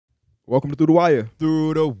Welcome to Through the Wire.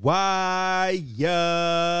 Through the Wire.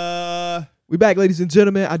 We back, ladies and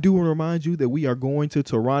gentlemen. I do want to remind you that we are going to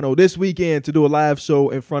Toronto this weekend to do a live show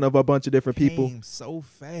in front of a bunch of different people. Came so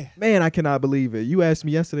fast. Man, I cannot believe it. You asked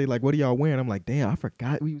me yesterday, like, what are y'all wearing? I'm like, damn, I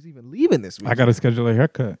forgot we was even leaving this week. I got to schedule a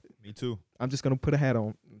haircut. Me too. I'm just going to put a hat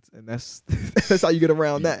on, and that's that's how you get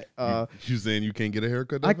around that. You saying you can't get a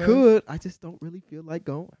haircut? I could. I just don't really feel like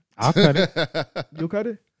going. I'll cut it. You'll cut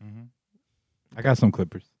it? Mm-hmm. I got some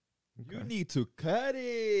clippers. Okay. You need to cut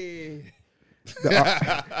it.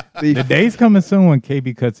 The day's coming soon when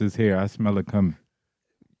KB cuts his hair. I smell it coming.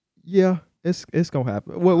 Yeah, it's going to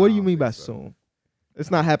happen. What do you mean by so. soon? It's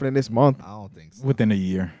not happening this month. I don't think so. Within a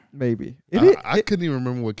year. Maybe. I couldn't even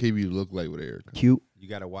remember what KB looked like with a haircut. Cute. You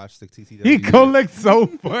got to watch the TCW. He gonna look so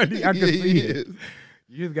funny. I can Yeah, see he it. is.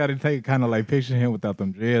 You just got to take kind of like picture him without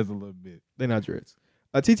them dreads a little bit. They're not dreads.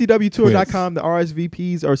 TTWtour.com. The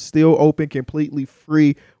RSVPs are still open, completely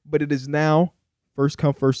free, but it is now first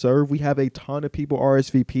come, first serve. We have a ton of people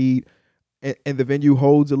RSVP'd, and the venue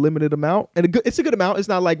holds a limited amount. And it's a good amount. It's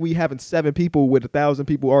not like we having 7 people with 1,000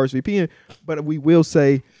 people RSVPing, but we will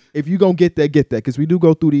say, if you're going to get that, because we do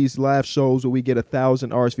go through these live shows where we get 1,000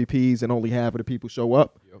 RSVPs and only half of the people show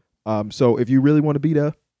up. Yep. So if you really want to be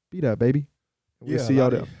there, baby. We'll see y'all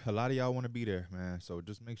there. A lot of y'all want to be there, man. So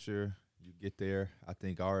just make sure you get there. I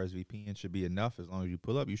think RSVPing should be enough. As long as you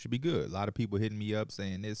pull up, you should be good. A lot of people hitting me up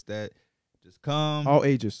saying this, that. Just come. All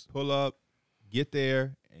ages. Pull up, get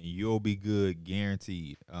there, and you'll be good,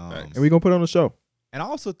 guaranteed. And we're going to put on a show. And I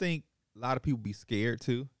also think a lot of people be scared,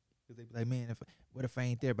 too. Because they be like, man, what if I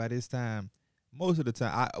ain't there by this time? Most of the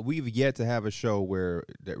time, we've yet to have a show where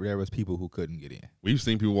there was people who couldn't get in. We've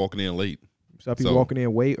seen people walking in late. Some people walking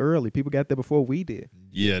in way early. People got there before we did.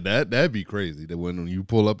 Yeah, that'd be crazy. That when you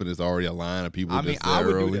pull up and it's already a line of people. I mean, I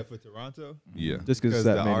would do that for Toronto. Yeah, just because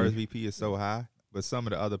the many. RSVP is so high. But some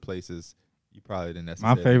of the other places, you probably didn't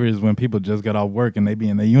necessarily. My favorite is when people just got off work and they be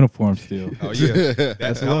in their uniform still. Oh yeah,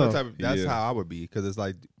 that's that's how I would be. Because it's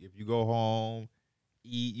like if you go home,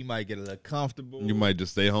 eat, you might get a little comfortable. You might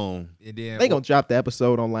just stay home. And then they gonna drop the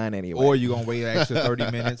episode online anyway. Or you gonna wait an extra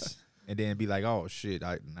 30 minutes. And then be like, oh shit,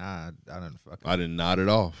 I didn't nod it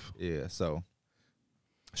off. Yeah, so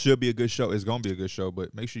should be a good show. It's gonna be a good show,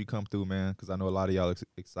 but make sure you come through, man, because I know a lot of y'all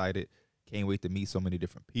excited. Can't wait to meet so many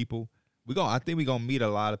different people. I think we're gonna meet a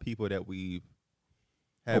lot of people that we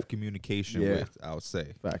have communication with. I would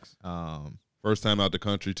say facts. First time out the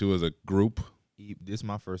country too as a group. This is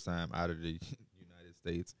my first time out of the United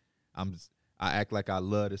States. I act like I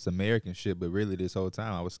love this American shit, but really this whole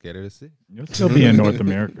time I was scared of the city. You'll still be in North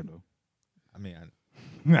America though. I mean,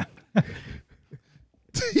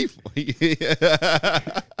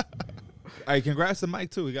 hey, congrats to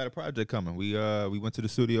Mike too. We got a project coming. We went to the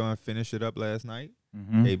studio and finished it up last night.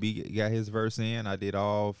 Mm-hmm. AB got his verse in. I did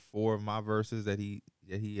all 4 of my verses that he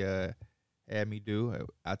had me do.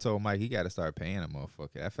 I told Mike he got to start paying a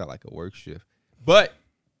motherfucker. That felt like a work shift. But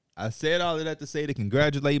I said all of that to say to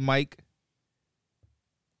congratulate Mike.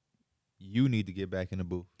 You need to get back in the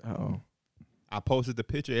booth. Uh-oh. I posted the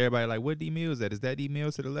picture. Everybody like, what D Mills at? Is that D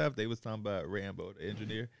Mills to the left? They was talking about Rambo, the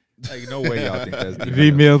engineer. Like, no way y'all think that's D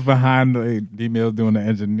Mills behind the D Mills doing the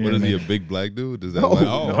engineering. What is he, a big black dude? Does that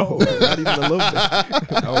no, not even a little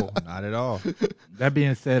bit. No, not at all. That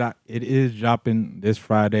being said, it is dropping this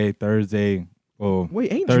Friday, Thursday. Well,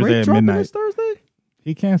 wait, ain't Thursday Drake at dropping midnight. this Thursday?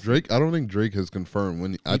 He can't. Drake, I don't think Drake has confirmed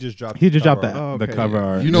when He just dropped. He just dropped the the cover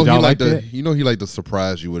art. You know Did he y'all like to. it? You know he like to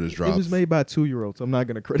surprise you with his drops. It was made by a 2-year-old, so I'm not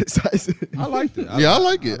gonna criticize it. I liked it. I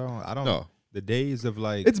like it. I don't. No. The days of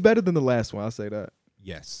like. It's better than the last one. I'll say that.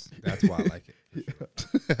 Yes, that's why I like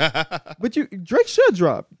it. But Drake should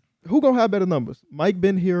drop. Who gonna have better numbers? Mike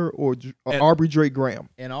Ben here or Aubrey Drake Graham?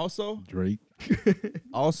 And also, Drake.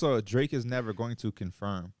 Drake is never going to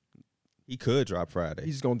confirm. He could drop Friday.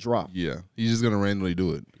 He's gonna drop. Yeah, he's just gonna randomly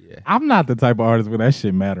do it. Yeah. I'm not the type of artist where that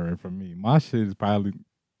shit mattering for me. My shit is probably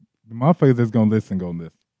the motherfuckers that's gonna listen.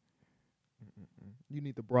 You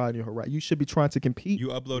need to broaden your horizon. You should be trying to compete. You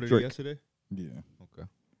uploaded Drake. it yesterday? Yeah. Okay.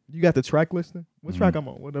 You got the track listing? What track I'm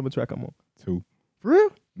on? What number track I'm on? 2. For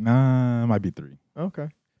real? Nah, it might be 3. Okay.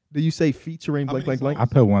 Do you say featuring How blank, many blank,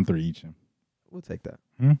 blank? I put 1 through each. We'll take that.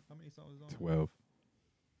 How many songs is on? 12.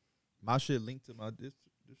 My shit linked to my distro.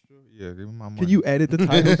 Yeah, give me my money. Can you edit the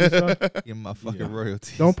titles and stuff? Give me my fucking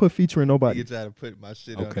royalties. Don't put featuring nobody. You try to put my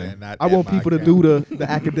shit on there. And not I want people to do the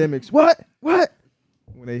academics. What? When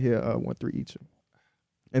they hear 1 through each.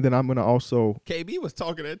 And then I'm gonna also. KB was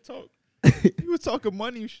talking that talk. He was talking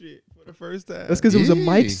money shit for the first time. That's because it was a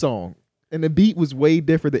Mike song, and the beat was way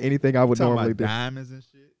different than anything I would talking normally about do. Diamonds and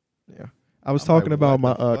shit. Yeah, I was talking like, about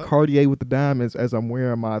what my the fuck? Cartier with the diamonds as I'm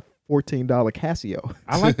wearing my $14 Casio.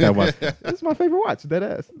 I like that watch. It's my favorite watch. Dead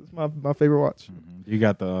ass. It's my favorite watch. You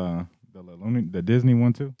got the Disney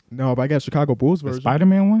one too? No, but I got Chicago Bulls The version.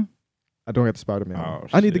 Spider-Man one? I don't have the Spider-Man. Oh, one.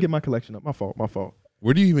 I need to shit. get my collection up. My fault.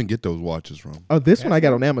 Where do you even get those watches from? Oh, this one I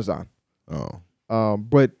got on Amazon. Oh,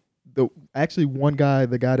 But the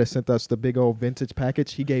guy that sent us the big old vintage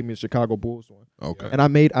package, he gave me a Chicago Bulls one. okay. And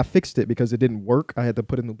I fixed it because it didn't work. I had to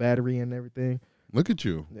put a new battery in and everything. Look at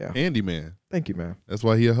you. Yeah. Handyman. Thank you, man. That's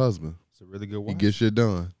why he a husband. It's a really good He watch. gets shit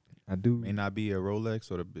done. I do. May not be a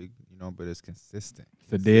Rolex or the big, but it's consistent.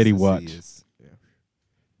 It's a daddy watch. Consistency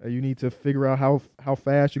You need to figure out how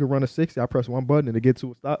fast you can run a 60. I press one button and it gets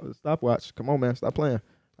to a stopwatch. Come on, man. Stop playing.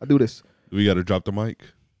 I do this. We got to drop the mic.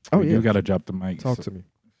 Oh, You yeah. got to drop the mic. Talk to me.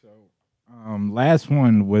 Last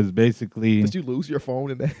one was basically. Did you lose your phone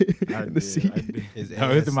in the seat? His No,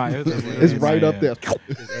 it's ass- my. It's right up there.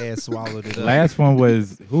 His ass swallowed it up. Last one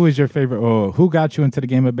was who is your favorite, or who got you into the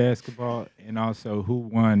game of basketball, and also who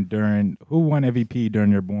won MVP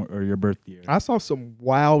during your birth year. I saw some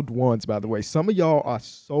wild ones, by the way. Some of y'all are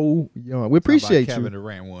so young. We appreciate you. Kevin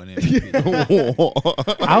Durant won MVP.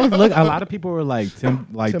 I was looking. A lot of people were like Tim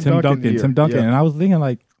Duncan, here. Tim Duncan, Yeah. and I was thinking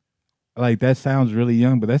like that sounds really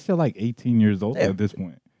young, but that's still like 18 years old Yeah. at this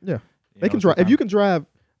point. Yeah. You They know, can drive. so If you can drive,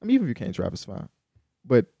 even if you can't drive, it's fine.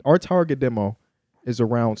 But our target demo is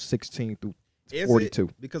around 16 through Is 42.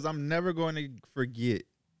 it? Because I'm never going to forget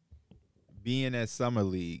being at Summer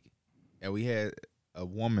League and we had a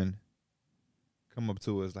woman come up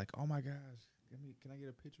to us like, "Oh my gosh, can I get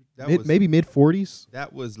a picture?" Maybe mid 40s.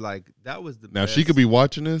 That was the Now, best. she could be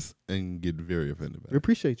watching this and get very offended We by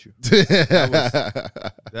appreciate you. it.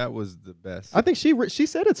 That was the best. I think she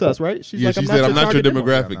said it to us, right? She's Yeah, like, she said, "I'm not your target demo."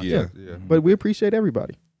 demographic." Yeah. yeah. But we appreciate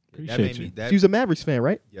everybody. That made Appreciate me you. that She was a Mavericks fan,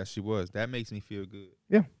 right? yes, she was. That makes me feel good.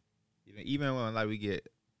 Yeah. Even when like we get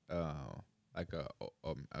like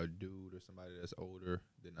a dude or somebody that's older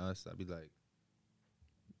than us, I'd be like,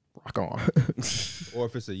 Rock on. or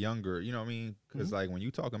if it's a younger, you know what I mean? Because like when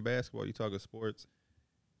you talking basketball, you talking sports,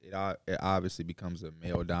 it obviously becomes a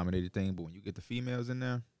male dominated thing. But when you get the females in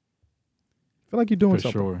there, feel like you're doing For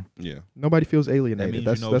something. sure. Yeah. Nobody feels that alienated. means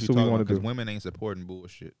That's you know what we want to Because do. women ain't supporting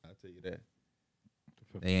bullshit. I'll tell you that.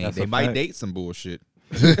 They That's They a might fact. date some bullshit.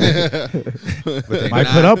 But they Might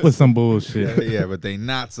not- put up with some bullshit. yeah, but they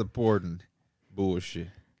not supporting bullshit.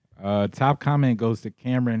 Top comment goes to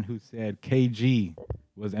Cameron, who said KG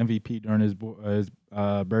was MVP during his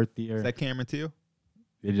birth year. Is that Cameron Teal?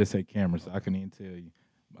 They just said Cameron, so I couldn't even tell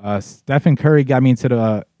you. Stephen Curry got me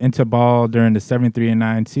into ball during the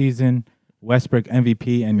 73-9 season. Westbrook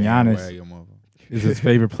MVP and Giannis is his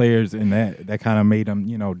favorite players, and that kind of made him,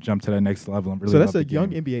 jump to the next level and really. So that's love a the young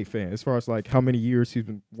game. NBA fan as far as like how many years he's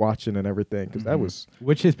been watching and everything. Because that was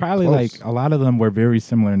Which is probably Close. like a lot of them were very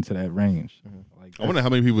similar into that range. Like I wonder how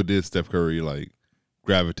many people did Steph Curry like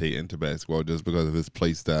gravitate into basketball just because of his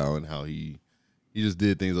play style and how he just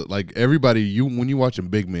did things like everybody. When you watching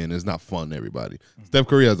big men, it's not fun to everybody. Steph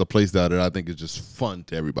Curry has a play style that I think is just fun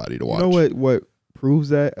to everybody to watch. You know what proves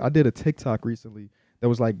that? I did a TikTok recently that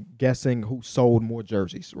was like guessing who sold more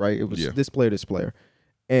jerseys, right? It was this player.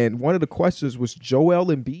 And one of the questions was Joel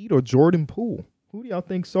Embiid or Jordan Poole. Who do y'all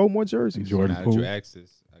think sold more jerseys? Jordan Now that Poole. you asked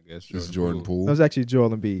this, I guess This is Jordan Poole. That was actually Joel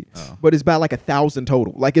Embiid. Oh. But it's about like 1,000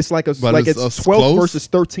 total. Like it's like But it's it's 12th close? versus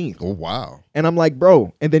 13th. Oh wow! And I'm like,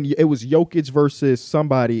 bro. And then it was Jokic versus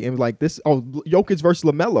somebody. And like this, Jokic versus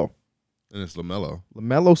LaMelo. And it's LaMelo.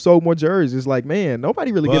 LaMelo sold more jerseys. It's like, man,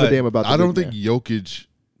 nobody really give a But damn about the I don't big think man.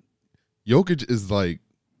 Jokic is like.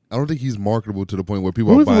 I don't think he's marketable to the point where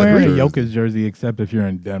people Who's are buying wearing a jerseys. Jokic jersey except if you're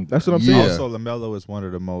in Denver? That's what I'm Yeah. saying. Also, LaMelo is one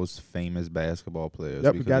of the most famous basketball players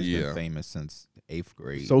Yep, we because got he's you. been Yeah. famous since 8th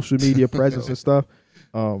grade. Social media presence and stuff.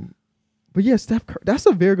 But yeah, Steph Curry, that's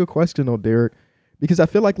a very good question though, Darrick, because I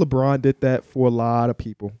feel like LeBron did that for a lot of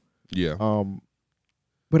people. Yeah.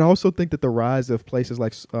 But I also think that the rise of places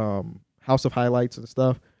like House of Highlights and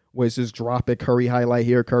stuff, where it's just drop it, Curry highlight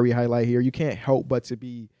here, you can't help but to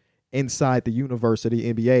be inside the universe of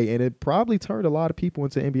the NBA, and it probably turned a lot of people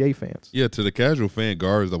into NBA fans. Yeah, to the casual fan,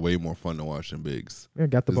 guards are way more fun to watch than bigs. Yeah,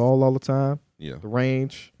 got the ball all the time, Yeah. the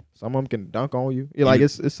range. Some of them can dunk on you. Yeah, like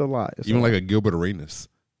it's a lot. It's Even a like lot. a Gilbert Arenas.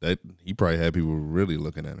 That he probably had people really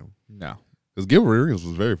looking at him. No, Because Gilbert Arenas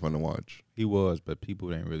was very fun to watch. he was, but people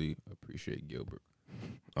didn't really appreciate Gilbert.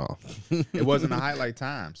 Oh. It wasn't a highlight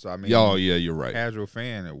time, so I mean, Oh, yeah, you're right. casual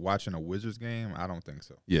fan and watching a Wizards game, I don't think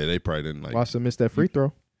so. Yeah, they probably didn't like. Watch them miss that free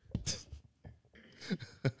throw.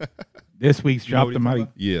 This week's You know Drop what the he's talking Mic.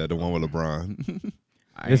 about? Yeah, the one with LeBron.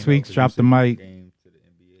 I This ain't know week's 'cause you Drop the said Mic. game to the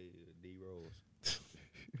NBA, D Rose.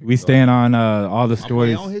 We staying on all the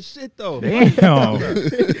stories. I'm on his shit though. Damn.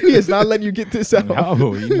 He is not letting you get this out.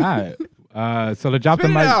 No, you're not. So to drop the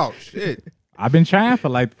Spit it mic. out. Shit. I've been trying for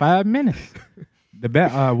like 5 minutes.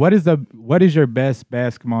 What is your best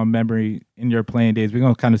basketball memory in your playing days? We're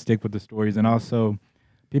gonna kind of stick with the stories, and also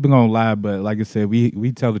people gonna lie, but like I said,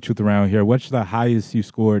 we tell the truth around here. What's the highest you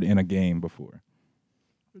scored in a game before?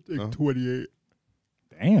 I think 28.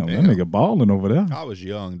 Damn, that nigga balling over there. I was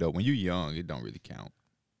young though. When you young, it don't really count.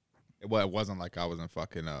 It wasn't like I was in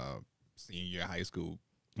fucking senior year of high school.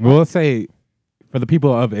 Well, let's say for the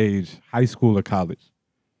people of age, high school or college.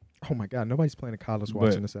 Oh my God, nobody's playing in college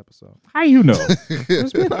watching this episode. How you know?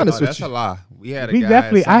 Let's be honest with That's you. a lie. We had a We guy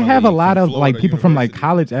definitely. I have a lot of Florida like people from like University.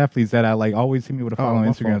 college athletes that I like always see me with a follow on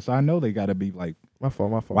my Instagram, fault. so I know they got to be like My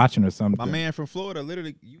fault. watching or something. My man from Florida,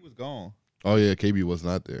 literally, you was gone. Oh yeah, KB was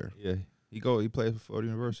not there. Yeah, he played for Florida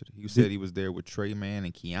University. He said he was there with Trey Mann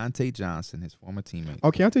and Keontae Johnson, his former teammate.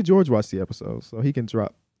 Oh, Keontae George watched the episode, so he can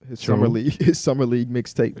drop his True. summer league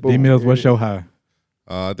mixtape. D Boom. Mills, There what's it your is. high?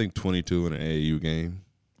 I think 22 in an AAU game.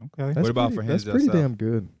 Okay. That's What about pretty- for him That's just pretty south? damn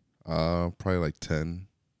good. Probably like 10.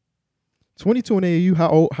 22 in AAU.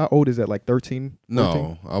 How old is that? Like 13? 14?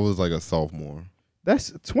 No, I was like a sophomore.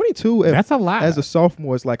 That's 22. That's a lot. As a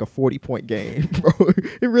sophomore, it's like a 40-point game, bro.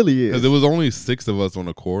 It really is. Because it was only 6 of us on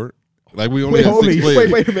the court. Like we only Wait, had 6 holy-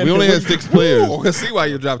 players. wait a minute. We only had 6 players. I can see why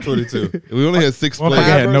you dropped 22. We only had 6 Well, players.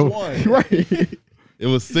 I had no- Right. It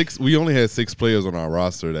was 6. We only had 6 players on our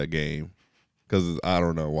roster that game. Because I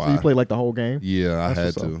don't know why. So you played like the whole game? Yeah, I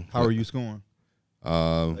That's had what's to. How are you scoring?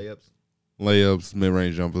 Layups,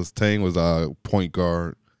 mid-range jumpers. Tang was our point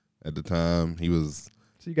guard at the time. He was,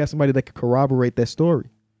 So you got somebody that could corroborate that story.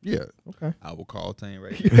 yeah. Okay. I will call Tane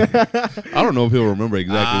right now. I don't know if he'll remember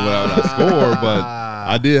exactly what I scored, but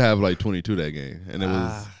I did have like 22 that game. And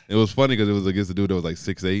it was funny because it was against a dude that was like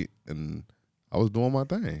 6'8", and I was doing my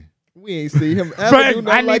thing. We ain't seen him ever do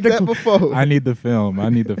nothing like that before. I need the film.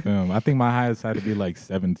 I think my highest had to be like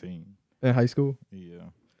 17. In high school? Yeah.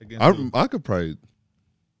 I could probably.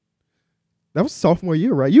 That was sophomore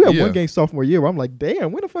year, right? You had Yeah. one game sophomore year where I'm like,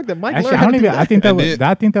 damn, when the fuck did Mike Actually, learn I how don't to do even. that?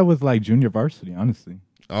 I think that was like junior varsity. Honestly.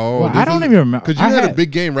 Oh, Well, I don't even remember. Because you I had a had- big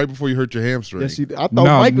game right before you hurt your hamstring. Yes, I thought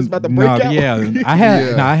Mike was about to break out. Yeah, I had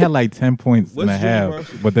Yeah. no, I had like 10 points What's and a junior half,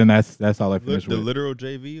 varsity? but then that's all I finished The with. literal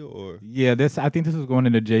JV or Yeah, I think this was going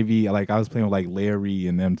into JV. Like I was playing with like Larry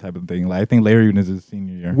and them type of thing. Like I think Larry was his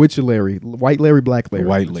senior year. Which Larry? White Larry, black Larry?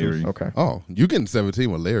 White Larry. Okay. Oh, you getting 17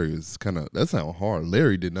 with Larry is kind of, that sounds hard.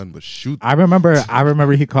 Larry did nothing but shoot. I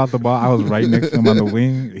remember he caught the ball. I was right next to him on the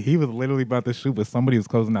wing. He was literally about to shoot, but somebody was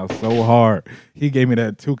closing out so hard. He gave me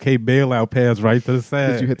that 2K bailout pass right to the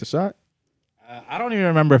side. Did you hit the shot? I don't even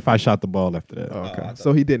remember if I shot the ball after that. Oh, okay.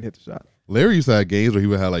 So he didn't hit the shot. Larry used to have games where he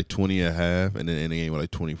would have like 20 at half and then in the game with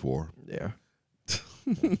like 24. Yeah.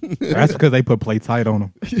 That's because they put play tight on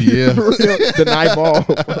him. Yeah. For real, deny ball.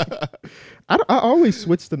 I always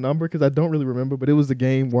switch the number because I don't really remember, but it was the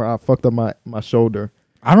game where I fucked up my shoulder.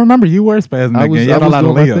 I remember you were spazzing that game. You had a lot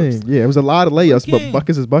of doing my layups. thing. Yeah, it was a lot of layups, but game?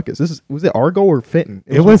 buckets is buckets. Was it Argo or Fenton?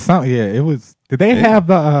 It was something. Yeah, it was. Did they have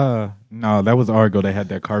the? No, that was Argo. They had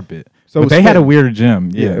that carpet. So But it was they had a Fenton. weird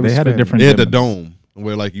gym. Yeah, Yeah, it they was had a Fenton. different. They had the gym. dome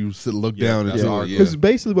where like you look Yeah, down and that's see hard. it. Because Yeah.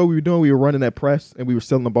 basically what we were doing, we were running that press and we were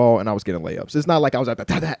stealing the ball, and I was getting layups. It's not like I was at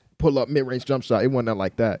the pull up mid range jump shot. It wasn't nothing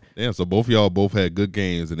like that. Damn, so both of y'all both had good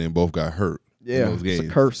games and then both got hurt. Yeah, in those it's a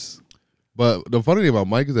games. curse. But the funny thing about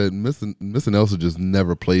Mike is that Mr. Nelson just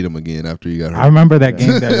never played him again after he got hurt. I remember that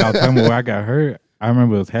game that y'all talking about where I got hurt. I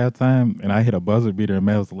remember it was halftime, and I hit a buzzer beater, and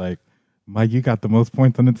Matt was like, "Mike, you got the most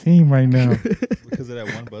points on the team right now." because of that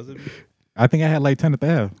one buzzer? I think I had like 10 at the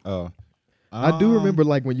half. Oh, I do remember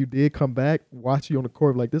like when you did come back, watch you on the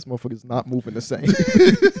court, like this motherfucker's not moving the same.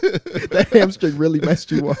 That hamstring really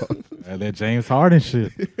messed you up. That James Harden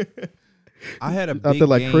shit. I had a Out big there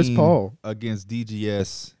like game Chris Paul. against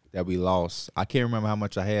DGS that we lost. I can't remember how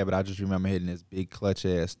much I had, but I just remember hitting this big clutch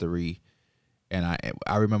ass 3. And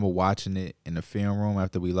I remember watching it in the film room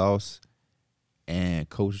after we lost, and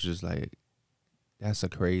coach was just like, "That's a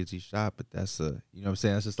crazy shot, but that's a, you know what I'm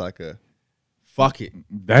saying? That's just like a fuck it."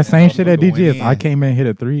 That same shit at Going DGS. in. I came in, hit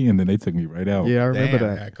a 3, and then they took me right out. Yeah, I remember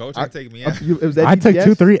Damn, that. coach, I- ain't taking me out. It was at I took DPS?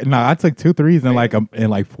 2 3. No, I took 2 threes in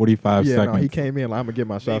like 45 Yeah, seconds. no, he came in. Like, I'm gonna get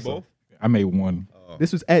my shots off. I made 1.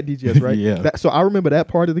 This was at DGS, right? Yeah. So I remember that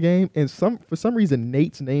part of the game, and for some reason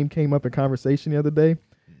Nate's name came up in conversation the other day,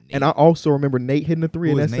 and I also remember Nate hitting a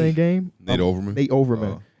 3 Who in is that same Nate? game. Nate Overman. Nate Overman.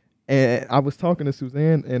 Oh. And I was talking to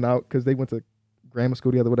Suzanne, and because they went to grammar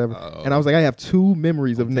school together, whatever. And I was like, I have 2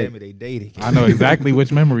 memories of Nate. Tell me they dated. I know exactly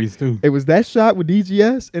which memories too. It was that shot with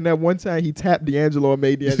DGS, and that one time he tapped D'Angelo and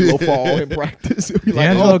made D'Angelo fall in practice.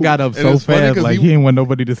 D'Angelo got up so fast, like he didn't want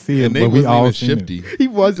nobody to see it, but we all seen it. He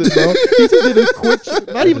wasn't, bro. He just did a quick,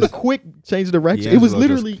 not even a quick change of direction. It was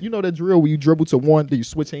literally, you know that drill where you dribble to one, then you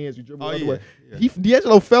switch hands, you dribble the other way. Yeah.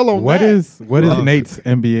 D'Angelo fell on What that. What is Nate's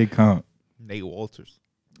NBA comp? Nate Walters.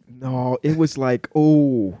 No, it was like,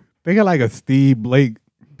 oh. They got like a Steve Blake.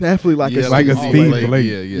 Definitely like a Steve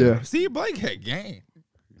Blake. Yeah. Steve Blake had game.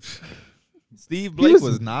 Steve Blake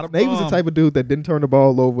was not a bum. Nate was the type of dude that didn't turn the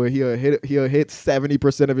ball over. He'll hit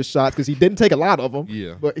 70% of his shots because he didn't take a lot of them.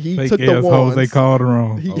 Yeah. But he Fake took the ones. They called her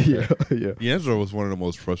on. Yeah. D'Angelo was one of the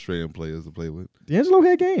most frustrating players to play with. D'Angelo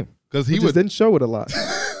had game. Because he just didn't show it a lot.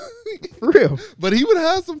 For real. But he would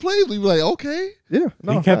have some plays where you were like, okay. Yeah.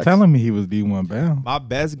 No, he kept telling me he was D1 bound. My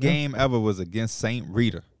best game ever was against St.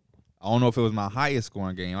 Rita. I don't know if it was my highest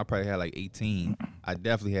scoring game. I probably had like 18. I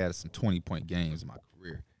definitely had some 20-point games in my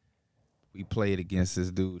career. We played against this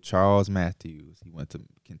dude, Charles Matthews. He went to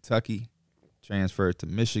Kentucky, transferred to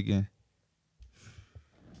Michigan,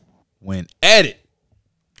 went at it.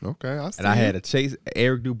 Okay, and I had a chase.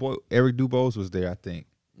 Eric Dubose was there, I think.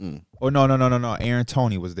 Oh, no. Aaron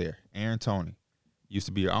Toney was there. Aaron Toney used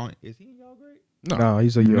to be. Is he in y'all grade? No,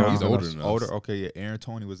 he's a year he's older than us. Older? Okay, yeah. Aaron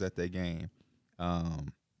Toney was at that game.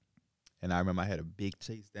 And I remember I had a big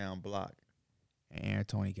chase down block. And Aaron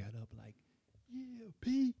Toney got up like, yeah,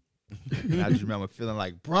 P. And I just remember feeling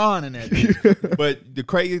like Bron in that bitch. But the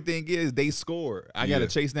crazy thing is they scored. I got a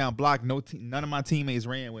chase down block. None of my teammates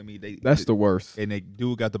ran with me. That's the worst. And the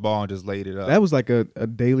dude got the ball and just laid it up. That was like a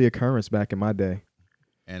daily occurrence back in my day.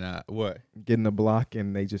 And what? Getting a block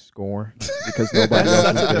and they just score because nobody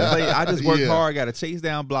else was there. I just worked hard. Got a chase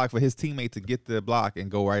down block for his teammate to get the block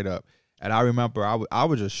and go right up. And I remember I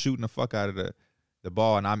was just shooting the fuck out of the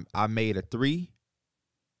ball, and I made a 3.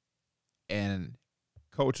 And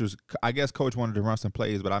I guess coach wanted to run some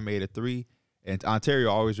plays, but I made a 3. And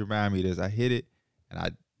Ontario always remind me of this. I hit it, and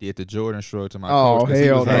I did the Jordan shrug to my coach.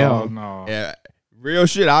 Hell no. Yeah, real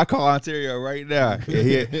shit. I'll call Ontario right now. And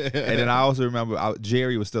then I also remember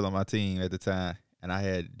Jerry was still on my team at the time, and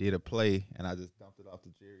I did a play, and I just dumped it off to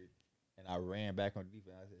Jerry, and I ran back on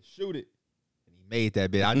defense. I said, shoot it. Made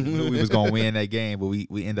that bit. I just knew we was gonna win that game, but we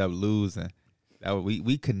ended up losing.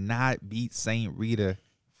 We could not beat St. Rita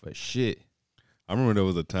for shit. I remember there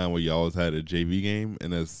was a time where y'all always had a JV game,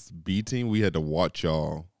 and as B team, we had to watch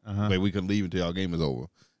y'all. Like we couldn't leave until y'all game was over.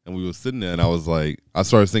 And we was sitting there, and I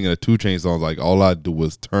started singing a 2 Chainz song. Like all I do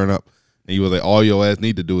was turn up, and you was like, all your ass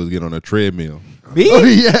need to do is get on a treadmill. Me? Oh,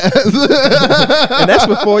 yes. And that's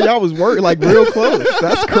before y'all was working like real close.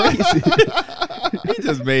 That's crazy. He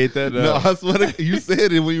just made that up. No, I swear to, you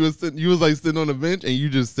said it when you was sitting. You was like sitting on the bench, and you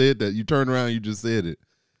just said that. You turned around, and you just said it.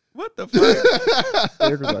 What the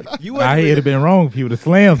fuck? He'd have been wrong if he would have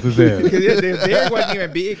slammed his ass. Derrick wasn't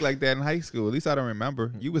even big like that in high school. At least I don't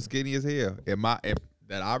remember. You was skinny as hell.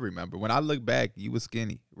 That I remember. When I look back, you was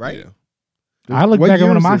skinny, right? Yeah. I look back at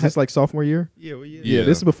one of my. This like sophomore year. Yeah, well, yeah.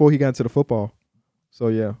 This is before he got into the football. So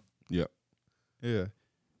yeah. Yeah.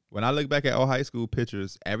 When I look back at all high school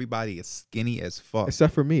pictures, everybody is skinny as fuck.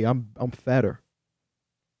 Except for me, I'm fatter.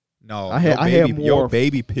 No, I had more. Your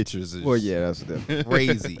baby pictures is that's different.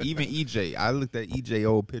 crazy. Even EJ, I looked at EJ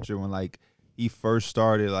old picture when like he first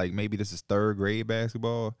started. Like maybe this is 3rd grade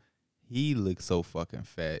basketball. He looks so fucking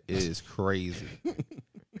fat. It is crazy.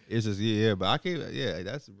 It's just but I can't.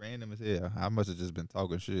 That's random as hell. I must have just been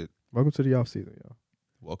talking shit. Welcome to the off season, y'all.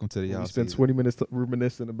 Welcome to the off season. We spent 20 minutes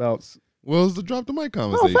reminiscing about. Well, it's the drop the mic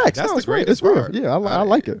conversation. No, facts. That's the greatest part. Yeah, I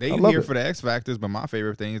like it. They I love here it. for the X Factors, but my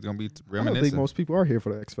favorite thing is gonna be reminiscing. I don't think most people are here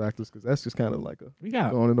for the X Factors because that's just kind of like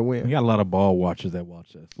going in the wind. We got a lot of ball watchers that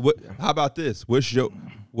watch us. How about this? What's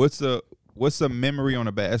a memory on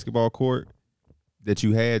a basketball court that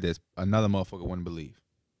you had that another motherfucker wouldn't believe?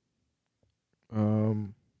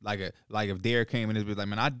 Like if Darrick came in and be like,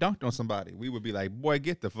 man, I dunked on somebody, we would be like, boy,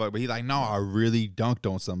 get the fuck. But he's like, no, I really dunked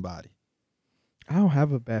on somebody. I don't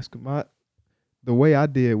have a basketball. The way I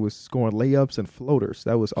did was scoring layups and floaters.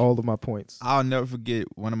 That was all of my points. I'll never forget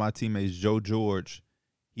one of my teammates, Joe George.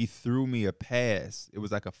 He threw me a pass. It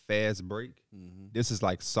was like a fast break. Mm-hmm. This is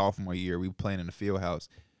like sophomore year. We were playing in the field house.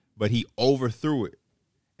 But he overthrew it,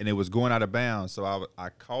 and it was going out of bounds. So I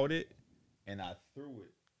caught it, and I threw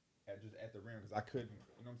it at the rim because I couldn't.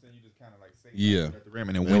 You know what I'm saying? You just kind of like say at the rim,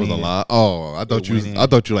 and it went was in. a lob. Oh, I thought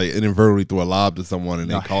you like inadvertently threw a lob to someone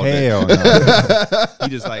and they called it. Hell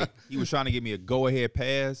no. He was trying to give me a go ahead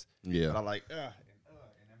pass. Yeah. But I and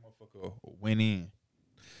that motherfucker went in.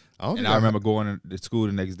 I remember going to school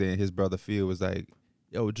the next day, and his brother Phil was like,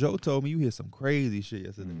 Yo, Joe told me you hear some crazy shit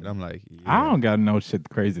yesterday. And I'm like, yeah. I don't got no shit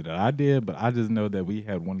crazy that I did, but I just know that we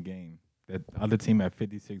had one game that the other team had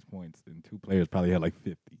 56 points and 2 players probably had like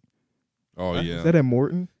 50. Oh Is yeah. that at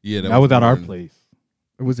Morton? Yeah, That was at our Morton. place.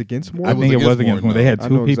 It was against I Morton. think it was against Morton. They had I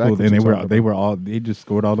 2 know people, exactly and what you're talking about. they just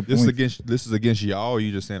scored all the This points. is against y'all, or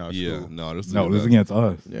you just saying our Yeah, school? no, this is No, it was against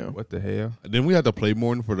us. Yeah. What the hell? Then we had to play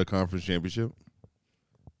Morton for the conference championship.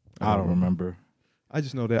 I don't remember. I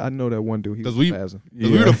just know that. I know that one dude. He was 'Cause we- spazzing.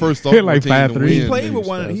 Because we were the first Hit like sophomore team to 5-3. He win. played with Spazzing.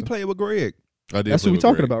 one. He played with Greg. I did That's play what we with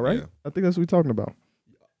talking Greg, about, right? yeah. I think that's what we talking about.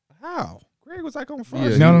 How? Greg was like on Yeah,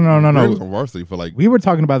 first. No. Greg was on varsity for like. We were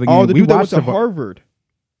talking about the game. Oh, the we dude that went watched to Harvard.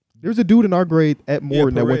 There's a dude in our grade at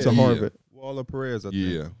Morton that went to Perez. Harvard. Waller Perez. I think.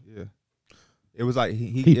 Yeah. Yeah. It was like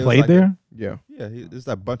He it was played like there. Yeah. It's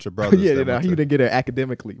that bunch of brothers. Yeah, that no, went he to- didn't get it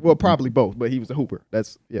academically. Well, probably both, but he was a hooper.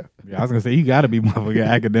 That's yeah. Yeah, I was gonna say you got to be motherfucking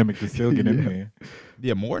academic to still get in Yeah. there.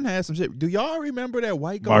 Yeah, Morton had some shit. Do y'all remember that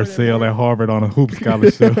white guard? Marcel at Harvard on a hoop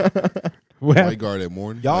scholarship. What White happened? guard at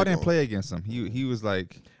Morton. Y'all Like, didn't oh, play against him. He was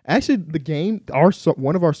like, Actually, the game,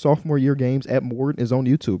 one of our sophomore year games at Morton is on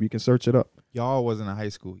YouTube. You can search it up. y'all wasn't in high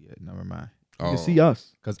school yet. Never mind. You oh. can see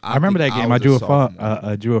us. Because I remember that game. I drew a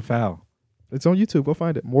foul. Drew a foul. It's on YouTube. Go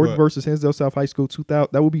find it. Morton What? versus Hinsdale South High School. 2000.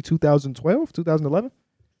 That would be 2012, 2011,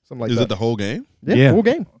 something like Is that. it the whole game? Yeah, full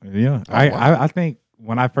game. Yeah, Oh, wow. I think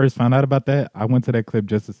when I first found out about that, I went to that clip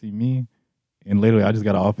just to see me, and literally I just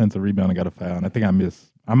got an offensive rebound and got a foul. And I think I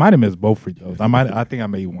might have missed both free throws. I think I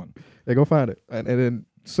made one. Yeah, go find it and then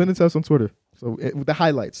send it to us on Twitter. So with the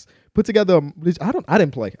highlights, put together. I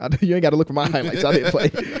didn't play. You ain't got to look for my highlights. I didn't play,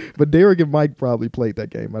 but Darrick and Mike probably played that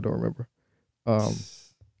game. I don't remember.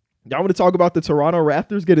 Y'all want to talk about the Toronto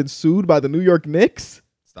Raptors getting sued by the New York Knicks?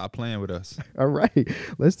 Stop playing with us. All right,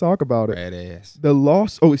 let's talk about it. Rat ass. The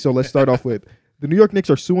loss. Oh, so let's start off with the New York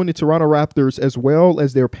Knicks are suing the Toronto Raptors as well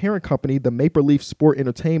as their parent company, the Maple Leaf Sport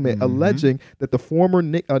Entertainment, alleging that the former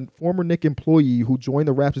Knick employee who joined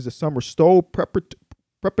the Raptors this summer stole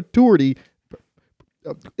proprietary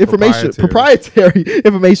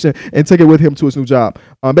information and took it with him to his new job.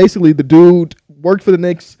 Basically, the dude worked for the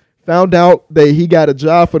Knicks, found out that he got a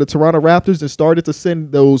job for the Toronto Raptors, and started to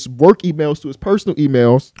send those work emails to his personal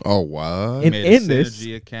emails. Oh, wow. And Made a in this,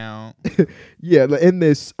 Synergy account. yeah, in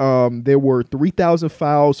this, there were 3,000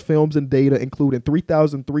 files, films, and data, including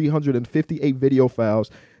 3,358 video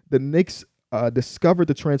files. The Knicks discovered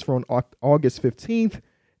the transfer on August 15th,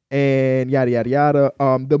 and yada, yada, yada.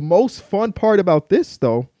 The most fun part about this,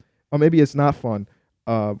 though, or maybe it's not fun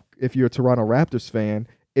if you're a Toronto Raptors fan,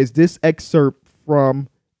 is this excerpt from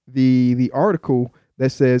the article that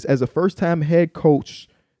says, as a first-time head coach,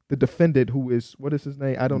 the defendant, who is, what is his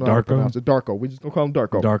name? I don't know how to pronounce it. Darko. We're just going to call him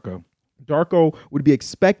Darko. Darko would be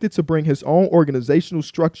expected to bring his own organizational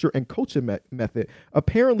structure and coaching method.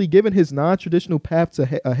 Apparently, given his non-traditional path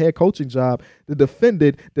to a head coaching job, the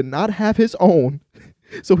defendant did not have his own,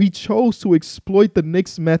 so he chose to exploit the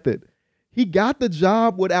Knicks method. He got the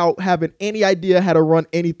job without having any idea how to run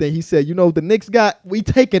anything. He said, the Knicks we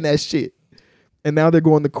taking that shit. And now they're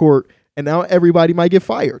going to court, and now everybody might get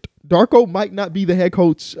fired. Darko might not be the head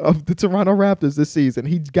coach of the Toronto Raptors this season.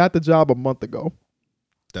 He got the job a month ago.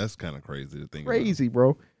 That's kind of crazy to think Crazy,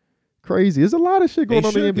 bro. Crazy. There's a lot of shit going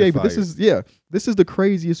on in the NBA, but this is the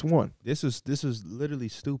craziest one. This was literally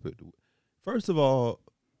stupid. First of all,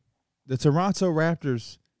 the Toronto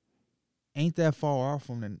Raptors ain't that far off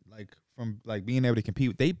from being able to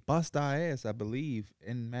compete. They bust our ass, I believe,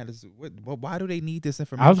 in Madison. Why do they need this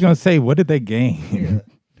information? I was gonna say, what did they gain? Yeah.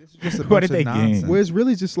 This is just a What bunch did of they nonsense. gain? Where it's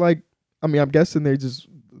really just like, I'm guessing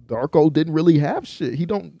Darko didn't really have shit.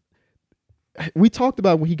 We talked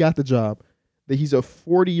about when he got the job that he's a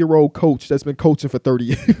 40-year-old coach that's been coaching for 30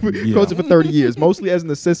 years, coaching for 30 years, mostly as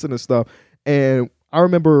an assistant and stuff. And I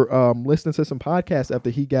remember listening to some podcasts after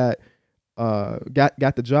he got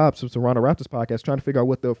the job, some Toronto Raptors podcast, trying to figure out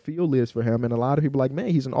what the field is for him. And a lot of people are like, man,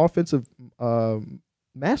 he's an offensive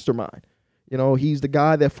mastermind. He's the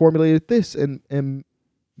guy that formulated this in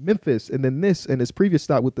Memphis, and then this and his previous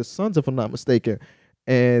stop with the Suns, if I'm not mistaken.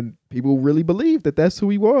 And people really believe that that's who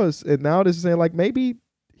he was. And now this is saying like maybe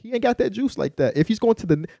he ain't got that juice like that. If he's going to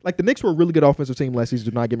the Knicks were a really good offensive team last season,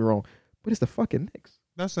 do not get me wrong, but it's the fucking Knicks.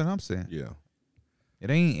 That's what I'm saying. Yeah. It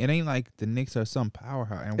ain't like the Knicks are some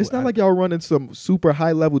powerhouse. And It's not like y'all running some super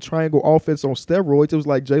high level triangle offense on steroids. It was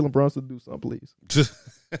like Jalen Brunson, do something, please.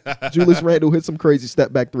 Julius Randle, hit some crazy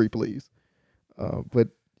step back three, please. But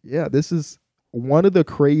yeah, this is one of the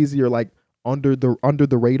crazier under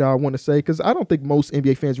the radar, I want to say, because I don't think most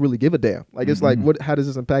NBA fans really give a damn. It's like, how does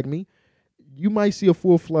this impact me? You might see a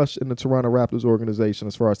full flush in the Toronto Raptors organization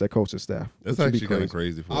as far as that coaching staff. That's actually kind of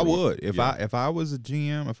crazy. I would if I was a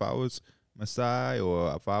GM, if I was Masai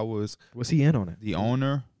or if I was he in on it? the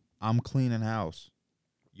owner, I'm cleaning house.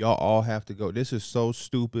 Y'all all have to go. This is so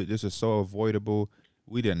stupid. This is so avoidable.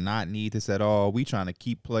 We did not need this at all. We trying to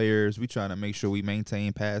keep players. We trying to make sure we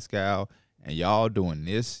maintain Pascal. And y'all doing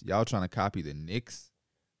this. Y'all trying to copy the Knicks,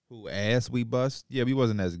 who ass we bust. Yeah, we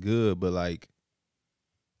wasn't as good, but like,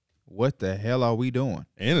 what the hell are we doing?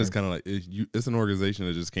 And it's kind of like it's an organization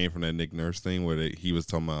that just came from that Nick Nurse thing where he was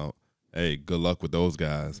talking about, hey, good luck with those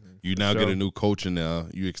guys. You now get a new coach in there.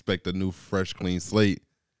 You expect a new, fresh, clean slate.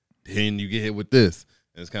 Then you get hit with this.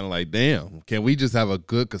 And it's kind of like, damn, can we just have a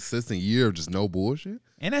good, consistent year of just no bullshit?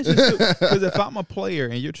 And that's just because if I'm a player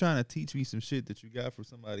and you're trying to teach me some shit that you got from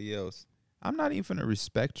somebody else, I'm not even going to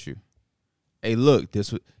respect you. Hey, look,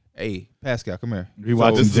 hey, Pascal, come here. We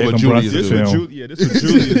watching this is what Julius Brunson's do. film. Yeah, this is what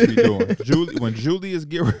Julius be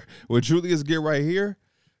doing. When Julius get right here,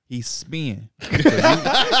 he's spin.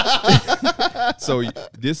 So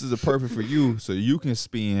this is a perfect for you, so you can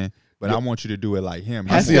spin. But I want you to do it like him.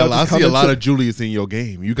 I see a lot of Julius in your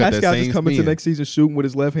game. You got Pascal that same just coming spin. to next season shooting with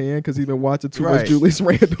his left hand because he's been watching too much Julius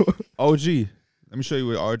Randle. OG, let me show you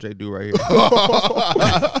what RJ do right here.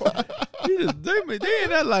 They in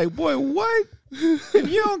that like, boy, what? If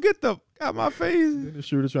you don't get out my face, And the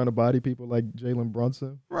shooter trying to body people like Jalen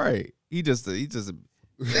Brunson. right? He just He in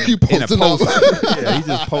a posted post. up. Yeah, he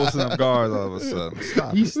just posting up guards all of a sudden.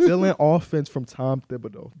 Stop. He's stealing offense from Tom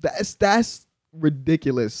Thibodeau. That's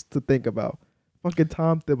ridiculous to think about. Fucking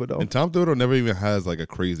Tom Thibodeau. And Tom Thibodeau never even has like a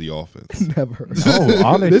crazy offense. Never. Oh,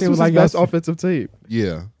 all that This shit was was his like best y'all- offensive team.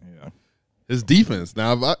 Yeah. Yeah. His defense.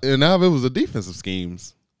 Now if it was a defensive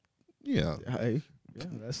schemes, yeah. Hey, yeah,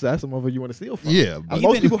 that's some of it you want to steal from. Yeah. Most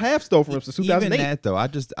Even- people have stole from him since Even 2008. that though, I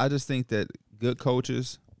just think that good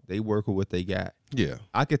coaches, they work with what they got. Yeah.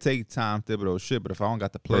 I could take Tom Thibodeau shit, but if I don't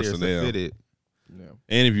got the players Personnel. to fit it,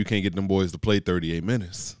 And if you can't get them boys to play 38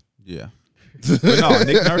 minutes. yeah. But no,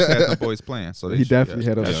 Nick Nurse had the boys playing, so they He should- definitely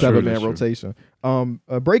had a That's 7-man true. rotation.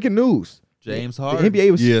 Breaking news. James The Harden.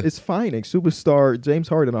 NBA Yeah. is fining superstar James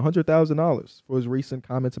Harden $100,000 for his recent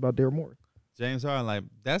comments about Darrick Moore. James Harden, like,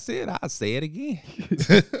 that's it. I'll say it again.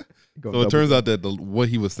 So it turns out that what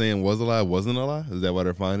he was saying was a lie, wasn't a lie? Is that why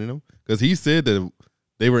they're finding him? Because he said that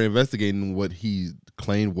they were investigating what he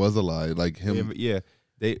claimed was a lie. Like him. Yeah,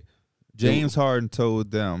 James Harden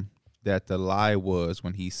told them that the lie was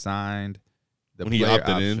when he signed the When he player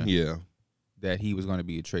opted in, option, yeah. that he was going to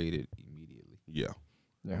be traded immediately. Yeah.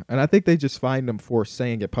 Yeah, and I think they just fined him for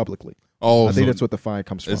saying it publicly. Oh, I think so that's what the fine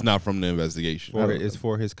comes from. it's not from the investigation. It's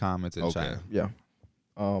for his comments in Okay. China. Yeah.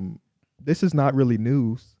 This is not really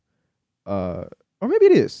news. Or maybe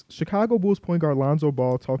it is. Chicago Bulls point guard Lonzo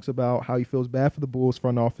Ball talks about how he feels bad for the Bulls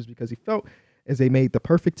front office because he felt as they made the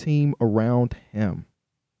perfect team around him.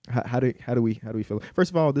 How do we feel?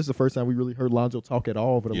 First of all, this is the first time we really heard Lonzo talk at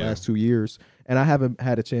all over the last 2 years, and I haven't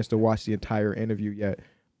had a chance to watch the entire interview yet.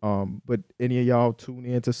 But any of y'all tune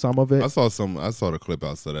into some of it? I saw the clip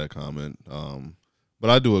outside that comment. But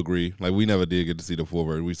I do agree. Like we never did get to see the full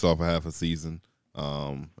version. We saw for half a season.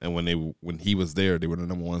 And when he was there, they were the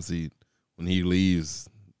number 1 seed. When he leaves,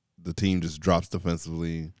 the team just drops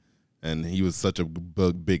defensively. And he was such a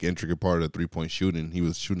big intricate part of the 3-point shooting. He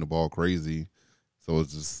was shooting the ball crazy. So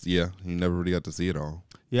it's just, he never really got to see it all.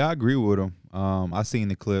 Yeah, I agree with him. I seen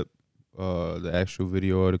the clip, the actual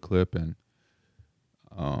video of the clip, and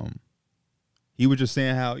he was just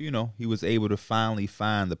saying how, he was able to finally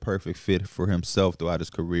find the perfect fit for himself throughout his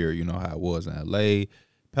career. You know how it was in L.A.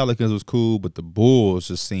 Pelicans was cool, but the Bulls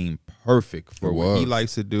just seemed perfect for what he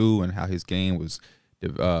likes to do and how his game was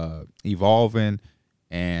evolving.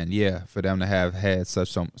 And, for them to have had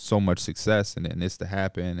so much success and then this to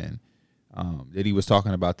happen, and that he was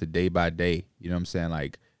talking about the day by day, you know what I'm saying?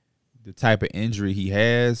 Like the type of injury he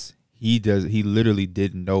has, he literally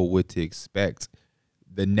didn't know what to expect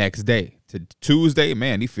the next day. To Tuesday,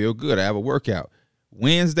 man, he feel good. I have a workout.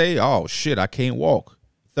 Wednesday, oh shit, I can't walk.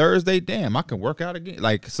 Thursday, damn, I can work out again.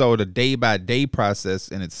 Like, so the day by day process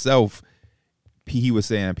in itself, he was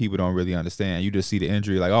saying people don't really understand. You just see the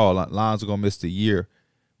injury, like, oh, Lonzo gonna miss the year,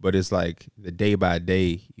 but it's like the day by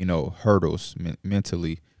day, hurdles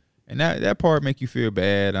mentally. And that part make you feel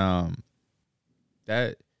bad.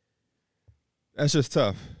 That's just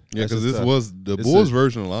tough. Yeah, That's because just this tough. was the This Bulls is-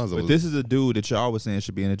 version of Lonzo. But this is a dude that y'all was saying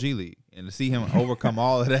should be in the G League, and to see him overcome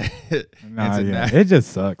all of that. Nah, into yeah. now- It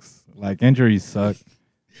just sucks. Like injuries suck.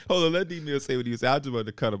 Hold on, let D-Mill say what he was. I just wanted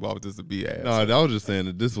to cut him off just to be ass. No, I was just saying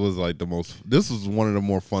that this was like this was one of the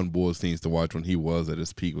more fun Bulls teams to watch when he was at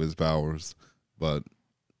his peak of his powers. But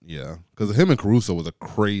yeah, because him and Caruso was a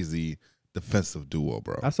crazy defensive duo,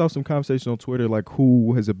 bro. I saw some conversation on Twitter like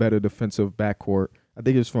who has a better defensive backcourt. I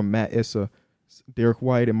think it was from Matt Issa Darrick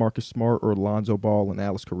White and Marcus Smart, or Lonzo Ball and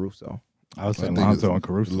Alex Caruso? I was saying think Lonzo it's and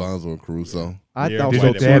Caruso. Lonzo and Caruso. I Yeah, thought Did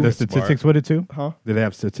so they have the too. statistics with it too? Huh? Did they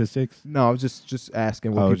have statistics? No, I was just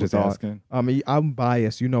asking what I was people just thought. asking. I mean, I'm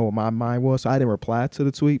biased. You know what my mind was, so I didn't reply to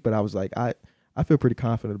the tweet, but I was like, I feel pretty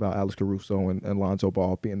confident about Alex Caruso and Lonzo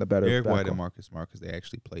Ball being the better. Darrick White backcourt. and Marcus Smart, because they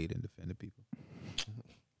actually played and defended people.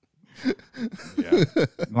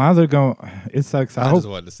 Lonzo going. It sucks. I just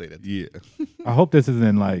wanted to say that. Yeah. I hope this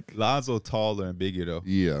isn't like. Lonzo taller and bigger though.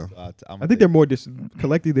 Yeah. So I think they're more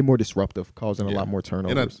collectively they're more disruptive, causing a lot more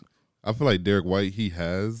turnovers. I feel like Darrick White, he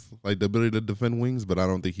has like the ability to defend wings, but I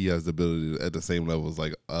don't think he has the ability at the same level as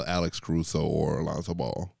like Alex Caruso or Alonzo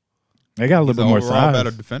Ball. They got a little bit more size. Better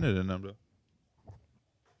defender than them though.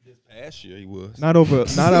 This past year he was. Not over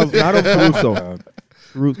Caruso.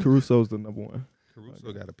 Caruso's the number one.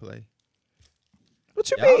 Caruso got to play. What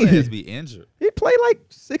you Y'all mean? has be injured. He played like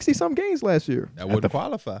 60-some games last year. That would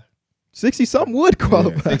qualify. 60-some would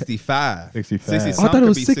qualify. 65. 65. 60 I thought it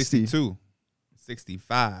was 60. 62.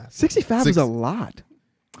 65. 65 is a lot.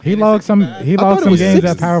 He logged some. He thought logged it some was games 60.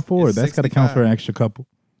 at power forward. It's That's got to count for 65. an extra couple.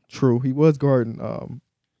 True. He was guarding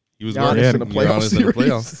He was Giannis guarding in the playoff Giannis in the series.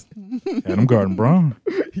 playoffs. And I'm guarding Braun.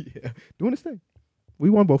 Yeah. Doing his thing. We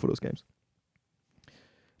won both of those games.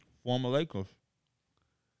 Former Lakers.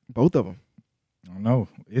 Both of them. I don't know.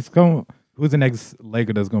 It's going. Who's the next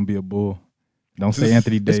Laker that's going to be a Bull? Don't say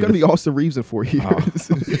Anthony Davis. It's going to be Austin Reeves in 4 years. Oh.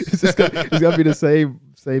 it's going to be the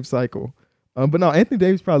same cycle. But no, Anthony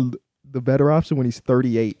Davis probably the better option when he's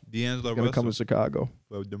 38. D'Angelo Going to come to Russell Chicago.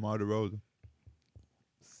 for DeMar DeRozan.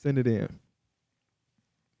 Send it in.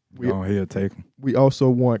 Oh, he'll take him. We also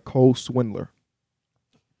want Cole Swindler.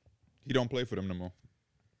 He don't play for them no more.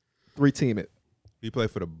 3-team it. He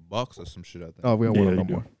played for the Bucks or some shit, I think. Oh, we don't want him no you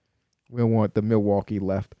do. more. We don't want the Milwaukee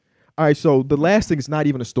left. All right, so the last thing is not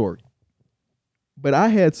even a story. But I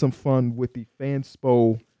had some fun with the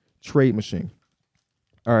Fanspo trade machine.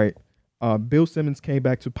 All right. Bill Simmons came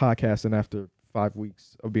back to podcasting after 5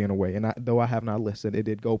 weeks of being away. And though I have not listened, it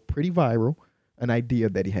did go pretty viral, an idea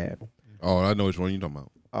that he had. Oh, I know which one you're talking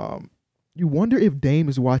about. You wonder if Dame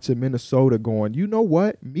is watching Minnesota going, you know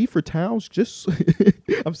what? Me for Towns, just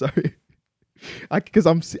I'm sorry. Because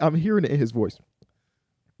I'm hearing it in his voice.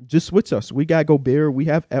 Just switch us. We got Gobert. We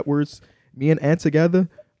have Edwards. Me and Ant together.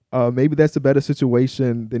 Maybe that's a better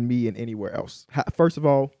situation than me and anywhere else. First of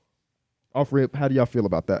all, off rip, how do y'all feel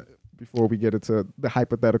about that? Before we get into the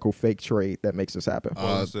hypothetical fake trade that makes this happen.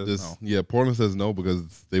 Portland says no. Yeah, Portland says no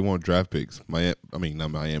because they want draft picks. Not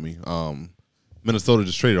Miami. Minnesota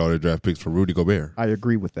just traded all their draft picks for Rudy Gobert. I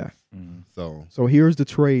agree with that. So here's the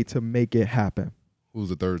trade to make it happen. Who's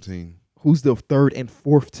the third team? Who's the third and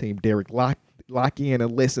fourth team, Darrick? Lock in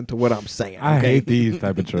and listen to what I'm saying. I okay? hate these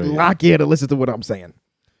type of trades. Lock in and listen to what I'm saying.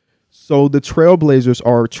 So the Trailblazers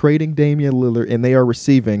are trading Damian Lillard, and they are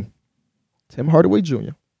receiving Tim Hardaway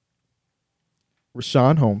Jr.,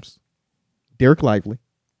 Rashawn Holmes, Derek Lively,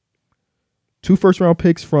 2 first-round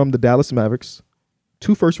picks from the Dallas Mavericks,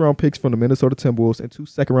 2 first-round picks from the Minnesota Timberwolves, and 2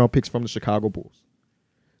 second-round picks from the Chicago Bulls.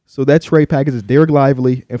 So that trade package is Derek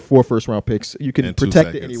Lively and 4 first-round picks. You can And 2 protect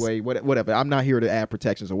it seconds. anyway, whatever. I'm not here to add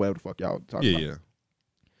protections or whatever the fuck y'all talking about. Yeah.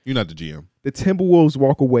 You're not the GM. The Timberwolves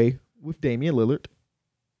walk away with Damian Lillard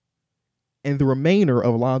and the remainder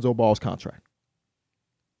of Lonzo Ball's contract.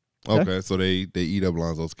 Okay, so they eat up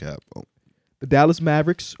Lonzo's cap. Oh, The Dallas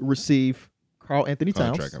Mavericks receive Karl Anthony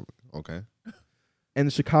Towns, contract. Okay. and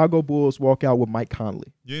the Chicago Bulls walk out with Mike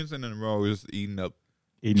Conley. You ain't saying nothing wrong with just eating up.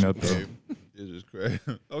 Eating up the. It's just crazy.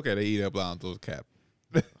 Okay, they eat up Lonzo's cap.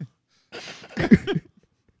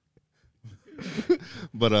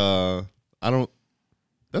 But I don't.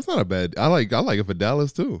 That's not a bad. I like it for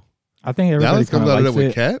Dallas too. I think everybody Dallas comes kinda out of likes there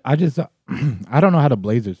with it. Cat. I just, I don't know how the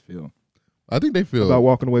Blazers feel. I think they feel. About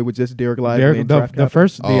walking away with just Derek Lively and The draft capital.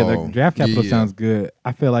 first, the Oh, draft capital yeah. sounds good.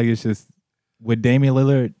 I feel like it's just with Damian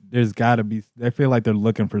Lillard. There's got to be. They feel like they're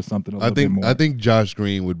looking for something a little bit more. I think Josh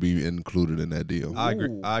Green would be included in that deal. I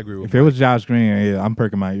agree with if it was Josh Green, yeah, I'm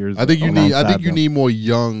perking my ears. I think you alongside them. need more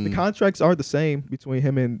young. The contracts are the same between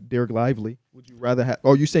him and Derek Lively. Would you rather have?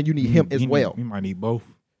 Oh, you saying you need him as well? You might need both.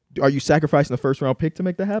 Are you sacrificing the first-round pick to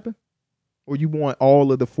make that happen? Or you want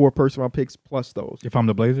all of the 4 first-round picks plus those? If I'm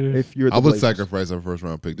the Blazers, If you're the I would Blazers. sacrifice our first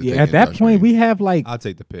round pick to take at in that Josh point Green. we have like I'll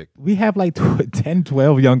take the pick. 10,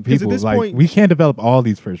 12 young 'Cause at people. this Like point- we can't develop all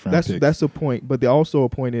these first round picks. That's a point. But also a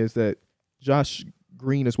point is that Josh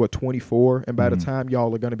Green is 24, and by the Mhm. time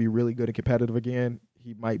y'all are going to be really good and competitive again,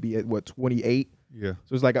 he might be at 28. Yeah.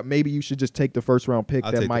 So it's like maybe you should just take the first-round pick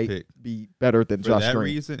I'll that take the might pick. be better than For Josh that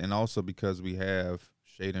Green. reason, and also because we have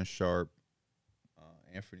Shaden Sharp,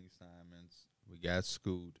 Anthony Simons, we got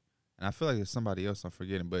Scoot, and I feel like there's somebody else I'm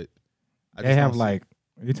forgetting, but They have like.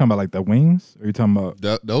 Are you talking about like the wings? Or are you talking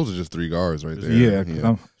about those are just 3 guards right there? Yeah.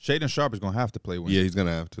 Shaedon Sharpe is gonna have to play wing. Yeah, he's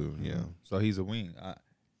gonna have to. Yeah. So he's a wing.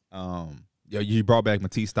 You brought back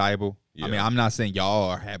Matisse Thybulle. Yeah. I mean, I'm not saying y'all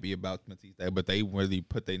are happy about Matisse Thybulle, but they really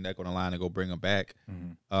put their neck on the line and go bring him back.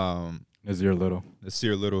 Nasir Little.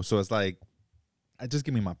 So it's like, just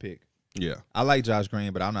give me my pick. Yeah. I like Josh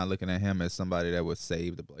Green, but I'm not looking at him as somebody that would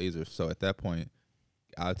save the Blazers. So at that point,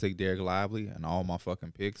 I'll take Darrick Lively and all my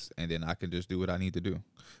fucking picks, and then I can just do what I need to do.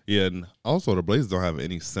 Yeah, and also the Blazers don't have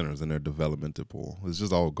any centers in their developmental pool. It's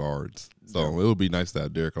just all guards. So it would be nice to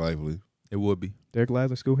have Darrick Lively. It would be. Darrick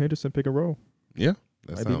Lively, Scoot Henderson, pick and roll. Yeah,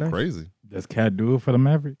 that Might be sounds nice. crazy. Does Cat do it for the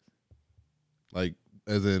Mavericks? Like,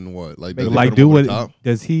 as in what? Like do what?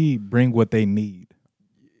 Does he bring what they need?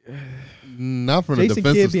 Not from Jason a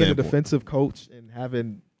defensive Kidd being a standpoint. defensive coach and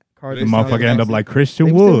having The Carter motherfucker end up like Christian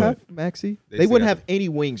They still Wood. have Maxey. They They still wouldn't got have any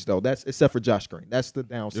wings though. That's except for Josh Green. That's the It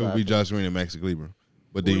downside. would be Josh Green and Maxi Kleber.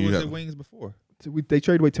 But then Who you was have the wings before? They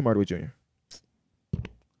traded away Tim Hardaway Jr.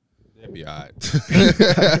 That'd be all right.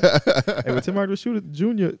 And when Tim Hardaway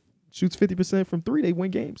Jr. shoots 50% from 3, they win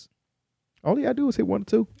games. All he got to do is hit 1 or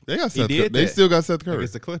 2. They got He Seth. did They that. still got Seth Curry.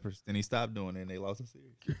 Against the Clippers. Then he stopped doing it, and they lost the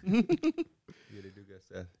series. Yeah, they do got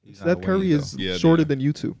Seth. He's not a Seth wing, Curry though. is Yeah, shorter yeah. than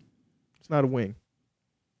you two. It's not a wing.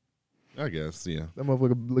 I guess, yeah. That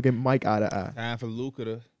motherfucker looking Mike eye to eye. Time for Luka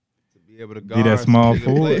to be able to Be guard that some small bigger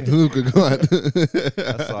forward. players. Luka gone.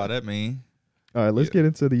 That's all that mean. All right, let's Yeah. get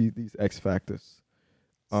into these X factors.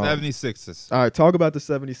 76ers. All right, talk about the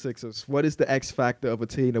 76ers. What is the X factor of a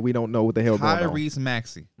team that we don't know what the hell going on? Tyrese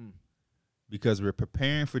Maxey. Mm. Because we're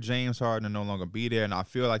preparing for James Harden to no longer be there, and I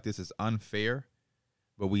feel like this is unfair,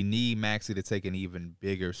 but we need Maxey to take an even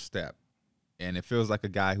bigger step. And it feels like a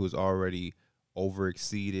guy who's already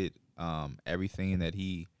overexceeded everything that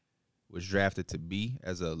he was drafted to be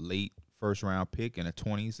as a late first-round pick in the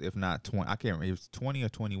 20s, if not 20. I can't remember. It was 20 or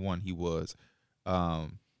 21 he was.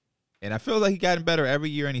 And I feel like he's gotten better every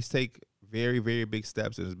year, and he's taken very, very big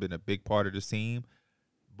steps and has been a big part of this team.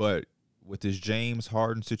 But with this James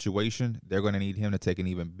Harden situation, they're going to need him to take an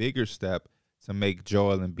even bigger step to make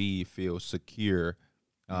Joel Embiid feel secure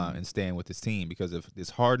and staying with his team. Because if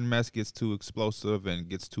this Harden mess gets too explosive and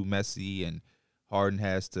gets too messy and Harden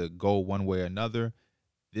has to go one way or another,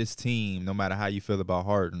 this team, no matter how you feel about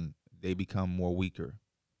Harden, they become more weaker.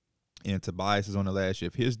 And Tobias is on the last year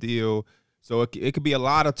of his deal. So it could be a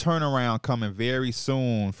lot of turnaround coming very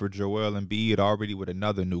soon for Joel Embiid, already with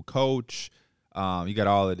another new coach. You got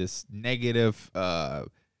all of this negative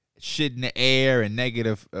shit in the air and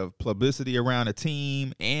negative publicity around the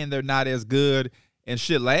team, and they're not as good. And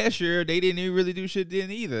shit, last year, they didn't even really do shit then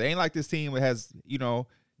either. It ain't like this team has,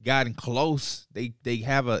 gotten close. They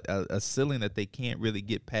have a ceiling that they can't really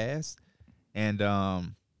get past.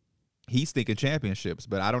 And he's thinking championships,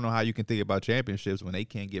 but I don't know how you can think about championships when they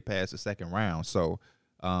can't get past the second round. So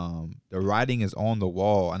the writing is on the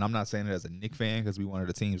wall, and I'm not saying it as a Knicks fan because we wanted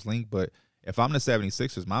the teams linked, but if I'm the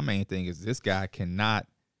 76ers, my main thing is this guy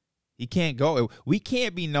he can't go. We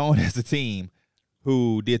can't be known as a team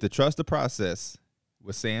who did the trust the process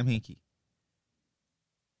with Sam Hinkie,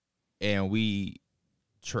 and we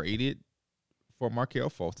traded for Markelle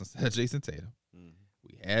Fultz instead of Jason Tatum. Mm-hmm.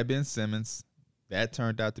 We had Ben Simmons. That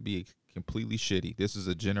turned out to be completely shitty. This is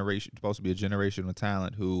supposed to be a generational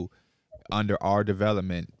talent who, under our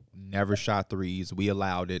development, never shot threes. We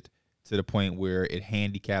allowed it to the point where it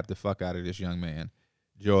handicapped the fuck out of this young man.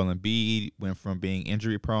 Joel Embiid went from being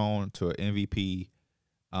injury prone to an MVP,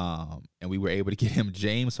 and we were able to get him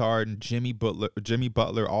James Harden, Jimmy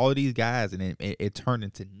Butler, all of these guys, and it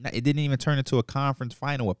didn't even turn into a conference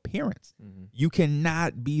final appearance. Mm-hmm. You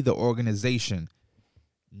cannot be the organization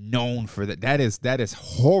known for that. That is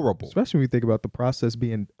horrible. Especially when you think about the process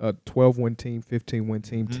being a 12-win team, 15-win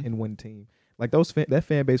team, 10-win team. Like that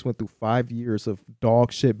fan base went through 5 years of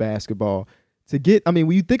dog shit basketball to get. I mean,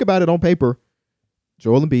 when you think about it on paper,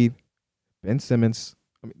 Joel Embiid, Ben Simmons,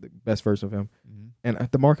 the best version of him, and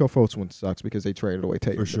the Markelle Fultz one sucks because they traded away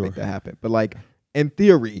Tatum to make that happen. But like in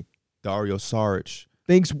theory, Dario Saric,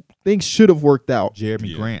 things should have worked out.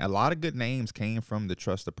 Jeremy Grant, a lot of good names came from the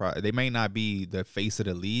trust of process. They may not be the face of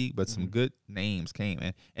the league, but some good names came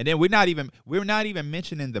in. And then we're not even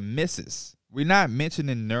mentioning the misses. We're not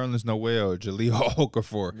mentioning Nerlens Noel or Jahlil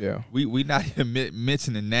Okafor. Yeah. We're not even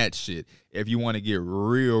mentioning that shit if you want to get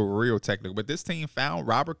real technical. But this team found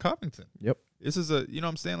Robert Covington. Yep. This is what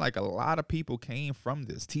I'm saying? Like a lot of people came from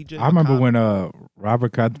this. TJ I remember when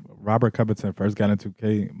Robert Covington first got into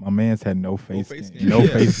 2K, my man's had no face skin. No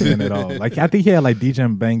face skin at all. Like I think he had like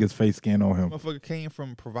DJ Banger's face skin on him. Motherfucker came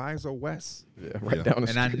from Proviso West. Yeah, right down the street.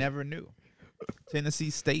 And I never knew. Tennessee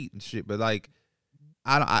State and shit. But like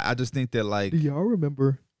I just think that like Do y'all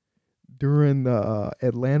remember during the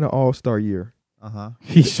Atlanta All-Star year?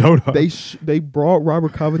 He showed up. They brought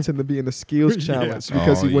Robert Covington to be in the skills challenge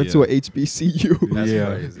because he went to a HBCU.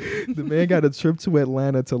 That's crazy. The man got a trip to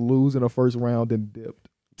Atlanta to lose in the first round and dipped.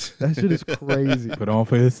 That shit is crazy. Put on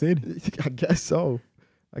for his city. I guess so.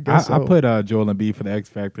 I put Joel Embiid for the X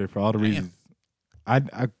Factor for all the reasons.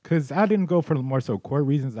 Because I didn't go for more so court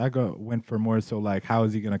reasons. Went for more so like how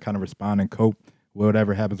is he going to kind of respond and cope with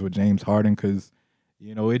whatever happens with James Harden, because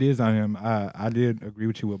it is on him. I did agree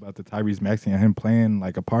with you about the Tyrese Maxey and him playing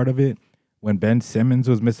like a part of it. When Ben Simmons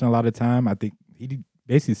was missing a lot of time, I think he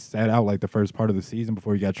basically sat out like the first part of the season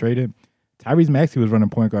before he got traded. Tyrese Maxey was running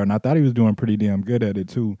point guard, and I thought he was doing pretty damn good at it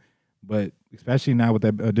too. But especially now with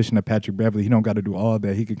that addition of Patrick Beverley, he don't got to do all of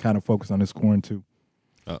that. He can kind of focus on his scoring too.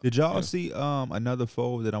 Did y'all see another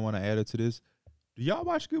fold that I want to add to this? Do y'all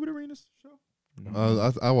watch Gilbert Arenas' show?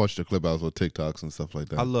 I watched the clip out with TikToks and stuff like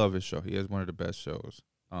that. I love his show. He has one of the best shows.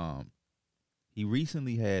 He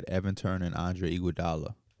recently had Evan Turner and Andre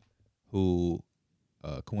Iguodala, who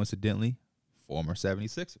coincidentally former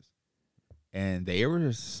 76ers. And they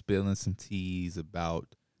were spilling some teas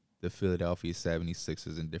about the Philadelphia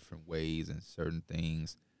 76ers in different ways and certain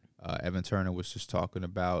things. Evan Turner was just talking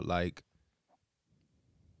about like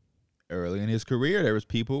early in his career, there was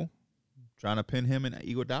people trying to pin him and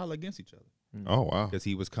Iguodala against each other. Oh, wow. Because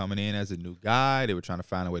he was coming in as a new guy. They were trying to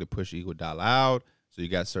find a way to push Iguodala out. So you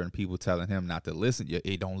got certain people telling him not to listen.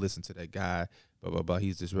 Hey, don't listen to that guy. Blah, blah, blah.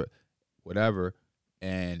 He's just whatever.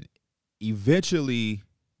 And eventually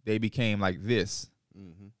they became like this.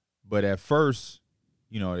 Mm-hmm. But at first,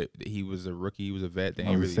 he was a rookie. He was a vet. They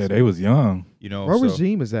they was young. What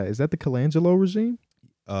regime is that? Is that the Colangelo regime?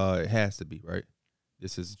 It has to be, right?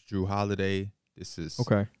 This is Drew Holiday. This is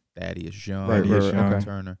Thaddeus Young. Right.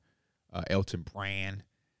 Turner. Elton Brand.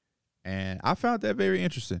 And I found that very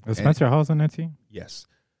interesting. Was Spencer Hawes on that team? Yes.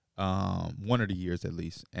 One of the years at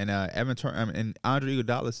least. And Evan Turner and Andre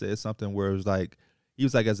Iguodala said something where it was like, he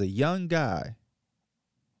was like, as a young guy,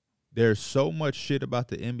 there's so much shit about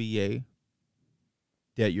the NBA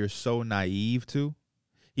that you're so naive to.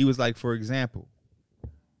 He was like, for example,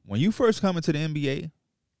 when you first come into the NBA,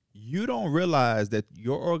 you don't realize that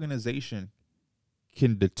your organization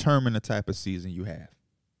can determine the type of season you have.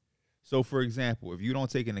 So, for example, if you don't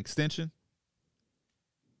take an extension,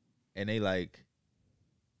 and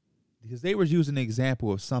because they were using an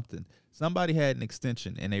example of something. Somebody had an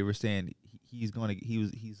extension, and they were saying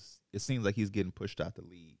it seems like he's getting pushed out the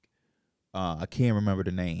league. I can't remember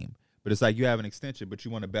the name, but it's like you have an extension, but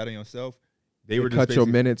you want to bet on yourself. They were just cut your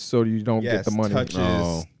minutes so you don't get the money.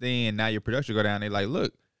 Touches, thing, now your production go down. They like,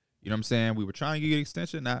 look, you know what I'm saying? We were trying to get an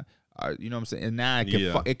extension. Now, you know what I'm saying? And now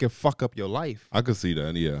it can fuck up your life. I could see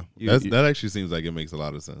that, yeah. That actually seems like it makes a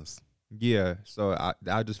lot of sense. Yeah, so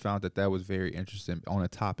I just found that was very interesting on a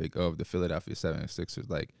topic of the Philadelphia 76ers.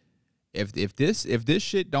 Like, if this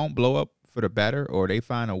shit don't blow up for the better, or they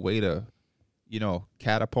find a way to,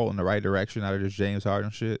 catapult in the right direction out of this James Harden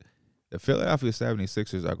shit, the Philadelphia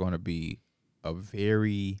 76ers are going to be a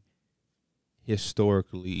very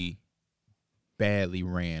historically badly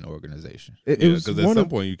ran organization. Because at some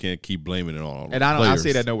point you can't keep blaming it on. And I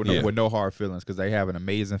say that with no hard feelings, because they have an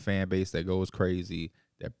amazing fan base that goes crazy,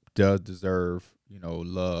 that does deserve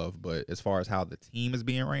love. But as far as how the team is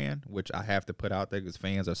being ran, which I have to put out there because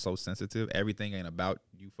fans are so sensitive, everything ain't about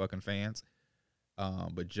you fucking fans.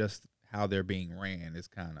 But just how they're being ran is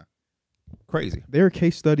kind of crazy. They're a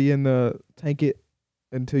case study in the tank it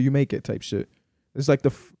until you make it type shit. It's like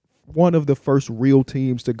one of the first real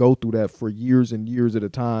teams to go through that for years and years at a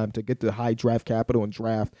time to get the high draft capital and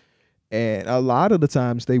draft. And a lot of the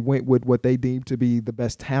times they went with what they deemed to be the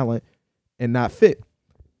best talent and not fit.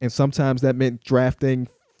 And sometimes that meant drafting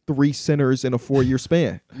 3 centers in a 4-year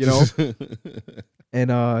span,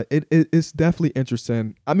 And it's definitely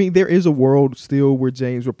interesting. I mean, there is a world still where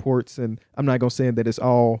James reports, and I'm not going to say that it's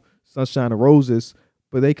all sunshine and roses,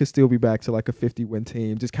 but they could still be back to like a 50-win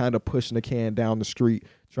team, just kind of pushing the can down the street,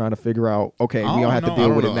 trying to figure out, okay, we don't have to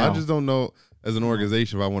deal with it now. I just don't know, as an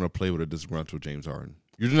organization, if I want to play with a disgruntled James Harden.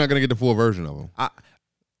 You're just not going to get the full version of him.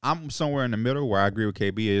 I'm somewhere in the middle where I agree with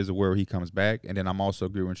KB is where he comes back, and then I'm also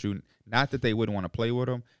agreeing with you. Not that they wouldn't want to play with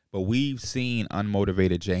him, but we've seen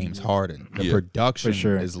unmotivated James Harden. The production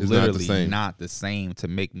is literally not the same to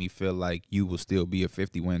make me feel like you will still be a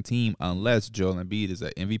 50-win team unless Joel Embiid is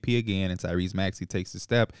an MVP again and Tyrese Maxey takes the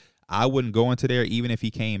step. I wouldn't go into there even if he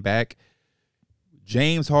came back.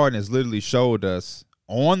 James Harden has literally showed us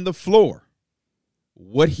on the floor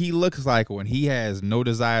what he looks like when he has no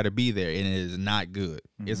desire to be there, and it is not good.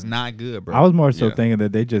 It's not good, bro. I was more so thinking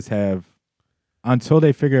that they just have until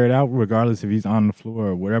they figure it out, regardless if he's on the floor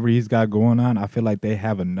or whatever he's got going on, I feel like they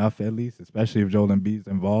have enough at least, especially if Joel Embiid's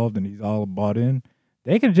involved and he's all bought in.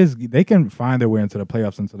 They can find their way into the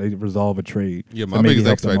playoffs until they resolve a trade. Yeah, my biggest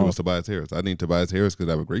X factor was Tobias Harris. I think Tobias Harris could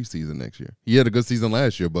have a great season next year. He had a good season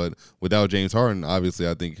last year, but without James Harden, obviously,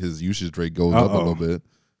 I think his usage rate goes up a little bit.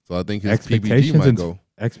 So I think his PPG might go.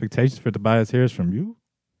 Expectations for Tobias Harris from you?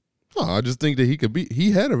 No, I just think that he could be.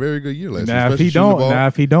 He had a very good year last year. If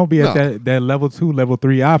he don't be at that level 2, level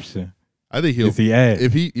 3 option, I think he'll.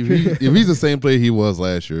 If he's the same player he was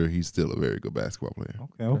last year, he's still a very good basketball player.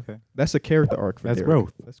 Okay. That's a character arc. For That's Darrick.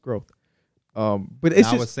 growth. That's growth. But it's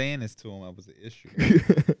I was saying this to him. That was the issue.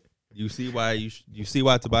 You see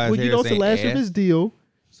why Tobias Harris also ain't last ass? year his deal,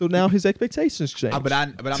 so now his expectations change. But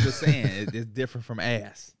I'm just saying it's different from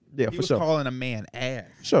ass. Yeah, he for was sure. calling a man ass.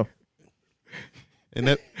 Sure. And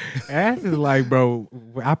that ass is like, bro,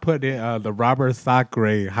 I put in the Robert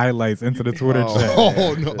Sacre highlights into the Twitter chat.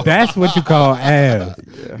 Oh no, that's what you call ass.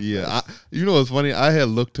 Yeah. You know what's funny? I had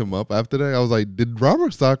looked him up after that. I was like, did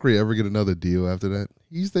Robert Sacre ever get another deal after that?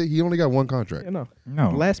 He only got one contract. Yeah, no.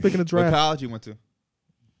 Last pick in the draft. What college you went to?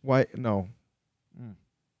 Why? No.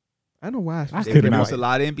 I know why. They produce a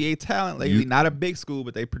lot of NBA talent lately. Not a big school,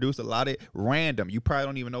 but they produce a lot of random. You probably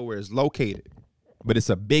don't even know where it's located, but it's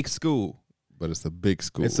a big school. But it's a big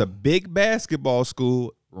school. It's a big basketball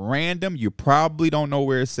school. Random. You probably don't know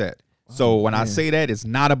where it's at. So when I say that, it's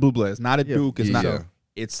not a Blue Blood. It's not a Duke. It's not.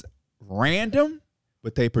 It's random,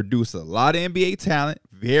 but they produce a lot of NBA talent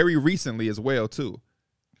very recently as well too.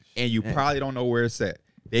 And you probably don't know where it's at.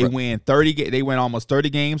 They win 30. They win almost 30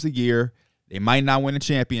 games a year. They might not win a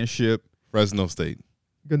championship. Fresno State.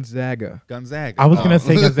 Gonzaga. I was gonna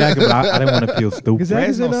say Gonzaga, but I didn't want to feel stupid.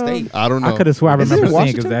 Fresno State. I don't know. I could have swore I remember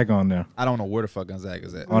seeing Gonzaga on there. I don't know where the fuck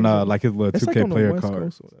Gonzaga's at. On like his little 2K player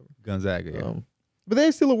card. Gonzaga, yeah. But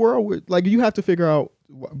there's still a world where, like, you have to figure out,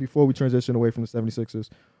 before we transition away from the 76ers,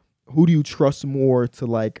 who do you trust more to,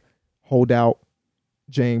 like, hold out,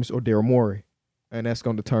 James or Daryl Morey? And that's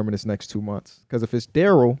going to determine this next 2 months. Because if it's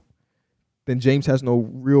Daryl, then James has no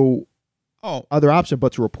real other option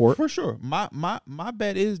but to report. For sure. My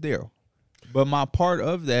bet is Daryl. But my part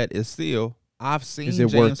of that is still, I've seen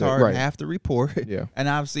James Harden have to report, and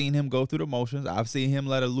I've seen him go through the motions. I've seen him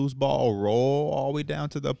let a loose ball roll all the way down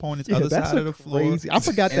to the opponent's other side of the floor. I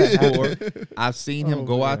forgot that. I've seen him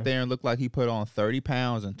go out there and look like he put on 30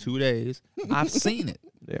 pounds in 2 days. I've seen it.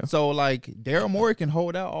 So, like, Daryl Morey can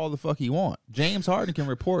hold out all the fuck he want. James Harden can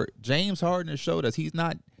report. James Harden has showed us he's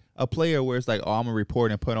not a player where it's like, oh, I'm going to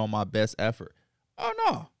report and put on my best effort. Oh,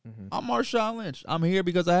 no. I'm Marshawn Lynch. I'm here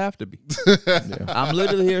because I have to be. I'm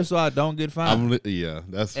literally here so I don't get fined.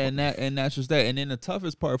 That's that's just that. And then the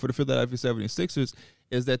toughest part for the Philadelphia 76ers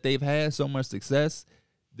is that they've had so much success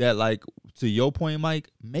that, like, to your point, Mike,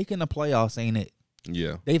 making the playoffs ain't it.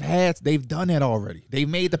 Yeah. They've done that already. They've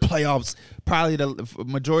made the playoffs probably the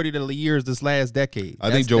majority of the years this last decade.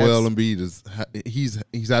 I think Joel Embiid is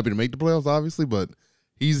he's happy to make the playoffs, obviously, but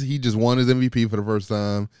he just won his MVP for the first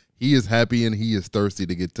time. He is happy and he is thirsty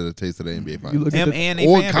to get to the taste of the NBA finals.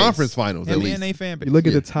 Or conference finals, at least. You look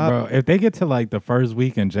at the top. Bro, if they get to, like, the first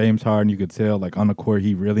week and James Harden, you could tell, like, on the court,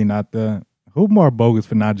 he really not the... Who more bogus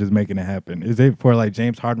for not just making it happen? Is it for, like,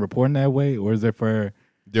 James Harden reporting that way, or is it for...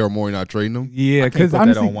 Daryl Morey not trading them? Yeah, because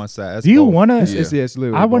I'm on one side. That's do you want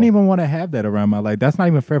to... I wouldn't even want to have that around my life. That's not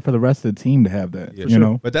even fair for the rest of the team to have that, you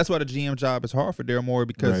know? But that's why the GM job is hard for Daryl Morey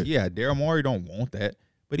because, Daryl Morey don't want that.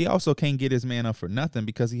 But he also can't get his man up for nothing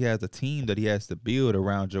because he has a team that he has to build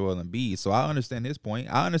around Joel Embiid. So I understand his point.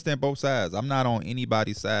 I understand both sides. I'm not on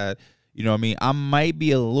anybody's side. You know what I mean? I might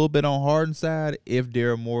be a little bit on Harden's side if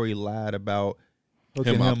Daryl Morey lied about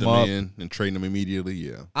hooking him up and trading him immediately.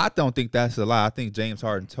 Yeah, I don't think that's a lie. I think James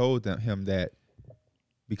Harden told him that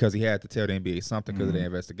because he had to tell the NBA something because of the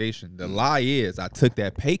investigation. The lie is I took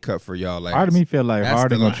that pay cut for y'all. Like, part of me feel like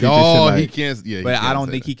Harden gonna treat this shit like, he can't. Yeah, but I don't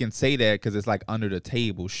think he can say that because it's like under the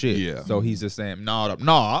table shit. Yeah. So he's just saying no.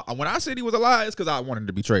 When I said he was a lie, it's because I wanted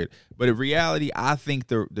to be traded. But in reality, I think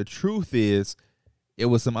the truth is it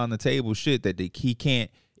was some on the table shit that he can't.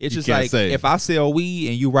 It's just like say. If I sell weed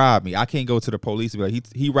and you rob me, I can't go to the police and be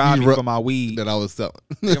like he robbed me for my weed that I was selling.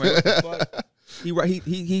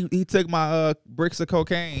 He took my bricks of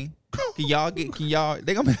cocaine. Can y'all?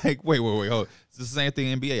 They gonna be like, wait, hold. It's the same thing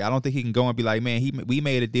in NBA. I don't think he can go and be like, man, we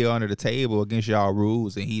made a deal under the table against y'all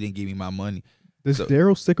rules, and he didn't give me my money. Does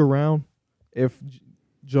Daryl stick around if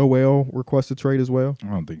Joel requests a trade as well? I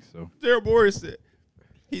don't think so. Daryl Morey said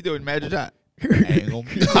he doing magic shot. I ain't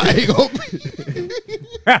gonna be.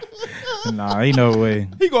 Nah, ain't no way.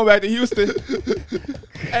 He going back to Houston.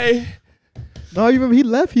 Hey, No, you remember he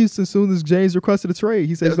left Houston as soon as James requested a trade.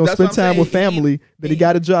 He said he's gonna spend time with family. Then he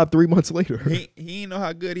got a job 3 months later. He didn't know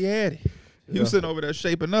how good he had it. Houston over there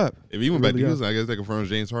shaping up. If he went back to Houston, I guess they confirmed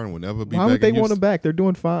James Harden would never be Why back. would they want him back? They're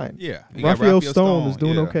doing fine. Yeah. Raphael Stone is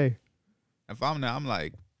doing okay. If I'm there, I'm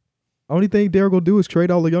like, only thing Darrick will do is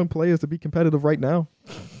trade all the young players to be competitive right now.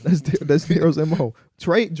 That's Darrick's MO.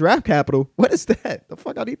 Trade draft capital. What is that? The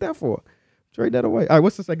fuck I need that for? Trade that away. All right,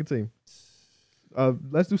 what's the second team?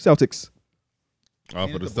 Let's do Celtics.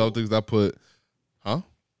 For the Celtics, I put,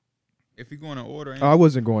 if you're going to order, I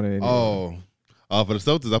wasn't going in. For the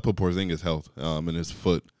Celtics, I put Porzingis' health in his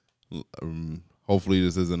foot. Hopefully,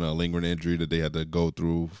 this isn't a lingering injury that they had to go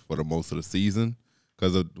through for the most of the season.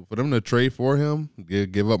 Because for them to trade for him,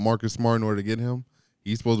 give up Marcus Smart in order to get him,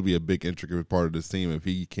 he's supposed to be a big intricate part of this team. If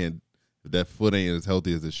that foot ain't as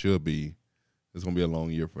healthy as it should be, it's gonna be a long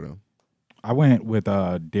year for them. I went with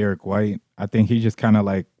Darrick White. I think he just kind of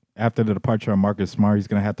like after the departure of Marcus Smart, he's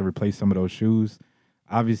gonna have to replace some of those shoes.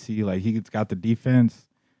 Obviously, like he's got the defense.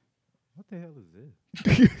 What the hell is this?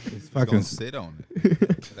 It's fucking sit on it.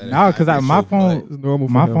 No, because my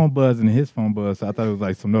phone buzzed and his phone buzzed, so I thought it was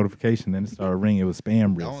like some notification. Then it started ringing. It was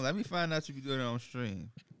spam risk. Let me find out you be doing it on stream.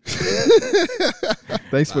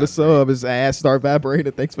 Thanks for the sub. His ass start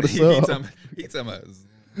vibrating. Thanks for the sub. He talking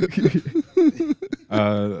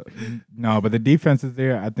about. No, but the defense is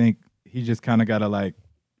there. I think he just kind of got to like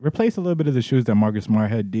replace a little bit of the shoes that Marcus Smart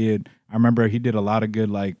had did. I remember he did a lot of good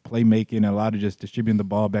like playmaking and a lot of just distributing the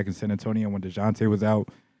ball back in San Antonio when DeJounte was out.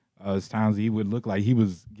 As times he would look like he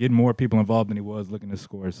was getting more people involved than he was looking to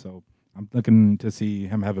score. So I'm looking to see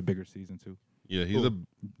him have a bigger season too. Yeah, he's a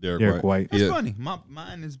Darrick White. That's funny.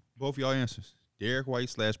 Mine is both y'all answers. Darrick White /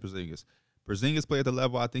 Porzingis. Porzingis play at the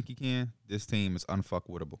level I think he can. This team is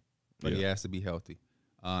unfuckwittable, but he has to be healthy.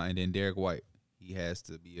 And then Darrick White, he has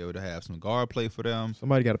to be able to have some guard play for them.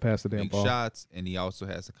 Somebody got to pass the damn ball. Shots, and he also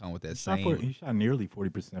has to come with that he shot nearly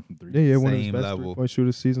 40% from three. Yeah, one of his best three-point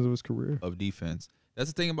shooter seasons of his career. Of defense. That's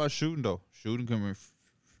the thing about shooting, though. Shooting can be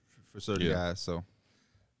for certain guys. So,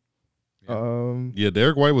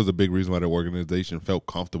 Darrick White was a big reason why the organization felt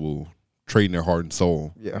comfortable trading their heart and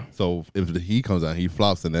soul. Yeah. So if he comes out, he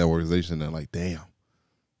flops in that organization. They're like, damn.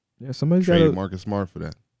 Yeah, somebody's got trade Marcus Smart for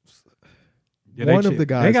that. Yeah, one of the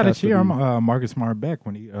guys. They got to cheer Marcus Smart back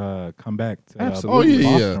when he come back to Absolutely.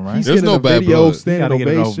 Boston, right? There's no bad blood. He's got to get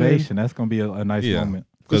an ovation. That's gonna be a nice moment.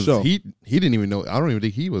 Because he didn't even know. I don't even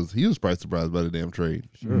think he was probably surprised by the damn trade.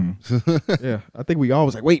 Sure. Yeah, I think we all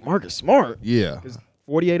was like, wait, Marcus Smart. Yeah.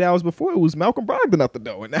 48 hours before it was Malcolm Brogdon out the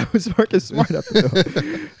door, and now it's Marcus Smart out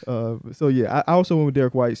the door. So yeah, I also went with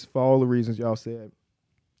Darrick White for all the reasons y'all said.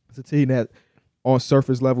 It's a team that on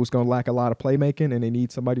surface level is going to lack a lot of playmaking, and they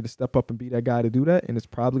need somebody to step up and be that guy to do that. And it's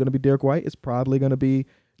probably going to be Darrick White. It's probably going to be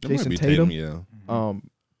Jason Tatum. Yeah.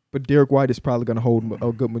 But Darrick White is probably going to hold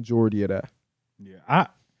a good majority of that. Yeah.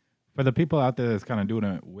 For the people out there that's kind of doing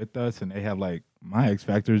it with us, and they have like my X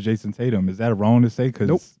factor is Jason Tatum. Is that wrong to say? Because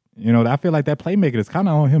nope. I feel like that playmaker is kind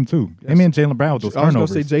of on him too. Yes. Him and Jaylen Brown with those turnovers. I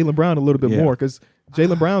was going to say Jaylen Brown a little bit more because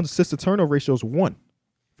Jaylen Brown's assist to turnover ratio is 1.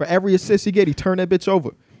 For every assist he get, he turned that bitch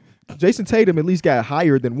over. Jason Tatum at least got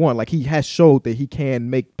higher than 1. Like he has showed that he can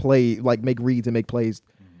make reads and make plays.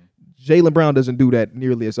 Jaylen Brown doesn't do that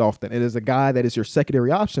nearly as often. And as a guy that is your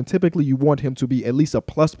secondary option, typically you want him to be at least a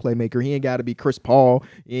plus playmaker. He ain't got to be Chris Paul.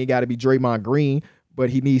 He ain't got to be Draymond Green, but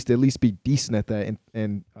he needs to at least be decent at that.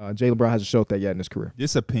 And Jaylen Brown hasn't showed that yet in his career.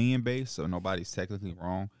 This opinion based, so nobody's technically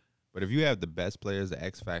wrong. But if you have the best players, the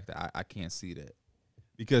X factor, I can't see that.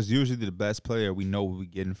 Because usually the best player, we know what we're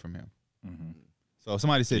getting from him. Mm-hmm. So if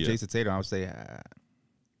somebody said Jason Tatum, I would say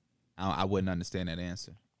I wouldn't understand that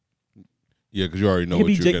answer. Yeah, because you already know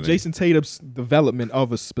what you're going to Jason Tatum's development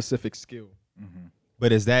of a specific skill. Mm-hmm.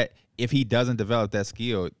 But is that, if he doesn't develop that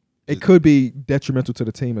skill, it could be detrimental to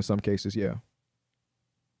the team in some cases, yeah.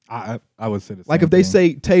 I would say the same like if they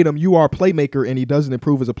say, Tatum, you are a playmaker, and he doesn't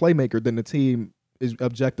improve as a playmaker, then the team is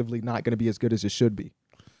objectively not going to be as good as it should be.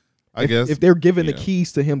 I guess. If they're giving the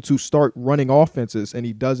keys to him to start running offenses and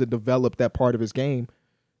he doesn't develop that part of his game,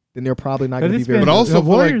 then they're probably not going to be very good. But also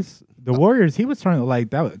the Warriors, he was trying to like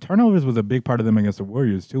that. Turnovers was a big part of them against the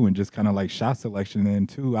Warriors too, and just kind of like shot selection. And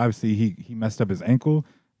too, obviously he messed up his ankle,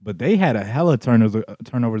 but they had a hella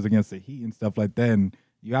turnovers against the Heat and stuff like that. And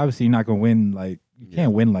you obviously not gonna win. Like you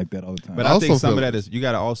can't win like that all the time. But I think some of that is, you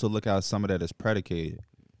got to also look how some of that is predicated,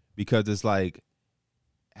 because it's like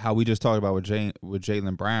how we just talked about with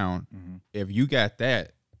Jaylen Brown. Mm-hmm. If you got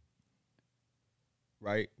that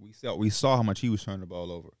right, we saw how much he was turning the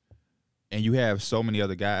ball over. And you have so many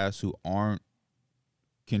other guys who aren't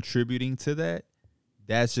contributing to that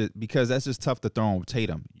that's just tough to throw on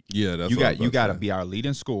Tatum. Yeah, that's you what got to be our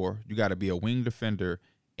leading scorer. You got to be a wing defender,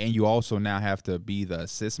 and you also now have to be the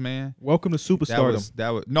assist man. Welcome to superstardom. That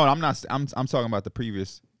was no. I'm not. I'm talking about the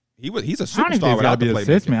previous. He's a I don't think superstar it's got to without be the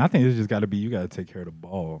assist playmaking. man. I think it's just got to be you got to take care of the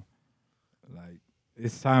ball. Like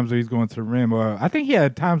it's times where he's going to the rim, or I think he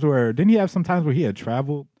had times where didn't he have some times where he had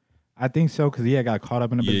traveled? I think so because he had got caught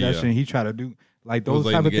up in the possession. Yeah. He tried to do like was those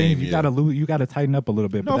late type in of the things. game, You got to lose. You got to tighten up a little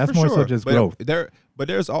bit. No, But that's for more sure. so just growth. But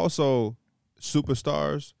there's also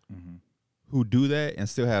superstars who do that and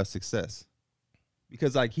still have success.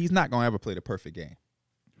 Because like he's not gonna ever play the perfect game.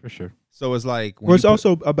 For sure. So it's like Well, it's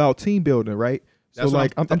also about team building, right? So That's what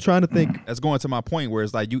like I'm trying to think. that's going to my point where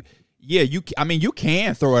it's like you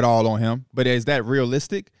can throw it all on him, but is that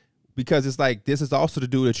realistic? Because it's like this is also the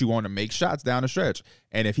dude that you want to make shots down the stretch.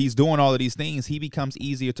 And if he's doing all of these things, he becomes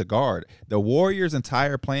easier to guard. The Warriors'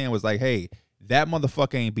 entire plan was like, hey, that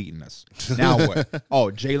motherfucker ain't beating us. Now what? Oh,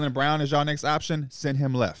 Jaylen Brown is your next option? Send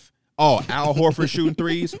him left. Oh, Al Horford shooting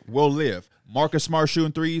threes? We'll live. Marcus Smart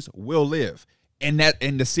shooting threes? We'll live. And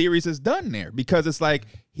the series is done there because it's like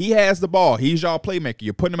he has the ball. He's y'all playmaker.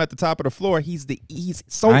 You're putting him at the top of the floor. He's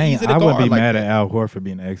so easy to guard. I would be like mad that. at Al Horford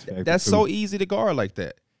being an X factor. That's so easy to guard like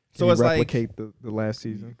that. So So it's like replicate the last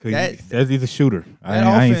season. He's a shooter. that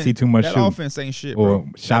I ain't offense- see too much that shooting. offense ain't shit, Or bro.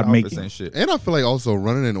 shot That offense making. ain't shit. And I feel like also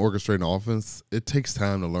running and orchestrating offense, it takes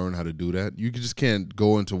time to learn how to do that. You just can't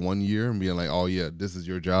go into 1 year and being like, oh yeah, this is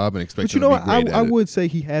your job and expect But you to know be what? great I at it. would say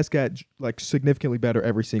he has got like significantly better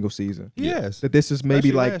every single season. Yes. That this is maybe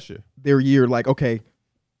Especially like last year. their year. Like, okay,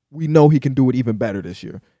 we know he can do it even better this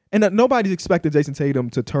year. And nobody's expecting Jason Tatum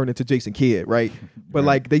to turn into Jason Kidd, right? But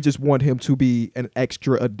like they just want him to be an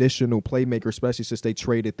extra additional playmaker, especially since they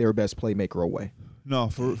traded their best playmaker away. No,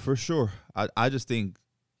 for sure. I just think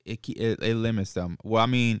it limits them. Well, I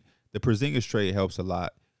mean, the Porzingis trade helps a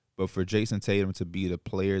lot, but for Jason Tatum to be the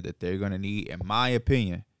player that they're gonna need, in my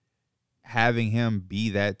opinion, having him play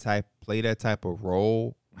that type of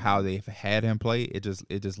role, how they've had him play, it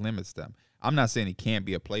just limits them. I'm not saying he can't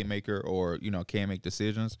be a playmaker or can't make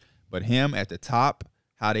decisions, but him at the top,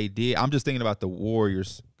 how they did. I'm just thinking about the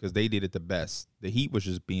Warriors because they did it the best. The Heat was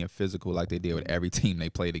just being physical like they did with every team they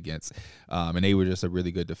played against, and they were just a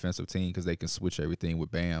really good defensive team because they can switch everything with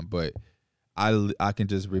Bam. But I can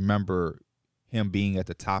just remember him being at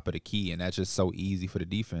the top of the key, and that's just so easy for the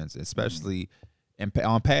defense, especially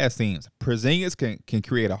on past teams. Porzingis can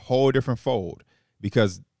create a whole different fold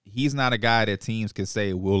because he's not a guy that teams can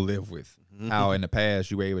say we'll live with. How in the past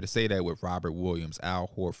you were able to say that with Robert Williams, Al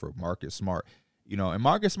Horford, Marcus Smart. And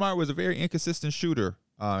Marcus Smart was a very inconsistent shooter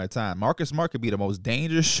at times. Marcus Smart could be the most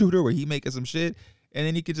dangerous shooter where he making some shit, and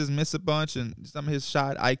then he could just miss a bunch, and some of his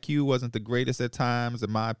shot IQ wasn't the greatest at times, in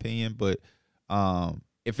my opinion. But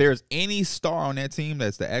if there's any star on that team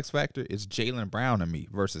that's the X factor, it's Jaylen Brown to me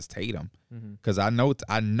versus Tatum, because I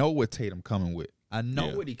know what Tatum coming with. I know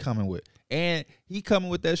what he coming with, and he coming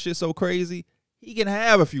with that shit so crazy. He can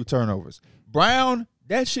have a few turnovers. Brown,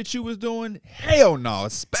 that shit you was doing, hell no,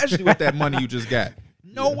 especially with that money you just got.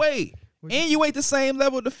 No way. And you ain't the same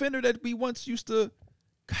level defender that we once used to.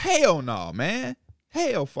 Hell no, man.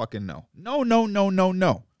 Hell fucking no.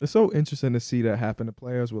 No. It's so interesting to see that happen to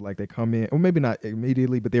players where like they come in, or maybe not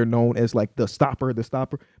immediately, but they're known as like the stopper.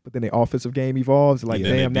 But then the offensive game evolves. Like,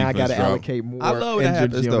 Yeah, damn, now I got to defense drop. allocate more I love when that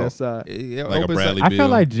energy happens, on though. that side. It Like a opens Bradley up, I feel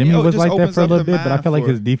like Jimmy It was just like that opens for a up little the bit, but I mind feel like for-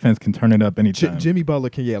 his defense can turn it up anytime. Jimmy Butler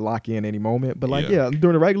can lock in any moment, but like Yeah.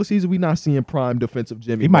 during the regular season, we not seeing prime defensive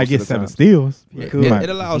Jimmy. He might most get of the 7 time. steals. He It, could. it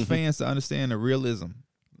allows fans to understand the realism.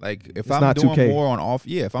 Like if It's I'm not doing 2K. more on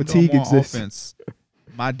if I'm Fatigue doing more on exists. offense,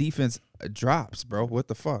 my defense drops, bro. What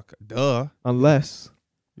the fuck? Duh. Unless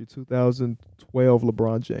you're 2012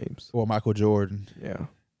 LeBron James. Or Michael Jordan. Yeah,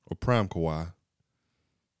 Or prime Kawhi.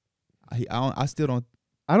 I still don't.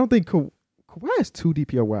 I don't think Kawhi has 2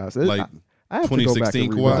 DPOYs. Like I have to go back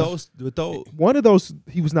 2016 and Kawhi? rewatch. With those, One of those,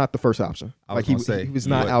 he was not the first option. I was Like gonna say, he was he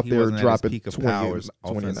not wa- out he there wasn't at his dropping peak of 20 powers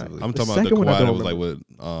 29. offensively. I'm The talking about the second one I Kawhi that don't was like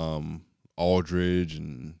with Aldridge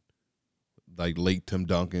and like late Tim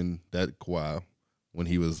Duncan, that Kawhi, when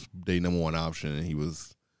he was their number 1 option and he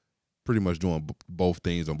was pretty much doing both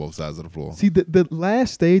things on both sides of the floor. See, the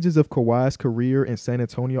last stages of Kawhi's career in San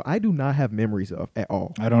Antonio, I do not have memories of at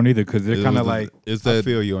all. I don't either because they're It kind was of the- like it's I that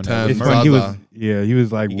feel you on that. time it's Murray- when he was Zaza. he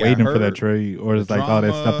was like He got waiting for that hurt. trade or it's The like all that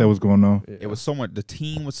drama. stuff that was going on. It was so much. The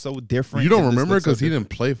team was so different. You don't It just remember looked so because he different.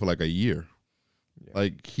 didn't play for like a year.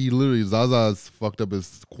 Like he literally Zaza's fucked up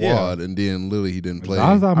his quad and then literally he didn't play.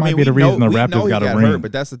 Zaza might be we the reason the we know Raptors he got a hurt, ring.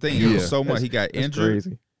 but that's the thing. It Yeah. was so much. He got That's injured.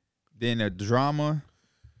 crazy. Then the drama.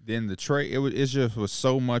 Then the trade. It just was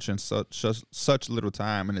so much in such little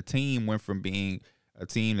time, and the team went from being a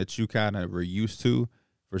team that you kind of were used to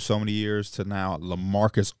for so many years to now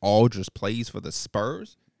LaMarcus Aldridge plays for the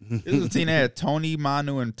Spurs. This is a team that had Tony,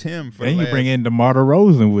 Manu, and Tim. For then you bring in DeMar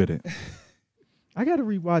DeRozan with it. I got to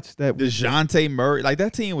rewatch that. DeJounte Murray. Like,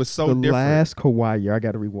 that team was so different. The last Kawhi year, I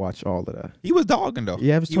got to rewatch all of that. He was dogging, though.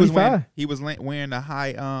 Yeah, it was 25. He was wearing the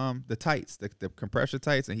high, the tights, the compression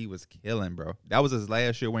tights, and he was killing, bro. That was his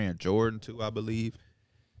last year wearing Jordan, too, I believe.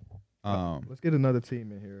 Let's get another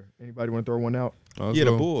team in here. Anybody want to throw one out? Yeah,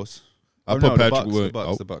 the Bulls. I put Patrick Wood.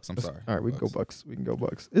 The Bucks. I'm sorry. All right, we can go Bucks. We can go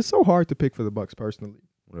Bucks. It's so hard to pick for the Bucks personally.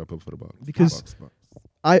 What did I put for the Bucks? Because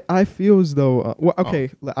I feel as though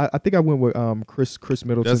I think I went with Chris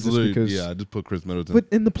Middleton. That's just because, I just put Chris Middleton. But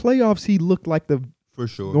in the playoffs, he looked like the for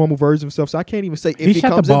sure normal version of himself. So I can't even say if he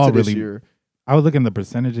shot comes the ball into this really, year. I was looking at the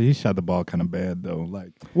percentages. He shot the ball kind of bad though.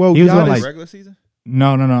 Like, well, he was Giannis, like regular season.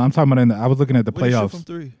 No. I'm talking about I was looking at the playoffs. From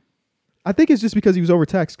 3? I think it's just because he was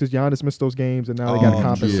overtaxed because Giannis missed those games and now they got to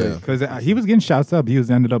compensate. Because he was getting shots up. He was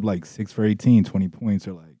ended up like 6 for 18, 20 points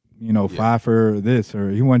or like, 5 for this,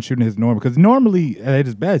 or he wasn't shooting his normal. Because normally at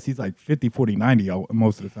his best, he's like 50, 40, 90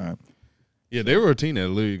 most of the time. Yeah, they were a team that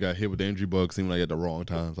literally got hit with the injury bug, seemed like at the wrong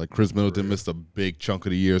times. Like Chris Middleton missed a big chunk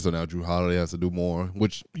of the year, so now Drew Holiday has to do more,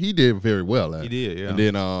 which he did very well at. He did, yeah. And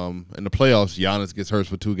then in the playoffs, Giannis gets hurt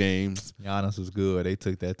for 2 games. Giannis was good. They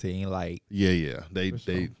took that team like. Yeah.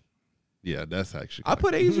 Yeah, that's actually. I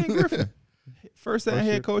put Adrian Griffin. First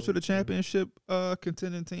head coach of the championship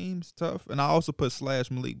contending teams, tough. And I also put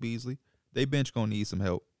 / Malik Beasley. They bench gonna need some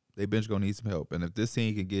help. And if this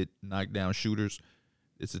team can get knocked down shooters,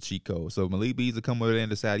 it's a cheat code. So Malik Beasley come over there and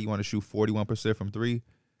decide you want to shoot 41% from 3,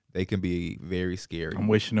 they can be very scary. I'm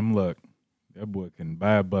wishing him luck. That boy can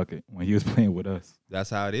buy a bucket when he was playing with us.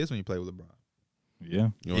 That's how it is when you play with LeBron. Yeah.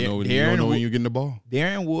 You don't know when you're getting the ball.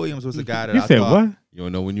 Darren Williams was a guy that you said thought. What? You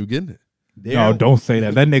don't know when you're getting it. No, don't say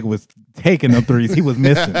that. That nigga was taking them threes. He was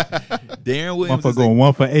missing. Darren Williams is going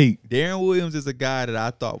 1 for 8. Darren Williams is a guy that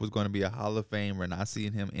I thought was going to be a Hall of Famer, and I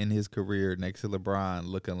seen him in his career next to LeBron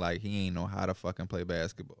looking like he ain't know how to fucking play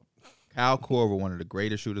basketball. Kyle Korver, one of the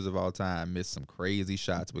greatest shooters of all time, missed some crazy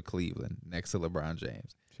shots with Cleveland next to LeBron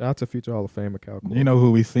James. Shout out to future Hall of Famer Kyle Korver. You know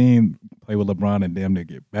who we seen play with LeBron and damn near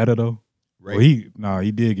get better though? Right. Well,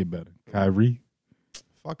 he did get better. Kyrie.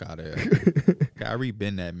 Fuck out of here. Kyrie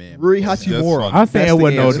been that man. Rui Hachimura. I'm saying it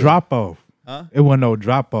wasn't no drop off. Huh? It wasn't no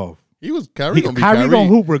drop off. Kyrie gonna be Kyrie gonna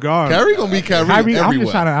hoop regardless. Kyrie gonna be Kyrie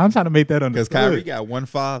everywhere. I'm trying to make that understood. Because Kyrie got one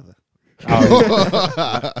father.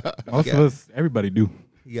 Most of us, everybody do.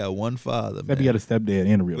 He got one father. Except he got a stepdad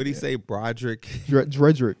and a real. What did he say? Broderick.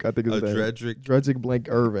 Dredrick, I think is his name. Dredrick Blank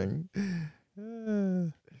Irving.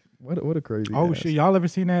 What a crazy. Oh shit! Y'all ever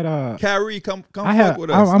seen that? Kyrie, come fuck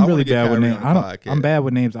with us. I'm really bad with names. I'm bad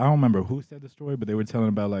with names. I don't remember who said the story, but they were telling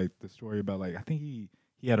about like the story about like I think he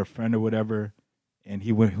had a friend or whatever, and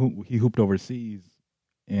he hooped overseas,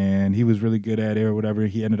 and he was really good at it or whatever.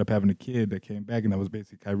 He ended up having a kid that came back, and that was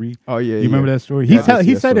basically Kyrie. Oh yeah, you remember that story? He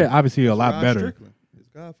said it obviously a lot better. Strickland, his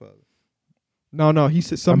godfather. No, he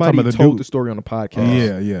said somebody told the story on the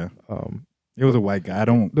podcast. Yeah. It was a white guy.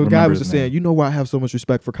 The guy was just saying, you know why I have so much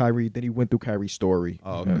respect for Kyrie? Then he went through Kyrie's story.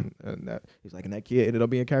 Oh, okay. And that he's like, and that kid ended up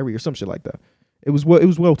being Kyrie or some shit like that. It was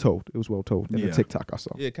well told. It was well told in the TikTok I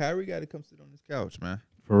saw. Yeah, Kyrie got to come sit on this couch, man.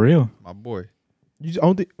 For real, my boy. You just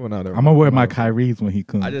only well, no, I'm gonna wear my Kyries when he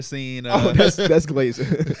comes. I just seen. That's Glazer.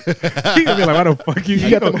 He gonna be like, "Why the fuck you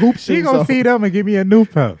got them hoop shoes?" He gonna see them and give me a new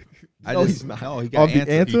pair. He's not. No, he got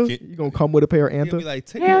Anta. You gonna come with a pair of Anta? He like,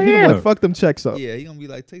 take he gonna like fuck them checks up. Yeah, he gonna be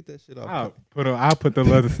like, take that shit off. I'll put the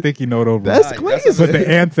leather sticky note over. That's Glazer.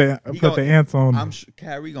 Put the ants on. I'm sure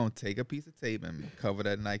Kyrie gonna take a piece of tape and cover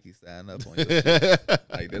that Nike sign up on your shit.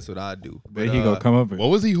 Like that's what I do. But he gonna come up. What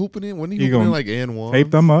was he hooping in? When he hooping in like N1?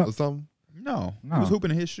 Tape them up or something? No, he was hooping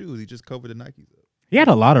in his shoes. He just covered the Nikes up. He had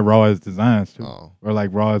a lot of raw as designs too, or like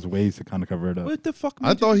raw as ways to kind of cover it up. What the fuck?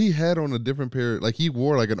 I thought he had on a different pair. Like he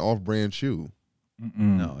wore like an off-brand shoe.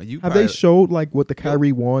 No, have they showed like what the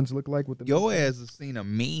Kyrie ones look like with the your ass has seen a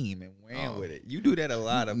meme and ran with it. You do that a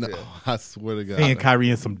lot up there. I swear to God. Seeing Kyrie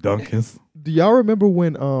in some Dunkins. Do y'all remember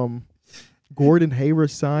when Gordon Hayward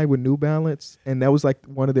signed with New Balance and that was like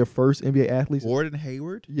one of their first NBA athletes? Gordon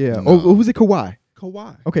Hayward? Yeah. No. Oh, was it Kawhi?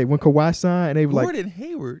 Kawhi. Okay, when Kawhi signed and they were Gordon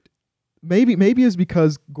Hayward. Maybe it's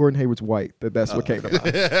because Gordon Hayward's white that's what came to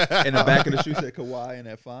mind. And the back of the shoe said Kawhi in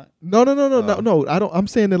that font? No. I don't. I'm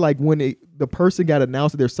saying that like when the person got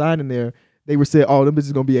announced that they're signing there, they were saying, "Oh, this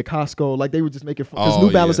is gonna be at Costco." Like they were just making because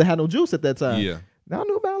New Balance had no juice at that time. Yeah. Now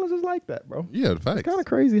New Balance is like that, bro. Yeah, facts. It's kind of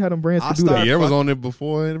crazy how them brands can do that. Pierre was on it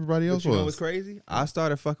before everybody else was. You know what's crazy? I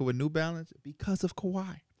started fucking with New Balance because of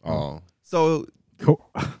Kawhi. Oh. So.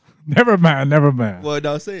 Never mind. Well,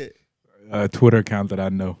 don't say it. A Twitter account that I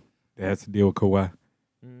know that has to deal with Kawhi.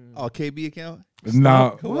 Oh, KB account?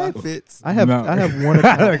 No. Kawhi Fitz. I have one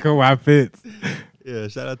account. Kawhi Fitz. Yeah,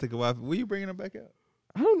 shout out to Kawhi. Were you bringing him back out?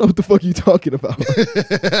 I don't know what the fuck you talking about.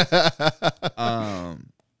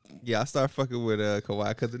 Yeah, I started fucking with Kawhi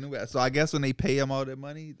because of the new. So I guess when they pay him all that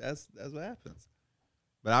money, that's what happens.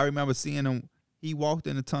 But I remember seeing him. He walked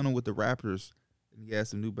in the tunnel with the Raptors, and he had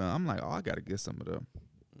some New Balance. I'm like, oh, I gotta get some of them.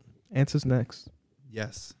 Answers next.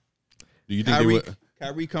 Yes. Do you think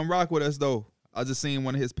Kyrie come rock with us though? I just seen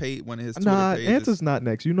one of his Twitter pages. Answers not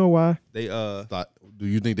next. You know why? They do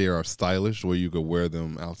you think they are stylish where you could wear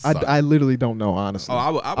them outside? I literally don't know, honestly.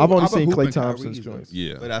 I've only seen Klay Thompson's joints.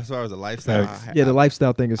 Yeah. But as far as the lifestyle, Yeah, the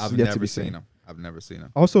lifestyle thing is I've yet never to be seen seen. them. I've never seen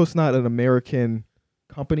them. Also, it's not an American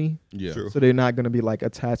company, Yeah. True. so they're not going to be like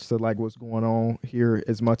attached to like what's going on here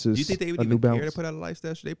as much as Do you think they would a New even care to Balance. put out a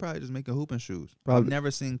lifestyle shoe? They probably just making hooping shoes. Probably. I've never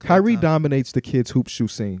seen Kyrie Thompson. dominates the kids' hoop shoe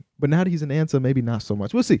scene, but now that he's an answer, maybe not so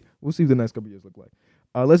much. We'll see. We'll see what the next couple years look like.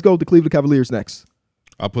 Let's go with the Cleveland Cavaliers next.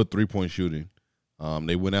 I put 3-point shooting.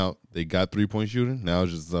 They went out. They got 3-point shooting. Now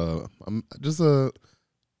it's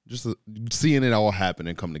just seeing it all happen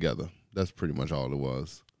and come together. That's pretty much all it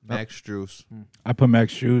was. Max Strus. I put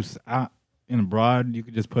Max Strus. In a broad, you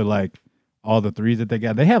could just put like all the threes that they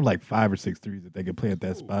got. They have like 5 or 6 threes that they could play at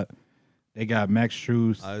that spot. They got Max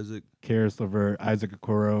Strus, Isaac. Karis LeVert, Isaac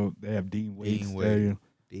Okoro. They have Dean Wade.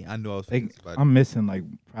 I knew I was thinking about it. I'm missing like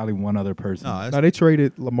probably one other person. No, Now they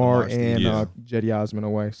traded Lamar Lamar and yeah. Jetty Osman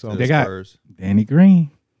away. So They got Spurs. Danny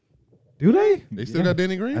Green. do they? They still got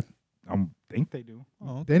Danny Green? I think they do.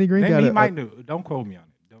 Oh, okay. Danny Green got He a, might do. Don't quote me on it.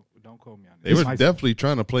 Don't quote me on it. They were definitely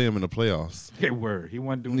trying to play him in the playoffs. They were. He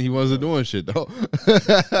wasn't doing. He wasn't doing shit, though.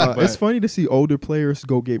 it's funny to see older players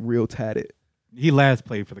go get real tatted. He last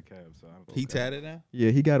played for the Cavs. So He tatted now?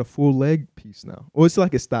 Yeah, he got a full leg piece now. Well, it's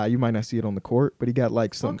like his style. You might not see it on the court, but he got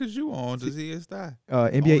like some What could you on to see his style?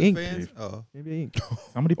 NBA Ink. OnlyFans? Oh. NBA Ink.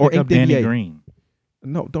 Somebody Or pick up Danny NBA. Green.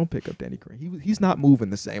 No, don't pick up Danny Green. He's not moving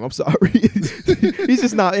the same. I'm sorry. He's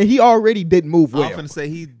just not. And he already didn't move well. I'm finna say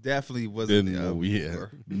he definitely wasn't. Didn't move, yeah.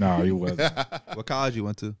 No, he wasn't. What college you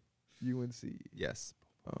went to? UNC. Yes.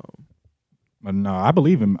 But no, I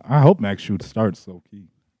believe him. I hope Max Strus starts low key.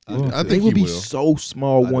 I They think would he be will. so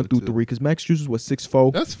small I 1 do through too. 3 because Max Strus was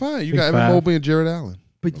 6'4". That's fine. You 6'5". got Evan Mobley and Jared Allen.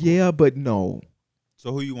 But yeah, but no.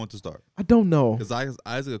 So who you want to start? I don't know. Because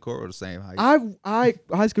Isaac Okoro the same height.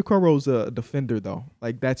 Isaac Okoro's a defender though.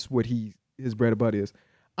 Like that's what his bread and butter is.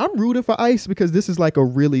 I'm rooting for Ice because this is like a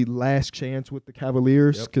really last chance with the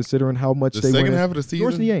Cavaliers, considering how much The they second win. half of the season.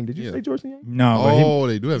 Jordan Yang. Did you Yeah. say Jordan Yang? No, but Oh,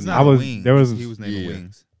 they do have. He's I not was- a wing. there was- He was naming Yeah.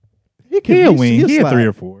 wings. he a wing. he'll He had slide. 3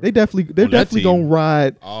 or 4. They're On that definitely team. gonna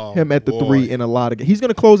ride Oh, him at the boy. 3 in a lot of games. He's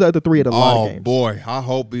gonna close out the 3 at a lot of Oh games. boy, I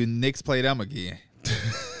hope the Knicks play them again.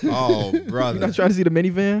 Oh brother, You're not trying to see the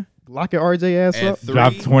minivan locking RJ ass At up. 3,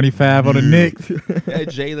 Drop 25 on the Knicks. that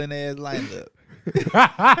Jalen ass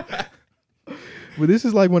lineup. Well, this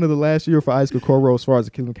is like one of the last year for Isaac Okoro as far as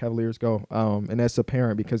the Cleveland Cavaliers go, and that's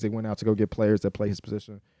apparent because they went out to go get players that play his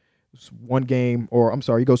position. It's one game, or I'm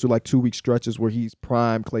sorry, he goes through like 2-week stretches where he's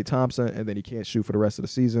prime Klay Thompson, and then he can't shoot for the rest of the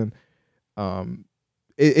season.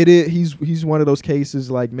 He's one of those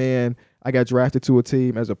cases like, man, I got drafted to a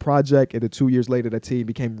team as a project, and then 2 years later, that team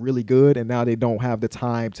became really good, and now they don't have the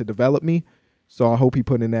time to develop me. So I hope he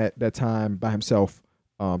put in that time by himself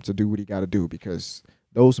to do what he got to do because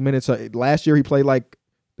those minutes. Last year he played like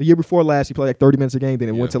the year before last he played like 30 minutes a game. Then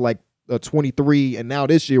it went to like 23, and now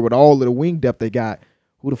this year with all of the wing depth they got,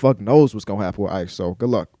 who the fuck knows what's gonna happen with Ice? So good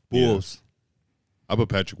luck. Bulls. I put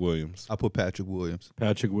Patrick Williams. I put Patrick Williams.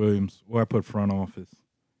 Patrick Williams, or I put front office.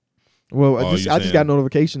 Well, Oh, I just saying- got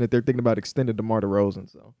notification that they're thinking about extending DeMar DeRozan.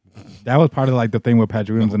 So That was part of like the thing with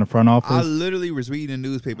Patrick Williams in the front I office. literally was reading the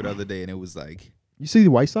newspaper the other day, and it was like you see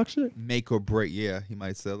the White Sox shit? make or break. Yeah, he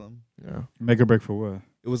might sell him. Yeah. Make a break for what?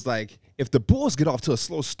 It was like if the Bulls get off to a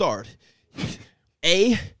slow start,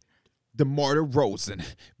 A, DeMar DeRozan,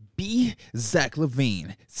 B, Zach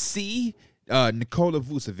LaVine, C, Nikola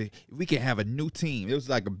Vucevic. We can have a new team. It was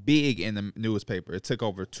like a big in the newspaper. It took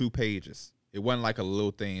over 2 pages. It wasn't like a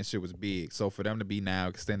little thing. Shit was big. So for them to be now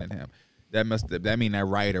extending him, that mean that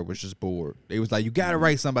writer was just bored. They was like, you got to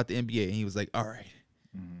write something about the NBA, and he was like, all right.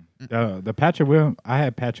 The Patrick Williams, I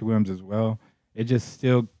had Patrick Williams as well. It just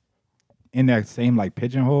still in that same like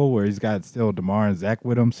pigeonhole where he's got still DeMar and Zach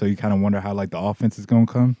with him. So you kind of wonder how like the offense is gonna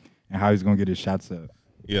come and how he's gonna get his shots up.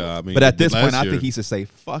 Yeah, I mean, But at this point, last I year- think he should say,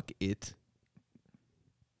 fuck it.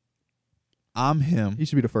 I'm him. He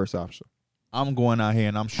should be the first option. I'm going out here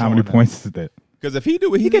and I'm showing How many them. points is that? Because if he do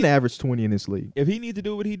what He he can need, average 20 in this league. if he need to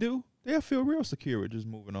do what he do, they'll feel real secure with just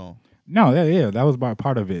moving on. No, that was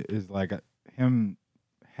part of it. Is like him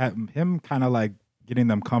kind of like getting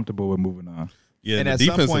them comfortable with moving on. Yeah, And the at some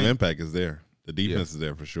defensive point- impact is there. The defense is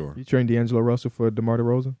there for sure. You train D'Angelo Russell for DeMar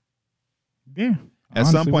DeRozan? Yeah. At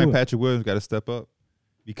some honestly point, would. Patrick Williams got to step up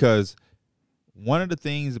because one of the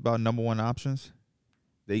things about number one options,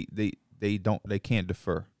 they can't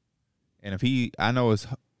defer. And if I know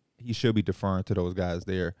he should be deferring to those guys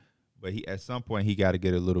there, but at some point he got to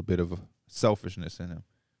get a little bit of selfishness in him.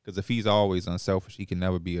 Because if he's always unselfish, he can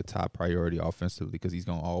never be a top priority offensively because he's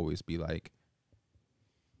gonna always be like.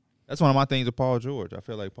 That's one of my things with Paul George. I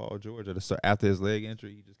feel like Paul George, after his leg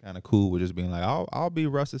injury, he just kind of cool with just being like, I'll be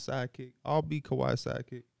Russ's sidekick. I'll be Kawhi's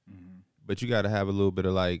sidekick. Mm-hmm. But you got to have a little bit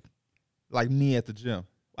of like me at the gym.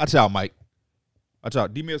 Watch out, Mike. Watch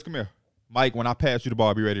out. D-Mills, come here. Mike, when I pass you the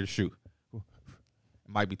ball, be ready to shoot.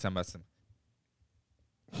 Might be talking about some.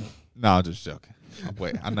 No, I'm just joking.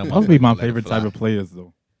 I know Those be my favorite type of players,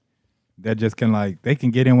 though. That just can, they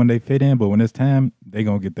can get in when they fit in, but when it's time, they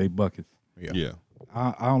going to get their buckets. Yeah.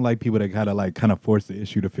 I don't like people that gotta kind of force the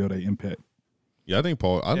issue to feel their impact. Yeah, I think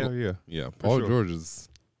Paul. Hell yeah. Yeah, Paul sure. George is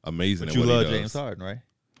amazing. But at you what love he does. James Harden, right?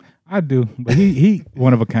 I do, but he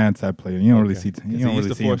one of a kind type player. You don't really see. You He don't used really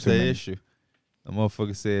to see him force too that much. issue. The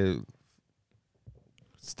motherfucker said,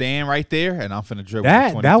 stand right there, and I'm finna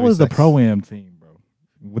dribble. That was the Pro-Am team, bro.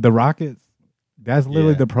 With the Rockets, that's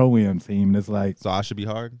literally the Pro-Am team. It's like, So I should be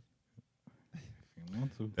Harden?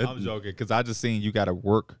 I'm joking, because I just seen you got to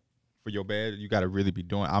work for your bad. You got to really be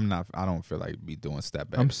doing. I don't feel like be doing step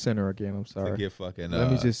back. I'm center again. I'm to sorry. get fucking.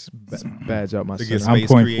 Let me just badge out my to get center. I'm space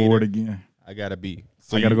point creator. forward again. I gotta be.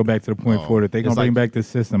 So I got to you- go back to the point forward. If they gonna it's bring like- back this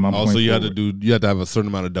system, I'm Also, point you forward. have to have a certain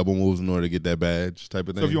amount of double moves in order to get that badge type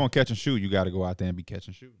of thing. So if you want to catch and shoot, you got to go out there and be catch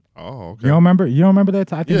and shoot. Oh, okay. You don't remember? You don't remember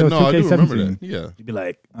that? I think Yeah, it was no, I do 2K17. remember that. Yeah. You'd be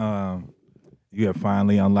like, you have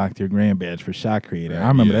finally unlocked your grand badge for shot creator. Right, I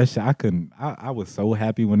remember yeah. that shit. I was so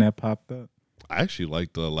happy when that popped up. I actually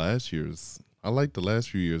liked the last year's. I liked the last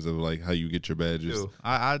few years of how you get your badges. Dude,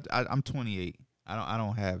 I'm 28. I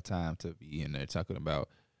don't have time to be in there talking about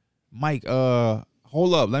Mike.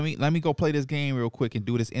 Hold up. Let me go play this game real quick and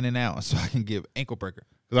do this in and out so I can give ankle breaker.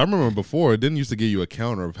 Because I remember before, it didn't used to give you a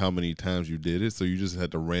counter of how many times you did it, so you just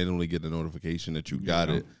had to randomly get a notification that you got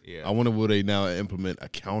it. Yeah. I wonder will they now implement a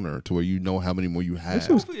counter to where you know how many more you have.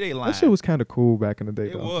 Hopefully they lying. That shit was kind of cool back in the day,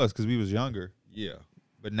 It though. was because we was younger, Yeah.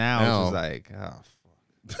 but now it's just like,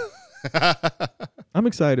 I'm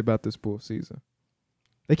excited about this Bull season.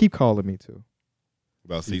 They keep calling me too.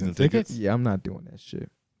 About Season season tickets? Yeah, I'm not doing that shit.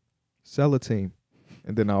 Sell a team,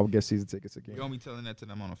 and then I'll get season tickets you again. gonna be telling that to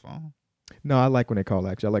them on the phone? No, I like when they call.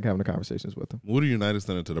 Actually, I like having the conversations with them. Move the United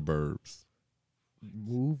Center to the Burbs.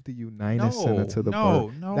 Move the United Center to the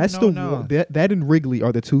no, Burb. no, That's no, the no. one, that and Wrigley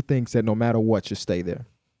are the two things that no matter what should stay there.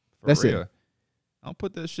 For That's real. it. Don't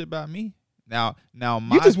put that shit by me. Now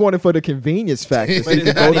my You just want it for the convenience factor. so but you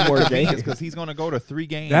it's can go not to more even games. because he's gonna go to 3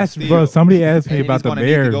 games. That's still. bro. Somebody asked me And about he's the gonna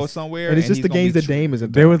need to go Bears. somewhere, And it's just he's the gonna games be that Dame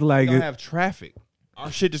isn't They doing. was like, We're gonna have traffic.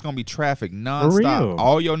 Our shit just gonna be traffic nonstop. real.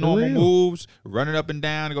 All your For normal real. moves, running up and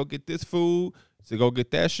down to go get this food, to go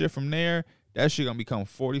get that shit from there. That shit gonna become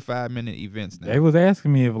 45-minute events now. they was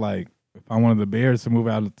asking me if I wanted the Bears to move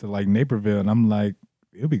out to Naperville, and I'm like,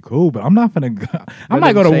 it'll be cool, but I'm not gonna go. I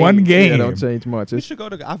might go to one game. Yeah, don't change much. We It's, should go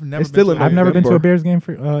to. I've never it's still been to. in I've never been to a November. Bears game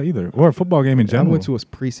for either, or a football game in I general. went to a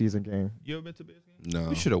preseason game. You ever been to a Bears game? No.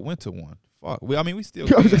 We should have went to one. Fuck. We still.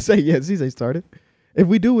 I was can. just saying, yeah, season started. If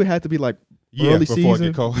we do, it had to be like Yeah, early before season. it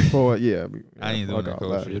get cold. Before, yeah. I ain't doing fuck that all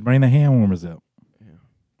cold shit. Just bring the hand warmers out.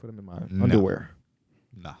 Put them in my No. underwear.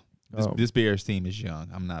 Nah. Oh. This Bears team is young.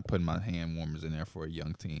 I'm not putting my hand warmers in there for a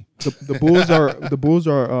young team. The Bulls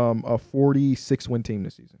are a 46 win team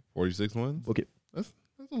this season. 46 wins? Book it. That's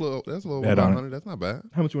a little Bet over on it. 500. That's not bad.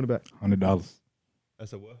 How much you want to bet? $100.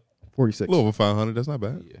 That's a what? 46. A little over 500. That's not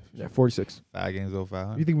bad. Yeah. Yeah, 46. 5 games over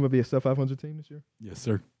 500. You think we're gonna be a sub 500 team this year? Yes,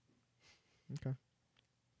 sir.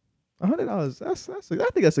 $100. I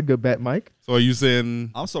think that's a good bet, Mike. So are you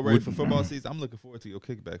saying I'm so ready for football season. I'm looking forward to your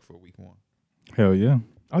kickback for week 1. Hell yeah.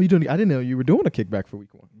 Oh, you doing? I didn't know you were doing a kickback for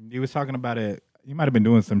week 1. You was talking about it. You might have been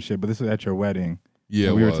doing some shit, but this was at your wedding.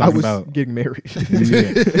 yeah, we were well, I talking was about- getting married.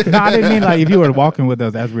 Yeah. No, I didn't mean like if you were walking with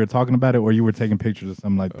us as we were talking about it, or you were taking pictures or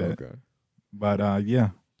something like that. Okay. But yeah,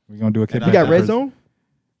 we're gonna do a kickback. You got red first. zone?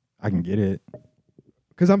 I can get it.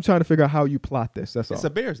 Because I'm trying to figure out how you plot this. That's all. It's a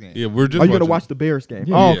Bears game. yeah, we're just Are you gonna watching- watch the Bears game?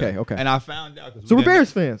 Yeah. Oh, Yeah. okay, okay. And I found out. 'cause So we we're didn't-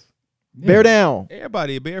 Bears fans. Yeah. Bear down.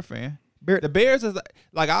 Everybody a Bear fan. Bear. The Bears is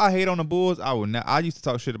like I hate on the Bulls. I will not. I used to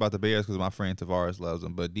talk shit about the Bears because my friend Tavares loves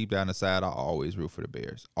them, but deep down inside, I always root for the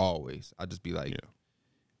Bears. Always. I just be like, Yeah.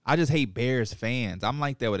 I just hate Bears fans. I'm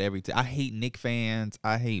like that with every team. I hate Knicks fans.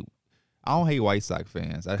 I don't hate White Sox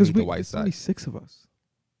fans. I Because hate the White there's only Sox. 6 of us.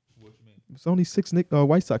 It's only 6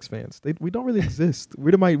 White Sox fans. We don't really exist.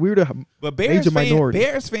 We're the But major minority.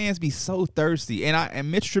 Bears fans be so thirsty, and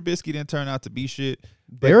Mitch Trubisky didn't turn out to be shit.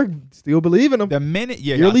 Darrick still believe in him. The minute,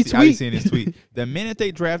 Yearly I tweet. seen his tweet. The minute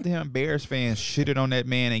they drafted him, Bears fans shitted on that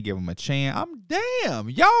man and give him a chance.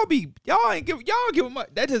 Y'all give him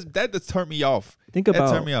that just turned me off. Think That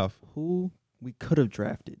about turned me off. who we could have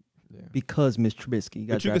drafted because Mitch Trubisky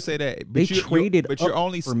got But you could drafted. say that. They traded but you're up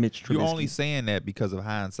only for Mitch Trubisky. You're only saying that because of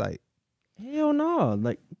hindsight. Hell no.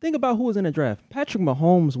 Like, think about who was in the draft. Patrick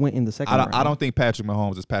Mahomes went in the second round. I don't think Patrick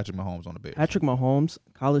Mahomes is Patrick Mahomes on the Bears. Patrick Mahomes,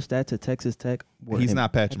 college stats at Texas Tech. He's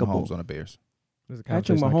not Patrick impeccable. Mahomes on the Bears.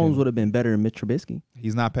 Patrick Mahomes would have been better than Mitch Trubisky.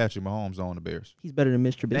 He's not Patrick Mahomes on the Bears. He's better than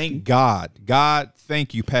Mitch Trubisky. Thank God.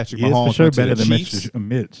 Thank you, Patrick He is Mahomes. for sure went to better the than Chiefs.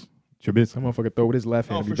 Mitch Trubisky. Some motherfucker throw with his left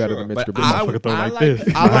hand Oh, and be for better sure. than Mitch But Trubisky. Motherfucker throw like this. I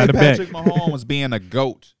Behind like the back. Patrick Mahomes being a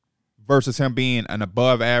GOAT versus him being an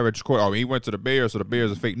above average quarterback. Oh, he went to the Bears, so the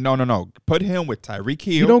Bears are fake. No. Put him with Tyreek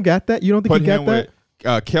Hill. You don't got that? You don't think Put you got him that?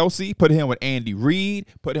 with Kelsey. Put him with Andy Reid.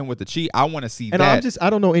 Put him with the Chiefs. I want to see And that. I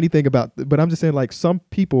don't know anything about, but I'm just saying, like, some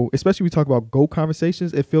people, especially we talk about GOAT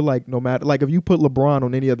conversations, it feel like no matter, like, if you put LeBron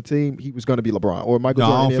on any other team, he was going to be LeBron, or Michael No, I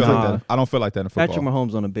Jordan. don't feel any like other that. I don't feel like that in football. Patrick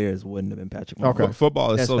Mahomes on the Bears wouldn't have been Patrick Mahomes. Okay.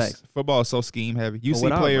 Football is That's facts. so scheme heavy. You But see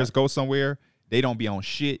what I players like- go somewhere, they don't be on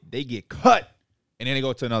shit. They get cut, and then they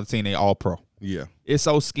go to another team. They all pro. Yeah. It's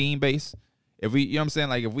so scheme based. If we, you know what I'm saying,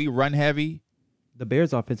 like if we run heavy, The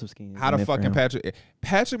Bears' offensive scheme. how the meant for fucking him.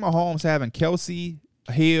 Patrick Mahomes having Kelsey,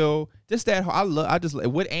 Hill, just that. I just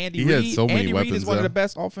with Andy He had Reid. so many Andy Reid is weapons, one of though. the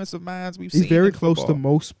best offensive minds we've seen. He's very in close to football.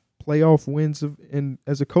 most playoff wins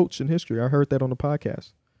as a coach in history. I heard that on the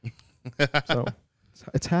podcast. So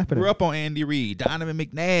it's happening. Grew up on Andy Reid, Donovan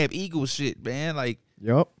McNabb, Eagles shit, man. Like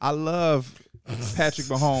Yep. I love Patrick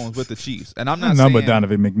Mahomes with the Chiefs, and I'm I not number saying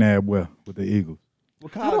Donovan McNabb well with the Eagles.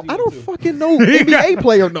 What I college don't you went fucking know NBA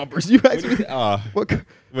player numbers. You to? ask me. What?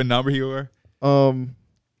 What number you were?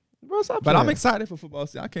 Bro, stop But I'm playing. excited for football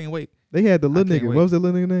season. I can't wait. They had the little can't nigga. wait. What was the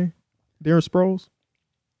little nigga name? Darren Sproles.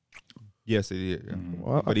 Yes, it is. Yeah.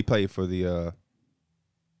 Well, But he played for the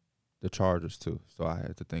Chargers too, so I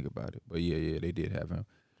had to think about it. But yeah, they did have him.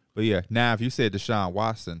 But yeah, now if you said Deshaun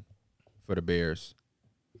Watson for the Bears,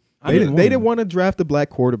 They didn't want to draft a black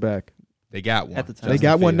quarterback. they got one At the time. They Justin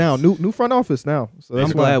got one now. Fields. New front office now. So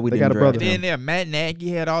that's I'm glad fine. we They got a didn't brother. draft And then there, Matt Nagy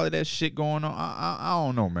had all of that shit going on. I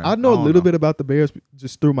don't know, man. I know a don't little bit about the Bears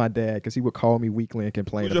just through my dad because he would call me weekly and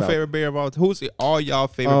complain Who's your about. favorite Bear of all time? Who's all y'all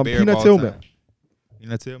favorite Bear Peanut of all Tillman. time?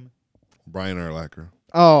 Peanut Tillman? Brian Urlacher.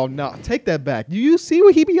 Oh no, take that back. Do you see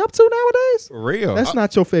what he be up to nowadays? For real? That's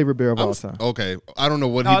not your favorite Bear of all time. Okay, I don't know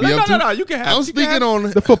what no, he be up to. no. You can have. I'm you speaking can have- on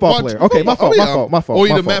The football player. Okay, my fault. Oh, my the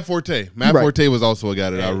fault. Matt Forte. Matt You right. Forte was also a guy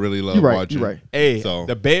that I really love You right. watching. You right. Hey, So-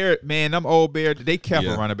 the Bear, man, them old Bears, they kept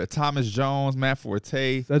Yeah. a running back. Thomas Jones, Matt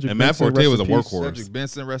Forte, Cedric And Matt Benson, Forte rest was in a peace. workhorse. Cedric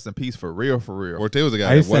Benson, rest in peace, for real. Forte was a I guy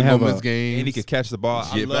that used to wasn't have gonna a- miss games. And he could catch the ball.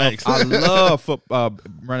 Yeah, facts. I love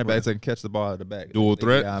running backs that can catch the ball at the back. Dual They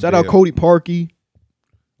threat. got Shout out Bill. Cody Parkey.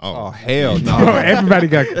 Oh hell Bro, no! everybody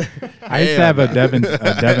got. I used to have a Devin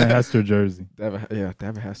Hester jersey.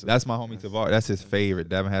 Devin has to. That's my homie Tavar. That's his favorite.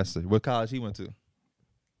 Devin Hester. What college he went to?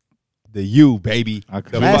 The U, baby. I The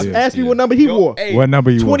couldn't ask, see it. ask me what number he Yo, wore. Hey, What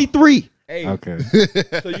number you wore? 23. hey. Okay.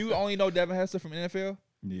 So you only know Devin Hester from the NFL?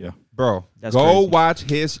 Yeah. Bro, That's go crazy. watch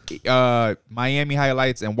his Miami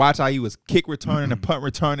highlights and watch how he was kick returning and punt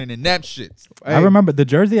returning and that shit. I remember the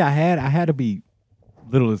jersey I had to be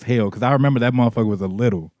little as hell because I remember that motherfucker was a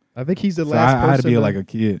little. I think he's the So last I had to person be to like a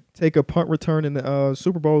kid. take a punt return in the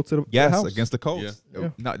Super Bowl to the Yes, house. against the Colts. Yeah.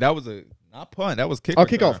 No, that was a not punt. That was kick. Oh,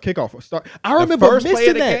 return. kickoff. Start. I remember first play missing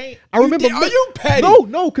of the that. game? I remember. Are you petty?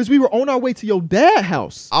 No, because we were on our way to your dad's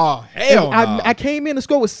house. Oh And hell no! I came in and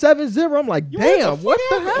scored with 7-0. I'm like, damn, what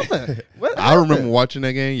the happened? What I remember happened? watching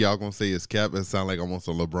that game. Y'all gonna say it's cap. It sound like almost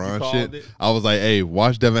a LeBron called shit. it? I was like, hey,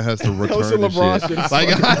 watch Devin Hester return some this LeBron shit. shit.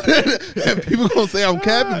 Like, and people gonna say I'm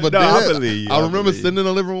capping, but No, I then believe you. I I remember believe sitting in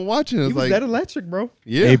the living room watching. He It's was like, that electric, bro.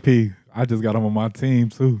 yeah, AP. I just got him on my team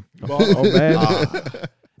too. Oh man,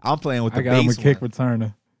 I'm playing with the I got him a base kick one.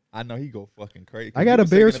 returner. I know he go fucking crazy. I got He a was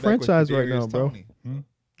taking Bears it back with franchise right Kadarius now, bro. Toney.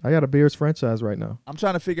 I got a Bears franchise right now. I'm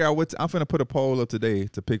trying to figure out I'm finna put a poll up today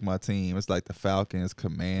to pick my team. It's like the Falcons,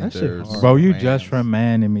 Commanders. hard. Bro, you Rams. just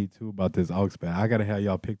reminded me too about this Ox bet. I gotta have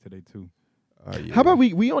y'all pick today too. Yeah. How about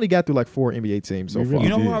we only got through like 4 NBA teams so We far. really You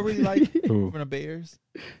know who did. I really like Who? from the Bears?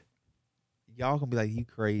 Y'all gonna be like, you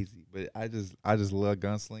crazy, but I just love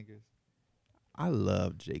gunslingers. I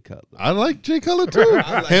love Jay Cutler. I like Jay Cutler too.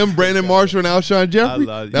 Him, Brandon Marshall, and Alshon Jeffrey.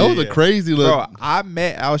 That was a crazy look. Bro, I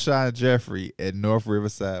met Alshon Jeffrey at North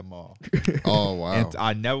Riverside Mall. Oh wow! And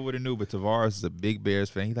I never would have knew, but Tavares is a big Bears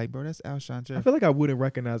fan. He's like, bro, that's Alshon Jeffrey. I feel like I wouldn't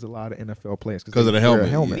recognize a lot of NFL players because of the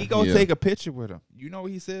helmet. He gonna take a picture with him. You know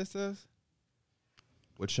what he says to us?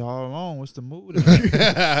 What y'all on? What's the mood?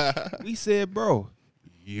 We said, bro,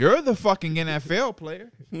 you're the fucking NFL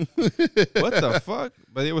player. What the fuck?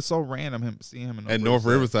 But it was so random seeing him in North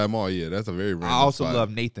Riverside Mall. Yeah, that's a very random I also spot.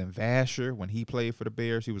 love Nathan Vasher when he played for the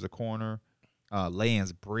Bears. He was a corner.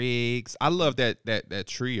 Lance Briggs. I love that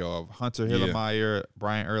trio of Hunter Hillemeyer,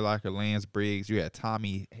 Brian Urlacher, Lance Briggs. You had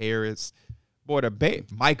Tommy Harris. Boy,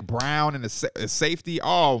 Mike Brown and the safety.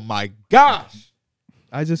 Oh, my gosh.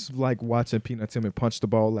 I just like watching Peanut Tillman punch the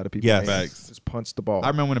ball. A lot of people just punch the ball. I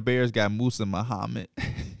remember when the Bears got Musa Muhammad.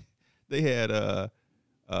 They had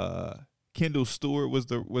Kendall Stewart was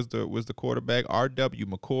the quarterback. R.W.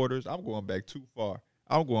 McCorders. I'm going back too far.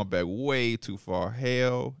 I'm going back way too far.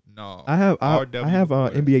 Hell no. I have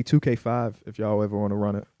NBA 2K5 if y'all ever want to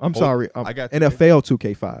run it. I'm sorry. I got NFL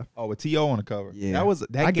 2K5. Oh, with T.O. on the cover. Yeah.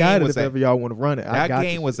 I got it if ever y'all want to run it. That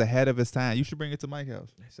game was ahead of its time. You should bring it to Mike's house.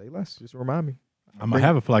 Say less. Just remind me. I'm going to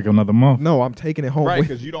have it for like another month. No, I'm taking it home. Right,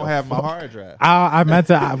 because you don't have my hard drive. I meant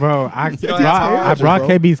to, bro. I brought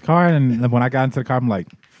KB's car, and when I got into the car, I'm like,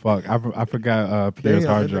 fuck, I forgot Pierre's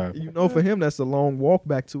hard drive. You know, for him, that's a long walk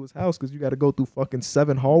back to his house because you got to go through fucking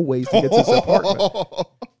 7 hallways to get to his apartment.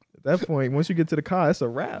 At that point, once you get to the car, it's a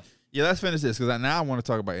wrap. Yeah, let's finish this because now I want to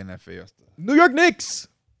talk about NFL stuff. New York Knicks.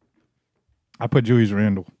 I put Julius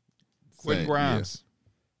Randle. Quentin Grimes.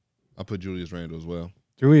 Yeah. I put Julius Randle as well.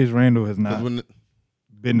 Julius Randle has not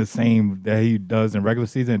been the same that he does in regular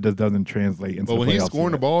season. It just doesn't translate into. But when he's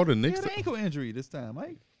scoring the ball, the Knicks. He had an ankle injury this time,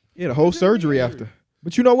 Mike. He had a whole surgery after.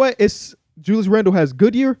 But you know what? It's Julius Randle has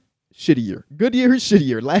good year, shitty year. Good year, shitty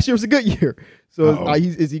year. Last year was a good year. So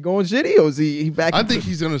is he going shitty or is he back? I think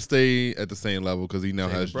he's going to stay at the same level because he now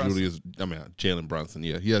has Jalen Brunson.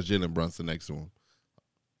 Yeah, he has Jalen Brunson next to him.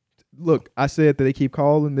 Look, I said that they keep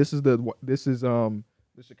calling. This is the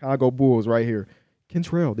Chicago Bulls right here.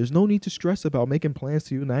 Kentrell, there's no need to stress about making plans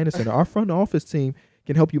to unite us. Our front office team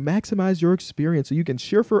can help you maximize your experience so you can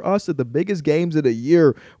cheer for us at the biggest games of the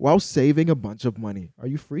year while saving a bunch of money. Are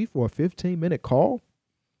you free for a 15-minute call?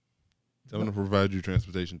 Tell them to provide you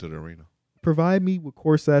transportation to the arena. Provide me with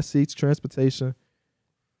courtside seats, transportation,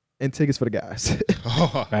 and tickets for the guys.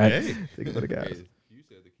 Hey. Tickets for the guys. Hey, you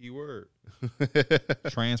said the key word.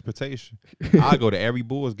 Transportation. I'll go to every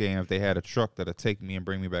Bulls game if they had a truck that'll take me and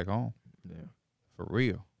bring me back home. Yeah. For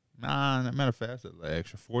real. Nah, matter of fact, that's like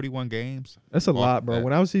extra 41 games. That's a lot, bro.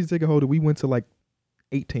 When I was season ticket holder, we went to like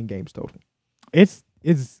 18 games total. It's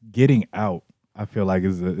getting out. I feel like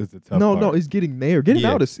it's a tough part. No, it's getting there. Getting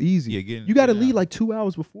out is easy. Yeah, you got to leave like 2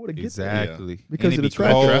 hours before to get there. Exactly. Yeah. Because of the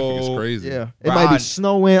Traffic traffic. is crazy. Yeah. It might be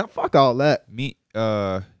snowing. Fuck all that.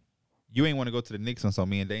 You ain't want to go to the Knicks on, so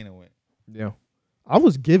me and Dana went. Yeah. I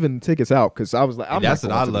was giving tickets out because I was like, that's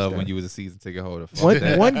what I love when you was a season ticket holder.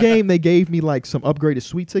 One game they gave me like some upgraded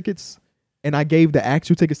suite tickets, and I gave the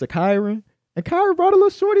actual tickets to Kyron, and Kyron brought a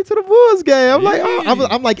little shorty to the Bulls game. I'm like,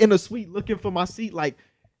 I'm like in the suite looking for my seat. Like,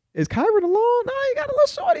 is Kyron alone? No, he got a little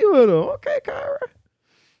shorty with him. Okay, Kyron.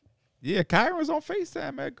 Yeah, Kyron was on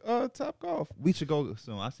FaceTime at Top Golf. We should go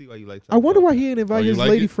soon. I see why you like Top I wonder Golf. why he didn't invite his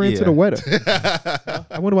lady friend to the wedding.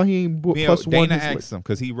 I wonder why he ain't booked plus one. Dana asked him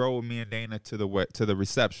because he rode with me and Dana to the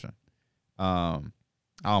reception. I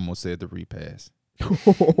almost said the repass.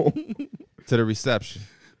 To the reception.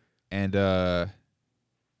 And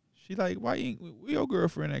she like, why you ain't we your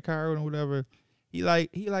girlfriend at Kyron or whatever? He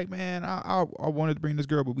like, man, I wanted to bring this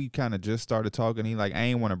girl, but we kind of just started talking. He like, I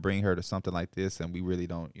ain't want to bring her to something like this, and we really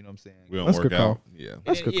don't, you know what I'm saying? We don't That's work good out. call. Yeah.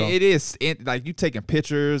 That's good call. It is like you taking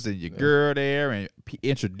pictures and your girl there and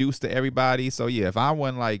introduced to everybody. So yeah, if I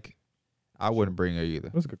wasn't like, I wouldn't bring her either.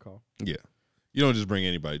 That's a good call. Yeah. You don't just bring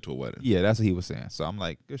anybody to a wedding. Yeah, that's what he was saying. So I'm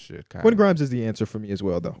like, good shit. Quentin Grimes is the answer for me as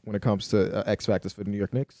well, though, when it comes to X factors for the New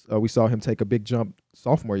York Knicks. We saw him take a big jump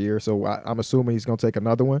sophomore year, so I'm assuming he's going to take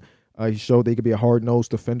another one. He showed that he could be a hard-nosed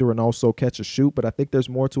defender and also catch a shoot, but I think there's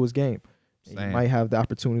more to his game. He might have the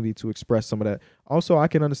opportunity to express some of that. Also, I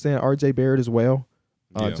can understand R.J. Barrett as well,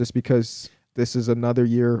 just because this is another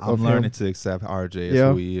year of him. I'm learning to accept R.J. as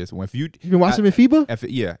who he is. You've been watching him in FIBA?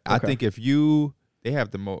 Okay. I think they have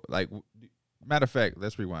the most, like, matter of fact,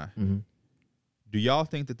 let's rewind. Mm-hmm. Do y'all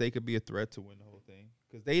think that they could be a threat to win the whole thing?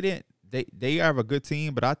 Because they have a good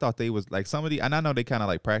team, but I thought they was like and I know they kind of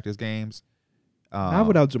like practice games. Not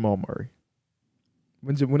without Jamal Murray.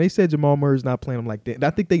 When they said Jamal Murray's not playing, I'm like, I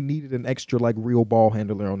think they needed an extra like real ball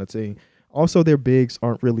handler on the team. Also, their bigs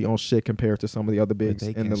aren't really on shit compared to some of the other bigs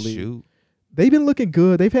They in the can league. shoot. They've been looking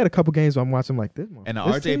good. They've had a couple games where I'm watching like this one. And the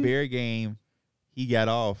This RJ team? Barrett game, he got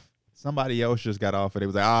off. Somebody else just got off, and it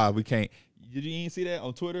was like, we can't. Did you even see that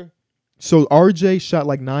on Twitter? So RJ shot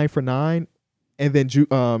like 9 for 9, and then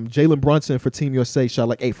Jalen Brunson for Team USA shot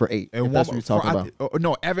like 8 for 8. And That's what you're talking about.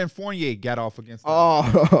 No, Evan Fournier got off against them.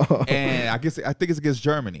 Oh, And I think it's against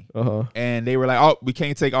Germany. uh-huh. And they were like, "Oh, we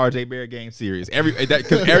can't take RJ Barrett game serious."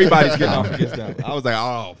 Because everybody's getting off against them. I was like,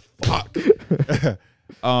 "Oh fuck."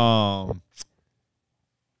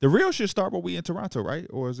 The real should start when we in Toronto, right?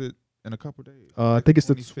 Or is it in a couple days? I think it's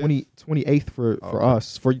the 25th? 28th for Okay.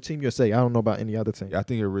 us, for Team USA. I don't know about any other team. Yeah, I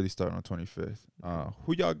think it really started on 25th.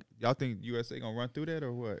 Who y'all think USA gonna run through that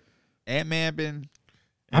or what? Ant-Man been.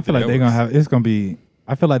 I feel like they're gonna have. It's gonna be.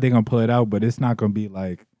 I feel like they're gonna pull it out, but it's not gonna be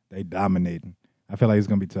like they dominating. I feel like it's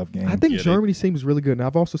gonna be a tough game. I think Yeah, Germany seems really good. Now,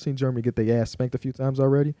 I've also seen Germany get their ass spanked a few times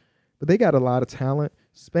already, but they got a lot of talent.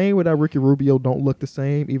 Spain without Ricky Rubio don't look the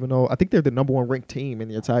same, even though I think they're the number 1 ranked team in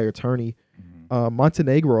the entire tourney.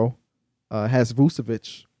 Montenegro has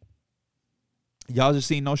Vucevic. Y'all just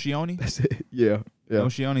seen Nocioni? That's it. Yeah.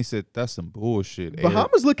 Nocioni said that's some bullshit.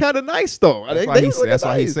 Bahamas look kind of nice, though. That's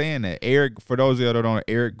why he's saying that. Eric, for those of you that don't know,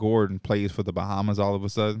 Eric Gordon plays for the Bahamas all of a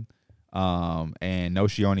sudden. And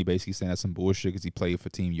Nocioni basically saying that's some bullshit because he played for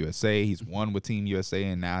Team USA. He's won with Team USA,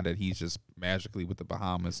 and now that he's just magically with the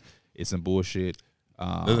Bahamas, it's some bullshit.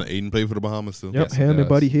 Doesn't Aiden play for the Bahamas still? Yep, Yes, he him and does.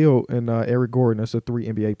 Buddy Hield and Eric Gordon. That's the 3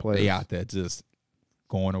 NBA players. They out there just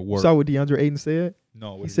going to work. Saw what DeAndre Ayton said?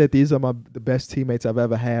 No, He said, these are the best teammates I've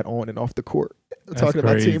ever had on and off the court. That's Talking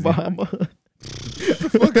about crazy. Team Bahama.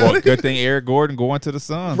 well, good thing Eric Gordon going to the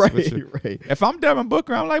Suns. right. If I'm Devin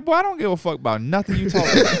Booker, I'm like, boy, I don't give a fuck about nothing you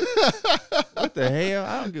talking about. What the hell?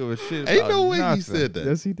 I don't give a shit about Ain't no way nothing. he said that.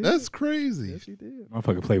 Yes, he did. That's crazy. Yes, he did.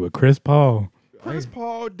 Motherfucker play with Chris Paul. Chris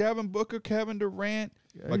Paul, Devin Booker, Kevin Durant,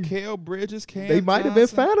 Mikal Bridges, Cam They might have been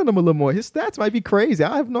Johnson. fouling him a little more. His stats might be crazy.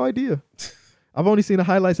 I have no idea. I've only seen the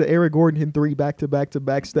highlights of Eric Gordon hitting 3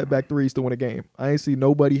 back-to-back step back threes to win a game. I ain't seen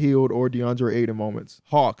nobody Hield or DeAndre Ayton moments.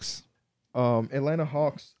 Hawks. Atlanta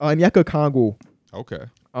Hawks. Nyeka Kongwu. Okay.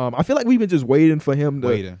 I feel like we've been just waiting for him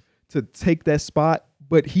Waiting. to take that spot,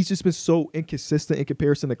 but he's just been so inconsistent in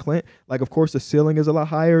comparison to Clint. Like, of course, the ceiling is a lot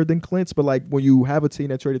higher than Clint's, but like when you have a team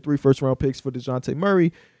that traded 3 first-round picks for DeJounte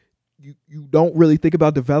Murray, you don't really think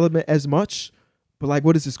about development as much. But like,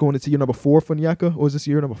 what is this going into year number 4 for Nyeka, or is this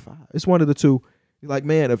year number 5? It's one of the two. You're like,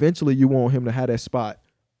 man, eventually you want him to have that spot,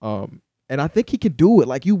 and I think he can do it.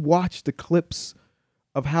 Like, you watch the clips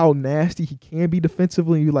of how nasty he can be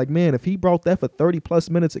defensively, and you're like, man, if he brought that for 30+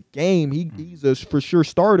 minutes a game, he's a for sure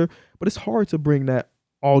starter. But it's hard to bring that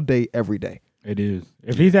all day, every day. It is.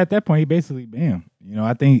 If he's at that point, he basically bam. You know,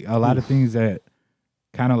 I think a lot of things that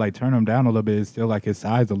kind of like turn him down a little bit is still like his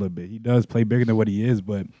size a little bit. He does play bigger than what he is,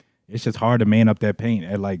 but it's just hard to man up that paint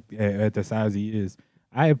at the size he is.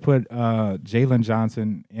 I had put Jalen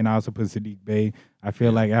Johnson and I also put Sadiq Bey. I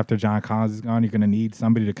feel like after John Collins is gone, you're going to need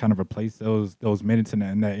somebody to kind of replace those minutes in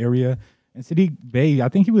that area. And Sadiq Bey, I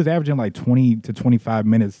think he was averaging like 20 to 25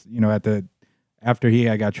 minutes, you know, after he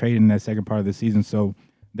got traded in that second part of the season. So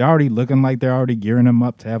they're already looking like they're already gearing him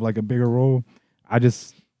up to have like a bigger role. You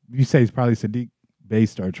say it's probably Sadiq Bey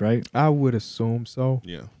starts, right? I would assume so,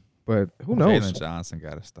 Yeah. but who knows? Jalen Johnson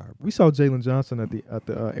got to start. We saw Jalen Johnson at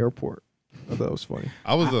the airport. I thought it was funny.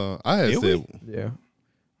 I had Did said Yeah,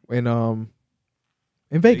 and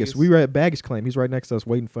in Vegas, we were at baggage claim. He's right next to us,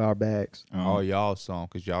 waiting for our bags. Oh, y'all saw him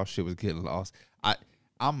because y'all shit was getting lost.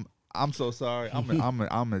 I'm so sorry. I'm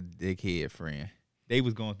a dickhead friend. They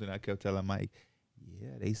was going through and I kept telling Mike,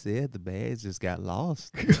 yeah, they said the bags just got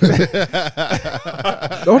lost.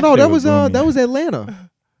 Oh no, that was gloomy. that was Atlanta.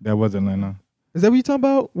 That was Atlanta. Is that what you talking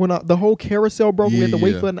about? When the whole carousel broke, we had to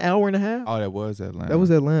wait Yeah. for an hour and a half. Oh, that was Atlanta. That was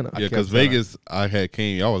Atlanta. yeah, kept because telling- Vegas, I had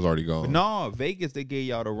came. Y'all was already gone. No, Vegas, they gave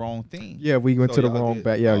y'all the wrong thing. Yeah, we went So to the y'all wrong did-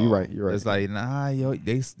 bag. Yeah, oh, you're right. You're right. It's like, nah, yo,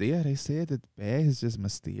 they said that the bag is just We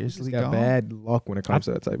mysteriously just got gone. bad luck when it comes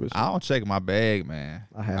to that type of shit. I don't check my bag, man.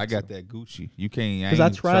 I have got to. that Gucci. You can't. Because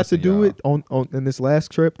I tried to do it on in this last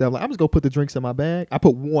trip. They're like, I'm just gonna put the drinks in my bag. I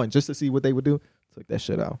put one just to see what they would do. Took that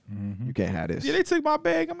shit out. Mm-hmm. You can't have this. Yeah, they took my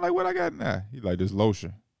bag. I'm like, what I got now? He like, this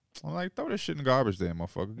lotion. I'm like, throw that shit in the garbage there,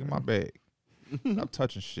 motherfucker. Get my bag. Stop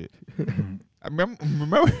touching shit. I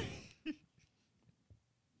remember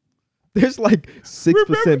There's like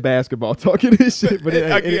 6% basketball talking this shit, but it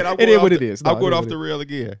is what it is. I'm No, going it is off what the it rail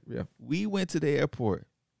again. Yeah. We went to the airport.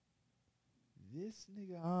 This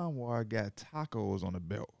nigga Anwar got tacos on the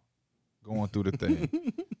belt going through the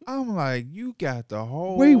thing. I'm like, you got the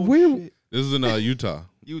whole Wait, where? shit. This is in Utah.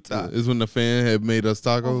 Utah. This is when the fan had made us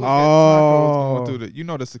tacos. Tacos going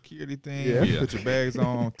through the security thing. Yeah. You put your bags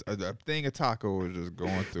on. A thing of taco is just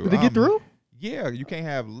going through. Did they get through? Yeah, you can't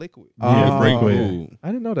have liquid. Yeah, break Oh. with. I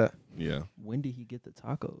didn't know that. Yeah. When did he get the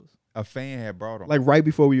tacos? A fan had brought them. Like right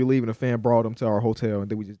before we were leaving, a fan brought them to our hotel, and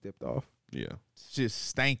then we just dipped off. Yeah. just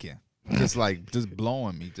stinking. Just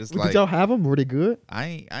blowing me. Just Did like y'all have them? Were they good?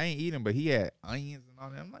 I ain't eating, but he had onions and all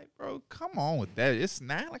that. I'm like, bro, come on with that. It's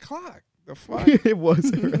 9:00. The fuck? It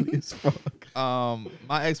was early as fuck.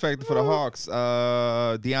 My X factor for the Hawks,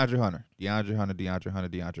 DeAndre Hunter.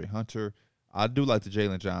 I do like the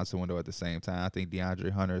Jalen Johnson window at the same time. I think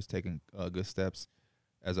DeAndre Hunter is taking good steps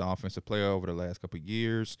as an offensive player over the last couple of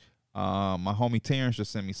years. My homie Terrence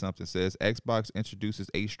just sent me something. Says Xbox introduces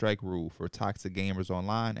 8-strike rule for toxic gamers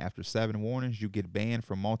online. After 7 warnings, you get banned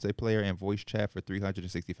from multiplayer and voice chat for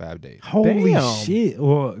 365 days. Holy Damn. shit!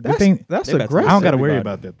 Well, That's they aggressive. I don't got to worry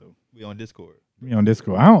about that though. We on Discord. Me on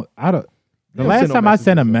Discord. The don't last send no time I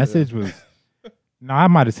sent a messages message was. No, I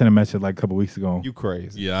might have sent a message like a couple weeks ago. You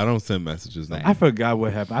crazy. Yeah, I don't send messages now. I forgot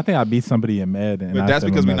what happened. I think I beat somebody in Madden. But that's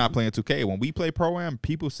because we're not playing 2K. When we play Pro-Am,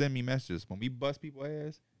 people send me messages. When we bust people's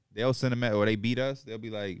ass, they'll send a message, or they beat us, they'll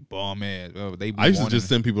be like, bum ass. I used to just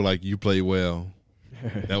send people like, you play well.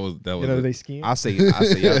 That was You know it. they skin. I say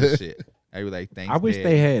other shit. I be like, thanks. I wish Dad.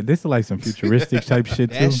 they had. This is like some futuristic type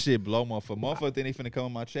shit too. That shit blow motherfucker. Motherfucker think they finna come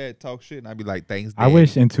on my chat, talk shit, and I be like, thanks, Dad. I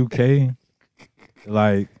wish in 2K,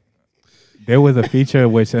 like, there was a feature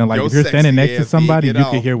which, like, Yo, if you're standing sexy next to ass, somebody, you get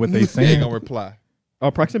can off. hear what they They ain't saying. gonna reply. Oh,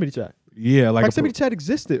 proximity chat. Yeah, like Proximity chat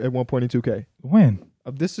existed at one point in 2K. when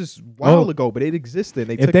This is a while ago, but it existed.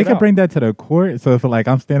 They if took they it could out. bring that to the court, so if like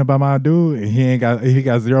I'm standing by my dude and he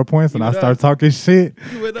got 0 points, and I with start us. talking shit,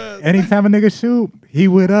 You with us. anytime a nigga shoot, he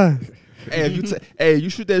with us. Hey, if you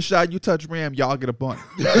shoot that shot, you touch ram, y'all get a bunt.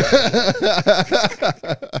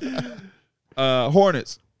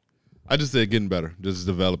 Hornets. I just said getting better. Just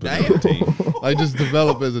developing as Damn. a team. Like just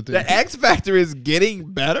develop as a team. The X factor is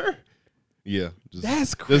getting better. Yeah. Just,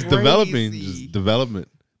 That's just developing. crazy. Just development.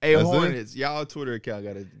 Hey, That's it. Hornets, y'all Twitter account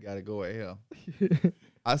gotta go at hell.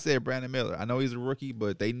 I said Brandon Miller. I know he's a rookie,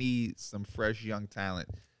 but they need some fresh young talent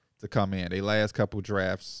to come in. They last couple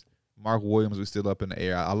drafts, Mark Williams was still up in the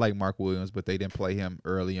air. I like Mark Williams, but they didn't play him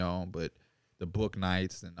early on. But the book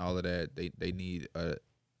nights and all of that, they need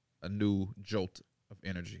a new jolt of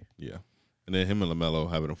energy. Yeah. And then him and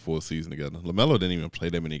LaMelo having a full season together. LaMelo didn't even play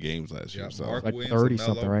that many games last year. So Mark Like Williams, 30 LaMelo,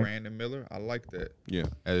 something, right? Brandon Miller. I like that yeah.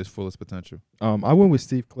 at his fullest potential. I went with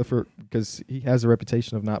Steve Clifford because he has a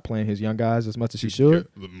reputation of not playing his young guys as much as he should.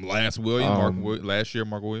 Last year,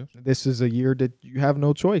 Mark Williams. This is a year that you have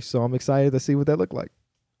no choice, so I'm excited to see what that look like.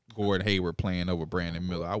 Gordon Hayward playing over Brandon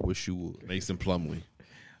Miller. I wish you would. Mason Plumlee.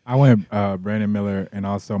 I went Brandon Miller and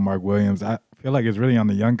also Mark Williams. I feel like it's really on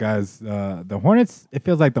the young guys. The Hornets, it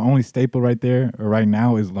feels like the only staple right there or right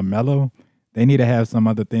now is LaMelo. They need to have some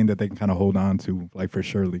other thing that they can kind of hold on to, like for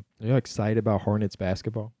surely. Are you excited about Hornets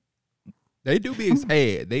basketball? They do be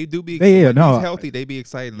excited. They do be They- excited. yeah, When no. he's healthy, they be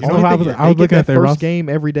excited. You know how I was they looking get at that their first roster. game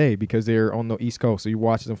every day because they're on the East Coast. So you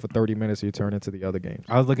watch them for 30 minutes, you turn into the other games.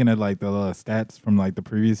 I was looking at like the stats from like the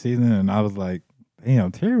previous season, and I was like,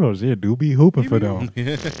 damn, Terry Rozier do be hooping for them.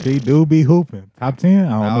 He do be hooping. Top 10? I don't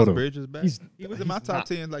know Miles though. Bridges back. He's- He was in my he's top not-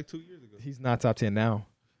 10 like 2 years ago. He's not top 10 now.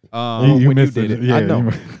 You when missed you did it. Yeah, I know.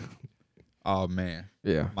 you- Oh man,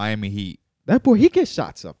 Yeah. Miami Heat. That boy, he gets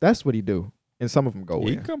shots up. That's what he do. And some of them go He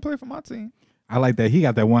in. can come play for my team. I like that. He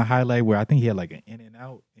got that one highlight where I think he had like an in and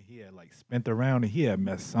out, and he had like spent around, and he had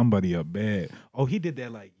messed somebody up bad. Oh, he did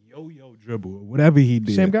that like yo-yo dribble, or whatever he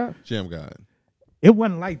did. Same guy? Sham God. It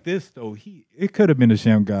wasn't like this though. It could have been a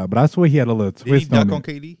sham guy, but I swear he had a little Did he twist dunk on on it.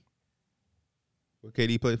 KD? When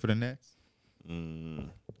KD played for the Nets. I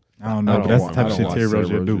don't know, but that's the type of shit Terry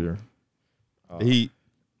Rozier do. The Heat.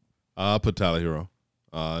 I put Tyler Hero.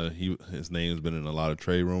 His name's been in a lot of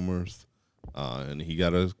trade rumors, and he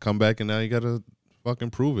got to come back, and now he got to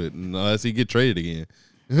fucking prove it, unless he get traded again.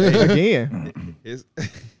 Again. His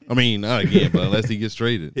I mean, not again, but unless he gets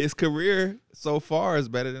traded. his career so far is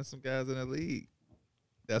better than some guys in the league.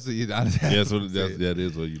 That's what you got to Yeah, that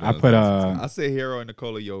is what you. I put I say Hero and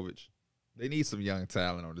Nikola Jovic. They need some young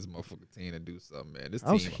talent on this motherfucking team to do something, man. This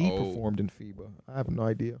How's team he old. performed in FIBA? I have no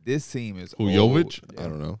idea. This team is Who, old Jovic? I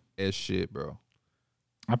don't know. as shit, bro.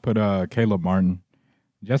 I put Caleb Martin,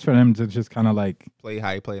 just for them to just kind of like, Play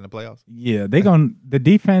how he played in the playoffs. yeah, the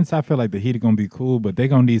defense. I feel like the Heat are gonna be cool, but they're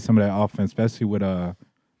gonna need some of that offense, especially with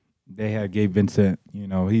they had Gabe Vincent. You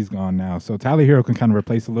know, he's gone now, so Tyler Hero can kind of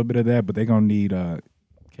replace a little bit of that, but they're gonna need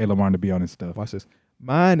Caleb Martin to be on his stuff. Watch this.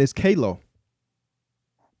 Mine is Kalo.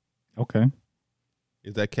 Okay.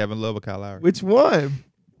 Is that Kevin Love or Kyle Lowry? Which one?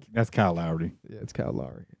 That's Kyle Lowry. Yeah, it's Kyle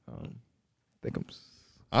Lowry. Think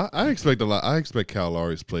I expect a lot. I expect Kyle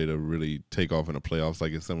Lowry's play to really take off in the playoffs,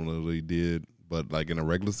 like it similarly did. But like in a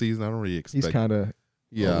regular season, I don't really expect. he's kind of.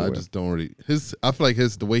 Yeah, I just don't really. I feel like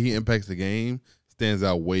the way he impacts the game stands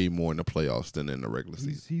out way more in the playoffs than in the regular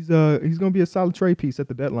season. He's gonna be a solid trade piece at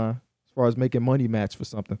the deadline as far as making money match for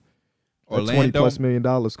something. $20+ million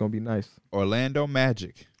gonna be nice. Orlando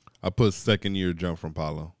Magic. I put second year jump from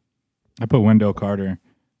Paolo. I put Wendell Carter.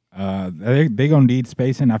 They gonna need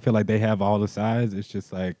spacing. I feel like they have all the size. It's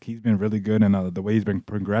just like he's been really good in the way he's been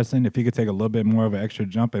progressing. If he could take a little bit more of an extra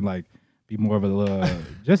jump and like be more of a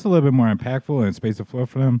just a little bit more impactful and space the floor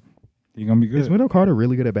for them, he's gonna be good. Is Wendell Carter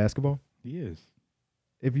really good at basketball? He is.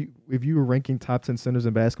 If you were ranking top 10 centers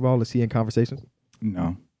in basketball, is he in conversations?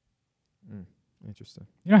 No. Interesting.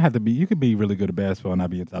 You don't have to be. You could be really good at basketball and not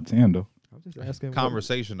be in top 10 though. I'm just asking.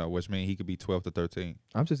 Conversation though, which means he could be 12 to 13.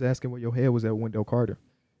 I'm just asking what your head was at Wendell Carter.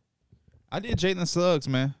 I did Jalen Suggs,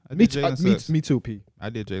 man. Me too, P. I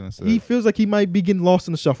did Jalen Suggs. He feels like he might be getting lost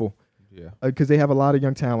in the shuffle. Yeah. Because they have a lot of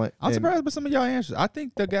young talent. I'm surprised by some of y'all answers. I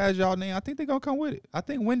think the guys y'all name, I think they're going to come with it. I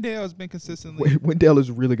think Wendell has been consistently. Wendell is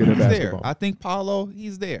really good at he's basketball. there. I think Paolo,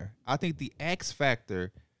 he's there. I think the X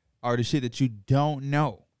factor are the shit that you don't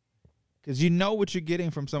know. Because you know what you're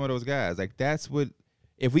getting from some of those guys. Like, that's what.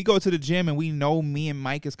 If we go to the gym and we know me and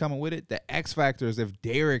Mike is coming with it, the X factor is if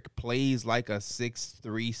Darrick plays like a 6'3",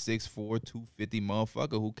 6'4", 250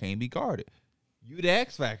 motherfucker who can't be guarded. You the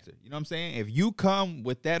X factor. You know what I'm saying? If you come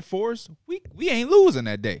with that force, we ain't losing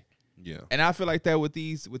that day. Yeah. And I feel like that with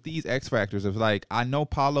these X factors of like, I know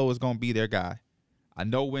Paolo is gonna be their guy. I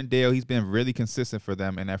know Wendell, he's been really consistent for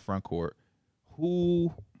them in that front court.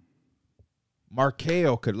 Who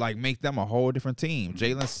Markelle could like make them a whole different team.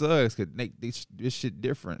 Jalen Suggs could make this shit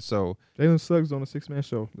different. So Jalen Suggs on a 6-man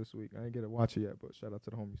show this week. I didn't get to watch it yet, but shout out to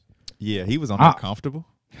the homies. yeah, he was on there comfortable.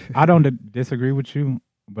 I don't disagree with you,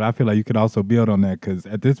 but I feel like you could also build on that because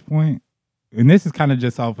at this point, and this is kind of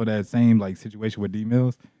just off of that same like situation with D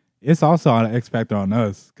Mills, it's also an X factor on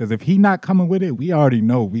us because if he not coming with it, we already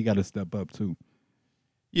know we got to step up too.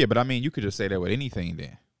 Yeah, but I mean, you could just say that with anything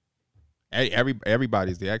then.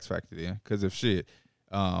 Everybody's the X factor then, because if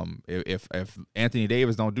Anthony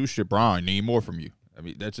Davis don't do shit, Bron need more from you. I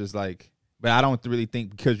mean, that's just like. But I don't really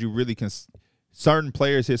think because you really can. Certain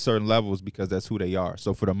players hit certain levels because that's who they are.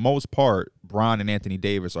 So for the most part, Bron and Anthony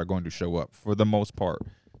Davis are going to show up for the most part.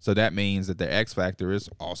 So that means that the X factor is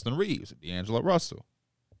Austin Reeves, D'Angelo Russell.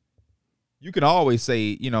 You can always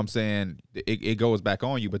say, you know what I'm saying, it goes back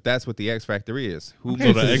on you, but that's what the X factor is. So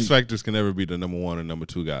the X factors can never be the number one or number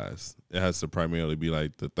two guys. It has to primarily be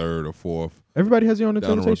like the third or fourth. Everybody has their own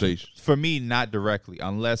down the rotation. For me, not directly,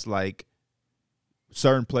 unless like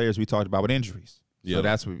certain players we talked about with injuries. Yeah. So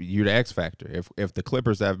that's what you're the X factor. If the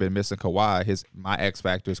Clippers have been missing Kawhi, my X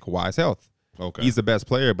factor is Kawhi's health. Okay. He's the best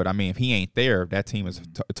player, but I mean, if he ain't there, that team is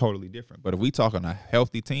totally different. But if we talk on a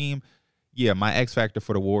healthy team, yeah, my X factor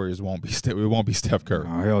for the Warriors won't be Steph Curry.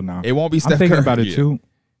 Oh, hell no. It won't be Steph Curry. I'm thinking about it too.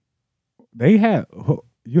 They have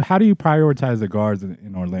how do you prioritize the guards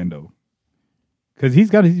in Orlando? Because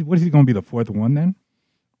what is he going to be, the fourth one then?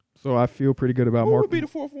 So I feel pretty good about Who would be the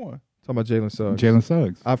fourth one? Talking about Jalen Suggs. Jalen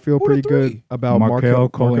Suggs. I feel pretty good about Markelle,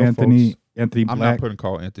 Cole Anthony, Anthony Black. I'm not putting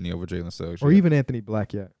Cole Anthony over Jalen Suggs. Or even Anthony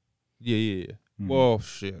Black yet. Yeah. Mm-hmm. Well,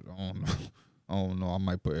 shit. I don't know. I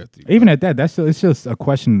might put Anthony. Even at that, it's just a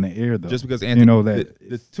question in the air, though. Just because Anthony,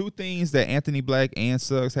 the two things that Anthony Black and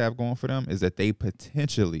Suggs have going for them is that they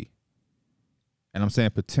potentially, and I'm saying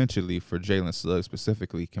potentially for Jalen Suggs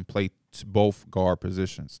specifically, can play both guard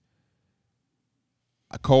positions.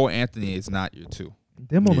 Cole Anthony is not your two.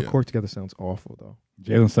 Them on the court together sounds awful, though.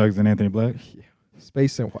 Jalen Suggs and Anthony Black? Yeah.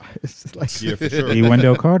 Spacing wise. It's like yeah, for sure.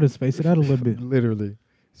 Wendell Carter, space it out a little bit. Literally.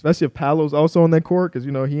 Especially if Paolo's also on that court, because,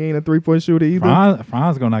 he ain't a three-point shooter either.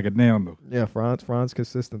 Franz going to knock it down, though. Yeah, Franz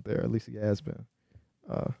consistent there. At least he has been.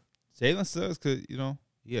 Jalen Suggs could,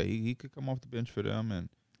 he could come off the bench for them. And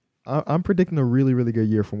I'm predicting a really, really good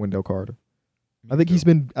year from Wendell Carter. I think he's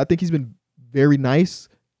been very nice.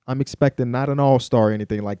 I'm expecting not an all-star or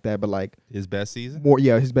anything like that, but like his best season.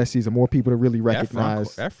 His best season. More people to really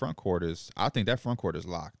recognize. That front court is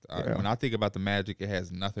locked. Yeah. When I think about the Magic, it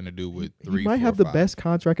has nothing to do with three. He might have the best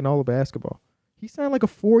contract in all of basketball. He signed like a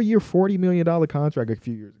 4-year, $40 million contract a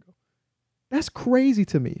few years ago. That's crazy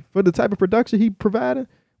to me for the type of production he provided.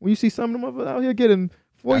 When you see some of them out here getting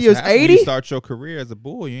 4 years, 80. When you start your carear as a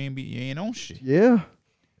Bull, you ain't on shit. Yeah.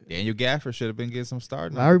 Daniel Gafford should have been getting some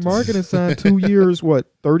starting. Larry Marketing signed 2 years,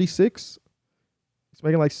 36? He's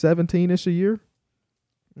making like 17-ish a year.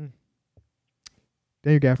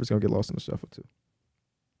 Daniel Gafford's going to get lost in the shuffle, too.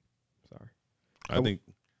 Sorry.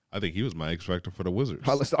 I think he was my X factor for the Wizards.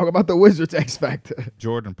 Let's talk about the Wizards X factor.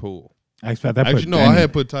 Jordan Poole. X factor. Actually, no, I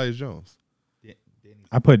had put Tyus Jones.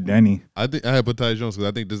 I put Denny. I had put Tyus Jones because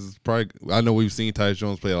I think this is probably. I know we've seen Tyus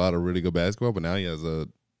Jones play a lot of really good basketball, but now he has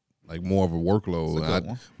more of a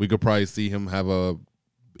workload. We could probably see him have a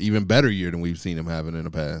even better year than we've seen him having in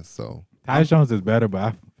the past. So Tyus Jones is better, but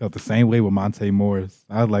I felt the same way with Monte Morris.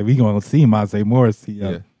 I was like, we gonna see Monte Morris.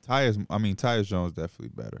 Yeah, Tyus Jones definitely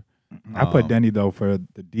better. I put Denny though for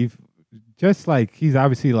the just like he's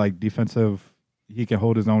obviously like defensive. He can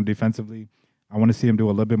hold his own defensively. I want to see him do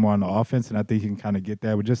a little bit more on the offense, and I think he can kind of get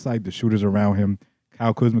that with just like the shooters around him.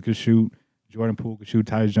 Kyle Kuzma could shoot, Jordan Poole could shoot,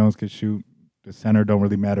 Tyus Jones could shoot. The center don't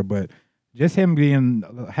really matter, but just him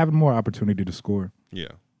having more opportunity to score.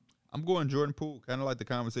 Yeah, I'm going Jordan Poole. Kind of like the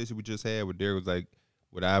conversation we just had with Darrick was like,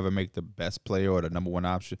 would I ever make the best player or the number one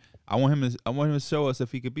option? I want him to show us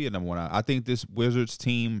if he could be a number one option. I think this Wizards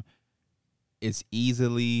team is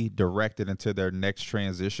easily directed into their next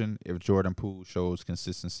transition if Jordan Poole shows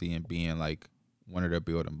consistency in being like one of their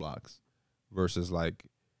building blocks versus like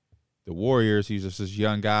the Warriors. He's just this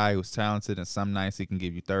young guy who's talented, and some nights he can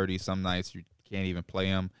give you 30, some nights you can't even play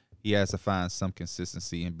him. He has to find some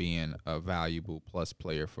consistency in being a valuable plus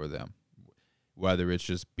player for them, whether it's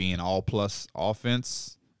just being all plus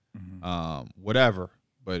offense, whatever.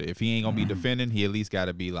 But if he ain't gonna be defending, he at least got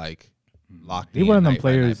to be like locked in. He one of them night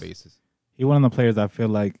by night players. basis. He one of the players I feel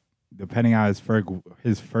like, depending on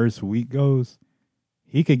his first week goes,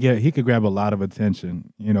 he could grab a lot of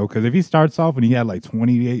attention, because if he starts off and he had like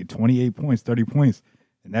 28 points, 30 points,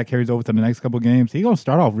 and that carries over to the next couple games, he gonna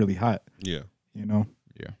start off really hot. Yeah. Yeah.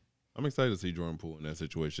 I'm excited to see Jordan Poole in that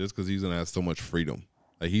situation just because he's gonna have so much freedom.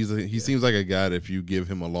 Like he seems like a guy that if you give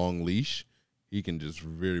him a long leash, he can just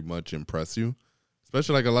very much impress you.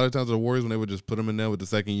 Especially like a lot of times the Warriors when they would just put him in there with the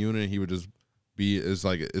second unit, and he would just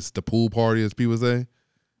it's the pool party as people say,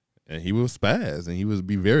 and he would spaz and he would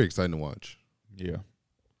be very exciting to watch. Yeah.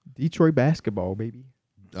 Detroit basketball, baby.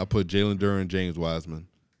 I put Jalen Duren, James Wiseman.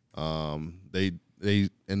 They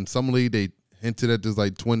in some league they hinted at this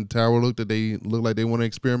like twin tower look that they look like they want to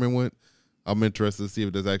experiment with. I'm interested to see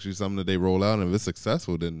if there's actually something that they roll out, and if it's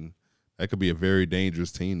successful, then that could be a very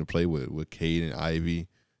dangerous team to play with Cade and Ivy,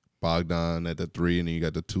 Bogdan at the 3, and then you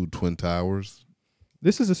got the 2 twin towers.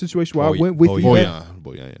 This is a situation where I went with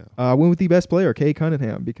I went with the best player, Cade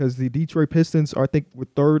Cunningham, because the Detroit Pistons were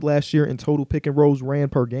third last year in total pick and rolls ran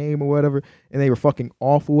per game or whatever, and they were fucking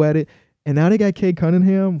awful at it. And now they got Cade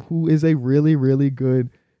Cunningham, who is a really, really good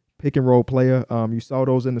pick and roll player. You saw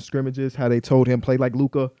those in the scrimmages, how they told him play like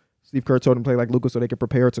Luka. Steve Kerr told him play like Luka so they could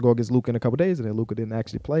prepare to go against Luka in a couple days, and then Luka didn't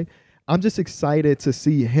actually play. I'm just excited to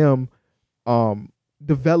see him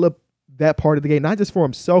develop that part of the game, not just for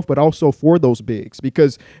himself, but also for those bigs,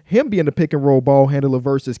 because him being the pick and roll ball handler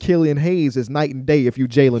versus Killian Hayes is night and day if you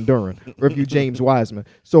Jalen Duren or if you James Wiseman.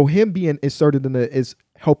 So him being inserted is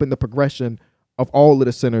helping the progression of all of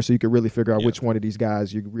the centers, so you can really figure out which one of these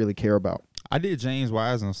guys you really care about. I did James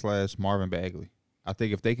Wiseman / Marvin Bagley. I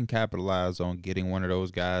think if they can capitalize on getting one of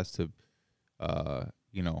those guys to,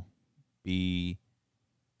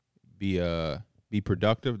 be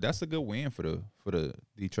productive, that's a good win for the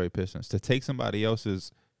Detroit Pistons. To take somebody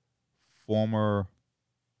else's former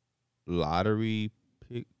lottery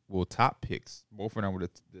pick, top picks, both of them were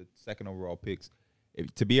the second overall picks.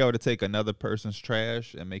 To be able to take another person's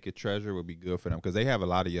trash and make it treasure would be good for them, because they have a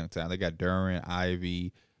lot of young talent. They got Duren,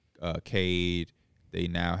 Ivy, Cade. They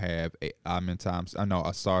now have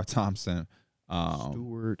Asar Thompson,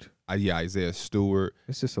 Stewart. Isaiah Stewart.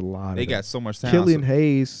 It's just a lot. They got so much talent. Killian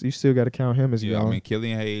Hayes, you still got to count him as young. I mean,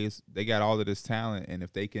 Killian Hayes, they got all of this talent, and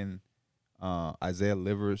if they can, Isaiah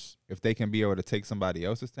Livers, if they can be able to take somebody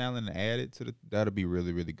else's talent and add it to that'll be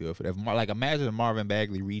really, really good for them. Like, imagine if Marvin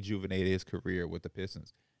Bagley rejuvenated his career with the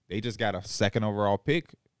Pistons. They just got a second overall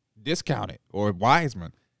pick, discounted, or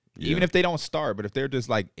Wiseman. Yeah. Even if they don't start, but if they're just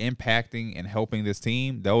like impacting and helping this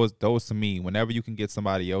team, those to me, whenever you can get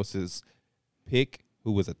somebody else's pick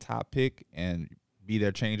who was a top pick and be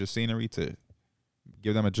their change of scenery to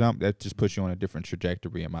give them a jump, that just puts you on a different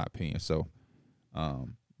trajectory, in my opinion. So,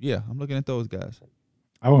 I'm looking at those guys.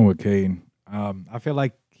 I went with Cade. I feel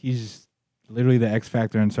like he's literally the X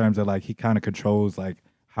factor in terms of like he kind of controls like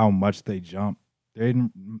how much they jump.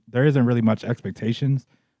 There isn't really much expectations,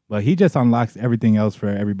 but he just unlocks everything else for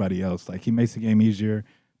everybody else. Like, he makes the game easier.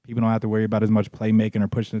 People don't have to worry about as much playmaking or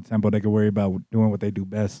pushing the tempo. They can worry about doing what they do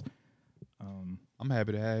best. I'm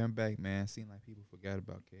happy to have him back, man. Seemed like people forgot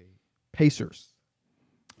about Cade. Pacers.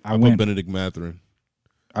 I went Benedict Mathurin.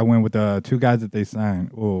 I went with the 2 guys that they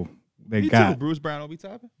signed. Oh, they got Bruce Brown, Obi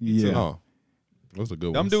Toppin. Yeah. Oh, those are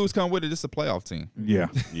good Them ones. dudes come with it. It's a playoff team. Yeah,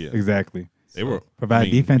 Yeah. exactly. They were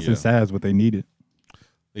provide defense and yeah. size what they needed.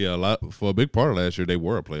 Yeah, for a big part of last year, they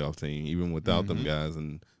were a playoff team, even without them guys.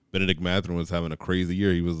 And Benedict Mathurin was having a crazy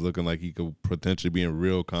year. He was looking like he could potentially be in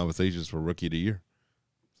real conversations for Rookie of the Year.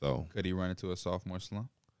 So Could he run into a sophomore slump?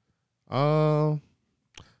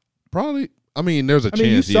 probably. I mean, there's a I chance.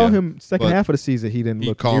 mean, you saw yeah. him second But half of the season. He didn't he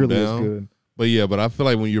look calmed nearly as down. good. But I feel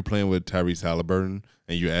like when you're playing with Tyrese Halliburton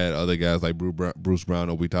and you add other guys like Bruce Brown,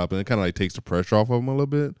 Obi Toppin, it kind of like takes the pressure off of him a little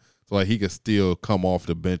bit. So like he could still come off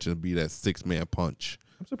the bench and be that 6-man punch.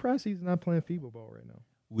 I'm surprised he's not playing FIBA ball right now.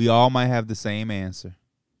 We all might have the same answer.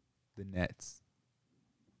 The Nets.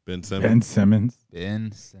 Ben Ben Simmons.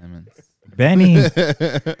 Simmons. Benny.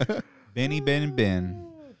 Ben.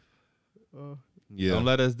 Yeah. Don't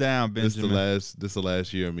let us down, Benjamin. This the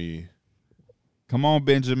last year of me Come on,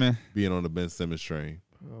 Benjamin. being on the Ben Simmons train.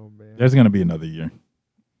 Oh man. There's gonna be another year.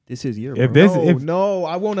 This is year. If bro. this, No,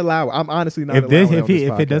 I won't allow it. I'm honestly not. if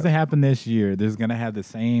allowing it doesn't happen this year, there's gonna have the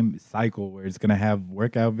same cycle where it's gonna have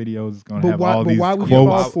workout videos. It's gonna have all these why would you fall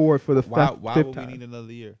quotes. for it for the Why fifth would we time? need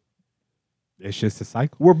another year? It's just a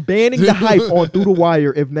cycle. We're banning the hype on Through the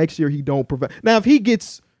Wire if next year he don't provide. Now, if he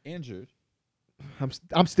gets Injured.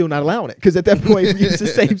 I'm still not allowing it because at that point it's the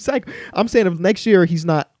same cycle. I'm saying if next year he's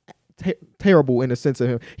not terrible in the sense of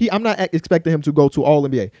him, I'm not expecting him to go to All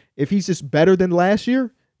NBA. If he's just better than last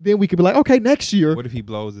year, then we could be like, okay, next year. What if he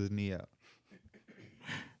blows his knee out?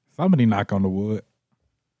 Somebody knock on the wood.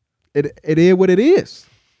 It is what it is.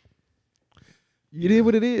 It is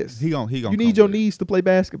what it is. He gonna You need your knees to play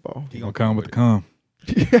basketball. He Gonna come with the come.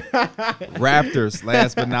 Raptors,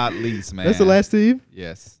 last but not least, man. That's the last team.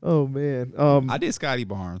 Yes. Oh man. I did Scotty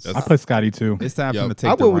Barnes. I put Scotty too. It's time for him to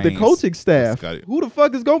take I the went with the reins. coaching staff. Scotty. Who the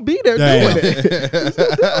fuck is gonna be there Damn. doing it? Who's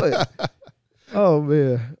gonna do it? Oh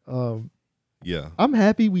man. Yeah. I'm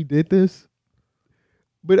happy we did this,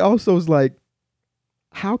 but also it's like,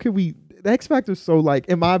 how can we? The X Factor's so like,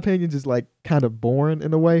 in my opinion, just like kind of boring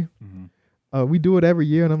in a way. Mhm. We do it every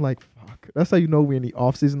year, and I'm like, fuck. That's how you know we're in the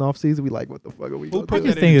off season. We like, what the fuck are we Who doing? put I that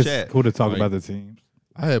just in think the it's chat? cool to talk Like- about the teams.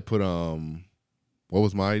 I had put what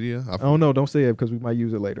was my idea? I don't know. Don't say it because we might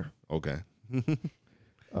use it later. Okay.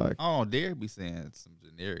 Oh, Darrick be saying some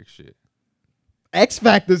generic shit. X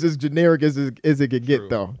Factor's as generic as it can True. get,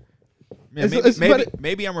 though. Man, It's-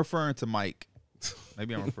 maybe I'm referring to Mike.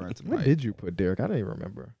 Maybe I'm referring to What Mike. did you put, Darrick? I don't even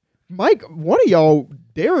remember. Mike, one of y'all,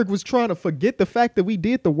 Darrick was trying to forget the fact that we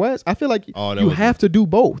did the West. I feel like Oh, that you was have to do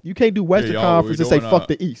both. You can't do Western y'all, Conference we and say doing, fuck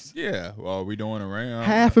the East. Yeah. Well, we doing around.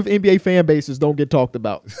 Half of NBA fan bases don't get talked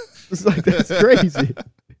about. It's like that's crazy.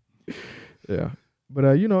 Yeah,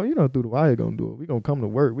 but you know, Through the Wire gonna do it. We gonna come to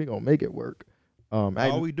work. We gonna make it work. All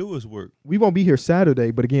we do is work. We won't be here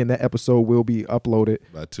Saturday, but again, that episode will be uploaded.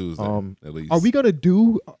 By Tuesday, at least. Are we gonna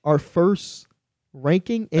do our first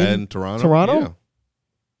ranking in Toronto? Toronto?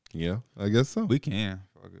 Yeah, I guess so. We can.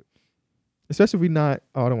 Fuck it. Especially if we not.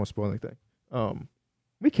 Oh, I don't want to spoil anything.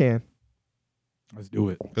 We can. Let's do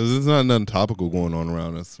it. Because there's not nothing topical going on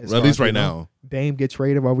around us. As At far least as we right know. now. Dame get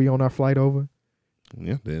traded while we on our flight over.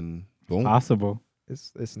 Yeah, then boom. Possible.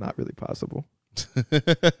 It's not really possible.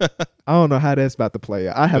 I don't know how that's about to play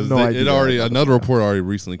out. I have no idea. It how already it's about to another play out. report already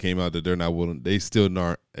recently came out that they're not willing. They still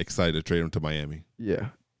aren't excited to trade him to Miami. Yeah.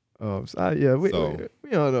 We So-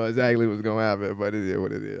 don't know exactly what's gonna happen, but it is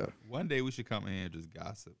what it is. One day we should come in here and just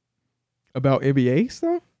gossip. About NBA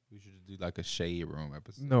stuff? We should just do like a shade room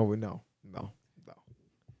episode. No.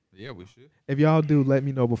 Yeah, we should. If y'all do, let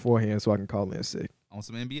me know beforehand so I can call in sick. On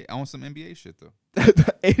some NBA shit though.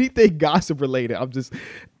 Anything gossip related, I'm just,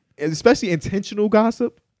 especially intentional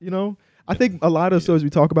gossip. You know, I think a lot of stories we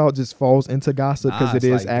talk about just falls into gossip because it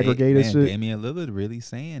is aggregated shit. Damian Lillard really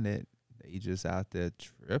saying that they just out there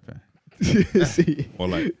tripping. See, Or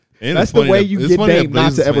like, and that's it's the funny way that- you it's get funny that Dame not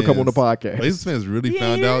to Blazers ever come on the fans- podcast. Blazers fans really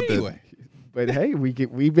found out that But hey,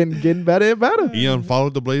 we've been getting better and better. he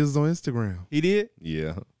unfollowed the Blazers on Instagram. He did?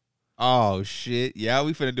 Yeah. Oh shit! Yeah,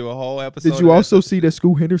 we finna do a whole episode. Did you of also see that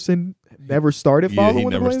Scoot Henderson never started Yeah, following he the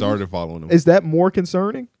never Blazers? started following him. Is that more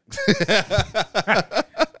concerning?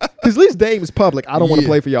 Because at least Dame is public. I don't want to Yeah.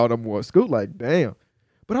 play for y'all no more. Scoot, like, damn.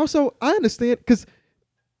 But also, I understand because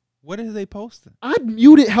What are they posting? I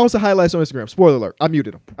muted House of Highlights on Instagram. Spoiler alert. I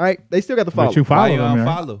muted them. All right? They still got the follow. But you Why follow you them, don't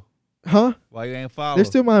right? follow? Huh? Why you ain't follow? They're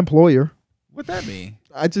still my employer. What that mean?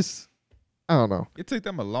 I don't know. It took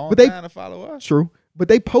them a long But they- time to follow us. True. But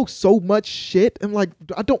they post so much shit. I'm like,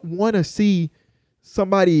 I don't want to see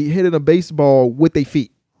somebody hitting a baseball with their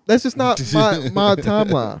feet. That's just not my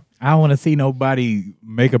timeline. I don't want to see nobody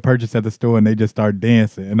make a purchase at the store and they just start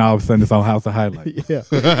dancing and all of a sudden it's on House of Highlights. Yeah.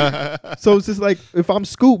 So it's just like, if I'm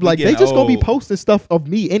Scoop, like, they getting just going to be old. posting stuff of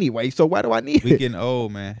me anyway. So why do I need We it? getting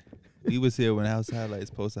old, man. We was here when House Highlights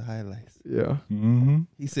posted highlights. Yeah. Mm-hmm.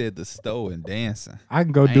 He said the stove and dancing. I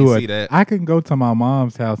can go I do ain't see it. that. I can go to my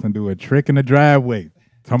mom's house and do a trick in the driveway.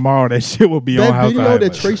 Tomorrow, that shit will be on That House video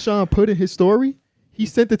that Highlights. Trayshawn put in his story, he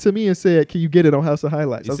sent it to me and said, "Can you get it on House of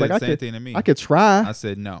Highlights?" He I was said like, the same thing to me. I could try. I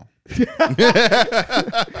said no.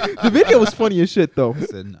 The video was funny as shit though. I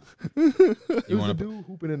said no. It You was a want to dude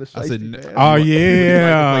hooping in the I said shiesty, no. man. Oh play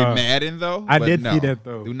yeah, Madden though? I But did no. see that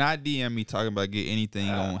though. Do not DM me talking about get anything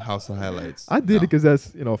on House of Highlights. I did it No. because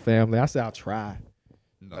that's family. I said I'll try,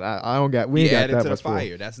 No. but I don't got. We We ain't got added that to the much for it.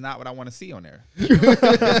 fire. That's not what I want to see on there. So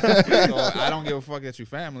I don't give a fuck that you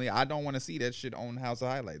family. I don't want to see that shit on House of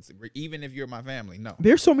Highlights. Even if you're my family, no.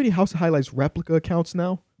 There's so many House of Highlights replica accounts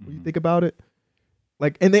now. When you think about it,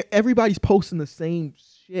 like, and everybody's posting the same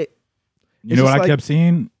shit. You It's know what just I like- kept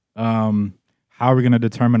seeing? How are we gonna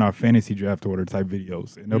determine our fantasy draft order type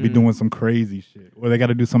videos? And they'll be doing some crazy shit, or they got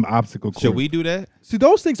to do some obstacle course. Should we do that? See,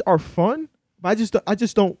 those things are fun, but I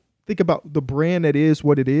just don't think about the brand that is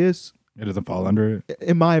what it is. It doesn't fall under it.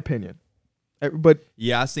 In my opinion, but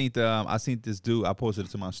Yeah, I seen this dude. I posted it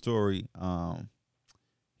to my story.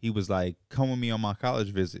 He was like, "Come with me on my college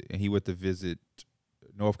visit," and he went to visit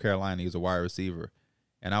North Carolina. He was a wide receiver,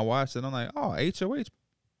 and I watched it. I'm like, "Oh, HOH,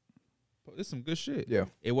 this is some good shit." Yeah.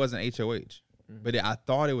 It wasn't HOH, but I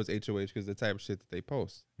thought it was HOH because the type of shit that they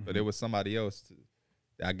post. But it was somebody else,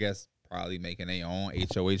 I guess, probably making their own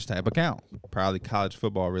HOH type account, probably college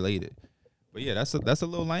football related. But yeah, that's a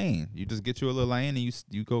little lane. You just get you a little lane and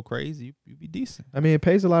you go crazy. You be decent. I mean, it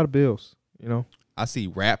pays a lot of bills. You know, I see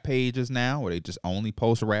rap pages now where they just only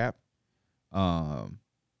post rap.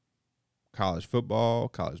 College football,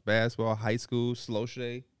 college basketball, high school, Slow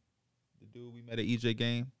Shay, the dude we met at EJ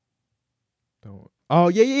game. Oh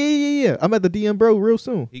yeah. I'm at the DM bro real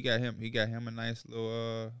soon. He got him a nice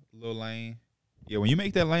little lane. Yeah, when you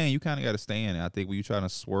make that lane, you kind of got to stay in it. I think when you trying to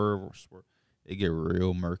swerve, it get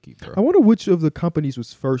real murky, bro. I wonder which of the companies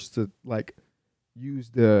was first to like use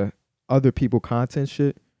the other people content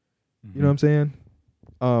shit. You know what I'm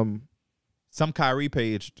saying? Some Kyrie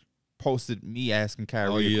page posted me asking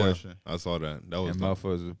Kyrie a question. I saw that. That was And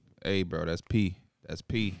motherfuckers, hey, bro, that's P. That's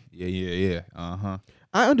P. Yeah. Uh-huh.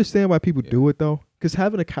 I understand why people do it though, because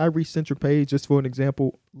having a Kyrie centric page, just for an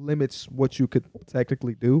example, limits what you could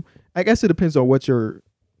technically do. I guess it depends on what your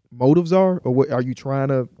motives are, or what are you trying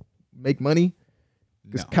to make money?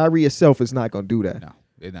 Because No. Kyrie itself is not gonna do that. No,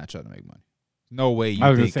 they're not trying to make money. No way you I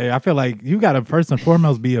was gonna think. say, I feel like you got to first and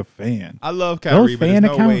foremost be a fan. I love Kyrie, but there's fan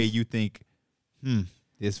no way accounts- you think,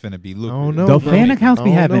 it's finna be I lucrative. don't know. The bro. fan accounts be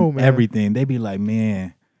I don't having know, man. everything. They be like,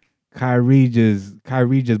 man, Kyrie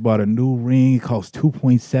just bought a new ring. It costs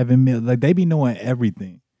 $2.7 million. Like they be knowing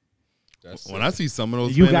everything. That's when I see some of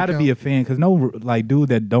those, You fan got to be a accounts, fan because no like dude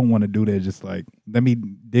that don't want to do that just like let me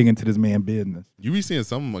dig into this man business. you be seeing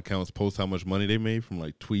some accounts post how much money they made from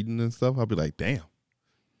like tweeting and stuff. I'll be like, damn,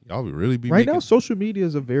 y'all would really be Right making now, social media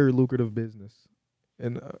is a very lucrative business,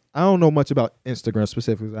 and I don't know much about Instagram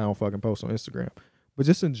specifically. I don't fucking post on Instagram, but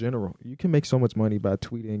just in general, you can make so much money by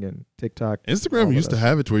tweeting and TikTok. all Instagram of used to that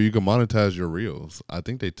have it to where you can monetize your reels. I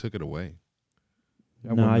think they took it away.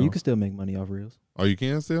 shit. I Nah, wouldn't you know. can still make money off reels. Oh, you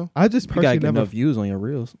can still? I just You gotta personally get never. enough views on your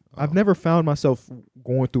reels. I've never found myself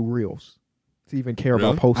going through reels to even care Really?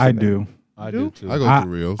 about posting. I them. do. I do? do too. I go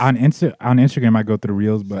through reels. On Instagram I go through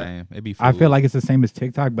reels, but Same. It be I food. feel like it's the same as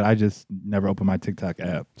TikTok, but I just never open my TikTok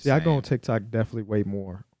app. See, I go Same. on TikTok definitely way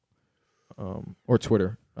more, or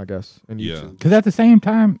Twitter, I guess, and Yeah. YouTube. Because at the same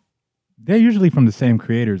time, they're usually from the same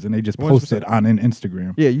creators, and they just post 100%. it on an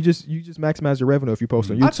Instagram. Yeah, you just maximize your revenue if you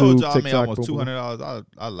post on YouTube, I told y'all I made TikTok, almost boom, boom. $200.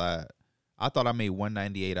 I lied. I thought I made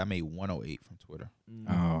 $198. I made $108 from Twitter.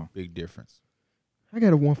 Oh, Big difference. I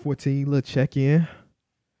got a 114 little check in.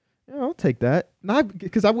 Yeah, I'll take that. Not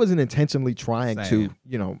because I wasn't intentionally trying Same.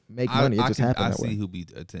 to, make money. It just happened I that see way. who be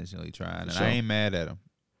intentionally trying, and Sure. I ain't mad at him.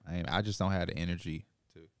 I just don't have the energy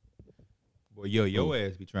to. Boy, your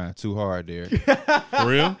ass be trying too hard there. For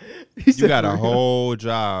real? He You said got a for real. whole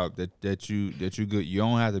job that you good. You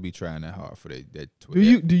don't have to be trying that hard for that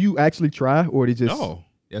Do you actually try, or did just? No.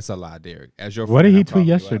 That's a lie, Derek. As your what friend, did he I'm tweet calling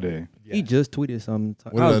you out. yesterday? He just tweeted something.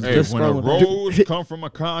 What I did was I Hey, do? just when a scrolling. rose come from a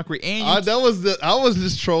concrete, and you I was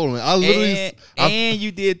just trolling. I literally. and you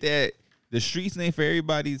did that. The streets ain't for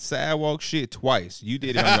everybody sidewalk shit twice. You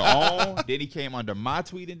did it on your own. Then he came under my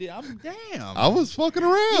tweet and did. I'm damn. I was fucking He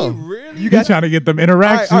around. really. You You got trying to get them all right,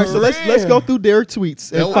 interactions? all right, so let's go through their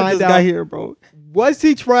tweets and That find This out. guy here, bro. Was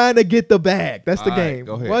he trying to get the bag? That's the All right, game.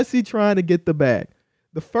 go ahead. Was he trying to get the bag?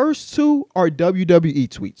 The first two are WWE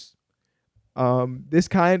tweets.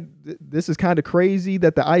 This is kind of crazy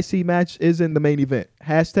that the IC match isn't the main event. #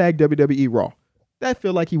 WWE Raw. That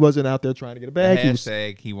feel like he wasn't out there trying to get a bag. The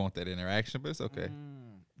hashtag, he want that interaction, but it's okay.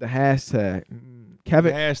 The hashtag. What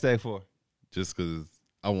Kevin. the hashtag for? Just because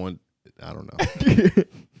I don't know.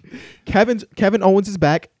 Kevin Owens is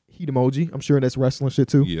back. Heat emoji. I'm sure that's wrestling shit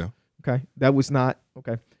too. Yeah. Okay. That was not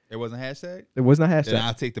okay. It wasn't hashtag? It was not hashtag.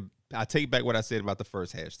 Then I take back what I said about the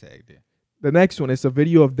first hashtag then. The next one is a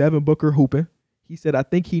video of Devin Booker hooping. He said, I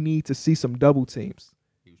think he needs to see some double teams.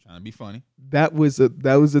 He was trying to be funny. That was a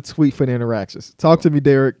tweet for the interactions. Talk to me,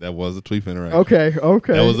 Darrick. That was a tweet for interaction. Okay.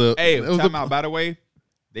 That was a Hey, that was time out. By the way,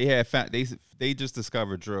 they had they just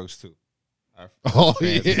discovered drugs too. Oh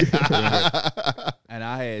yeah. And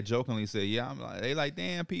I had jokingly said, yeah, I'm like, they like,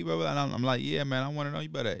 damn, people. And I'm like, yeah, man, I want to know, you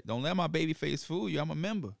better don't let my baby face fool you. I'm a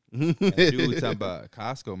member. And dude talking about a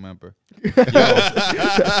Costco member.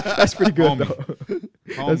 That's pretty good, Homie.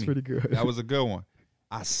 though. That's pretty good. That was a good one.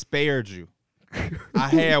 I spared you. I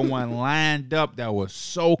had one lined up that was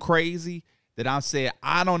so crazy that I said,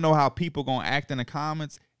 I don't know how people going to act in the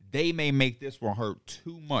comments. They may make this one hurt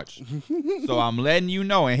too much. So I'm letting you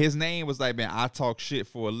know. And his name was like, man, I talk shit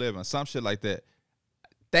for a living. Some shit like that.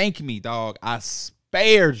 Thank me, dog. I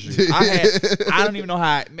spared you. I don't even know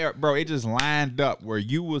how, bro, it just lined up where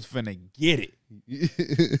you was finna get it.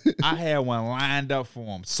 I had one lined up for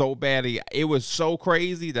him so badly. It was so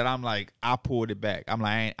crazy that I'm like, I pulled it back. I'm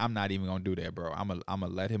like, I'm not even gonna do that, bro. I'm gonna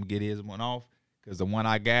let him get his one off because the one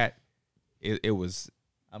I got, it was.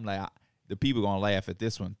 I'm like, the people gonna laugh at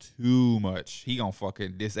this one too much. He gonna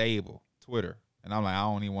fucking disable Twitter, and I'm like, I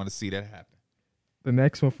don't even want to see that happen. The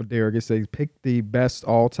next one for Darrick, it says, pick the best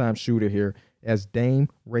all-time shooter here as Dame,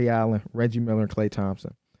 Ray Allen, Reggie Miller, and Klay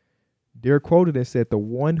Thompson. Darrick quoted and said, the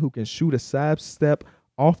one who can shoot a side step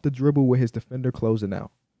off the dribble with his defender closing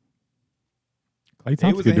out. Klay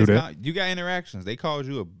Thompson can do that. You got interactions. They called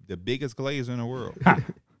you the biggest glazer in the world.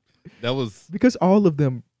 That was Because all of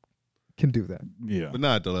them can do that. Yeah. but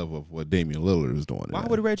not at the level of what Damian Lillard is doing. Why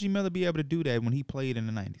would Reggie Miller be able to do that when he played in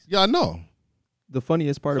the 90s? Yeah, I know. The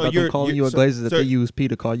funniest part So about you're- them calling you're- you a so- glazer is that so- they use P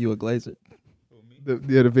to call you a glazer. The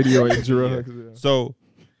video and drugs. Yeah. So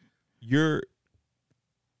you're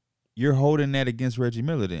holding that against Reggie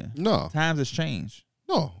Miller then? No, Times has changed.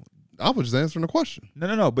 no. I was just answering the question.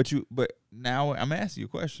 No. But now I'm asking you a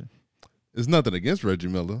question. It's nothing against Reggie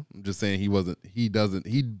Miller. I'm just saying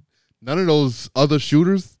none of those other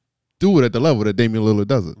shooters do it at the level that Damian Lillard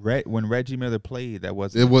does it. When Reggie Miller played, that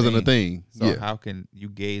wasn't. It wasn't a thing. So Yeah. how can you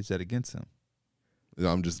gauge that against him?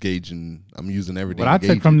 I'm just gauging. I'm using everything. What I to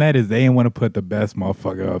took gauge from it. that is they didn't want to put the best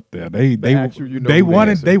motherfucker up there. They actual, you know they who the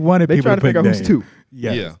wanted answer. they wanted They people trying to to put figure out who's Dame. two.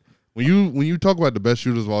 Yes. Yeah. When you talk about the best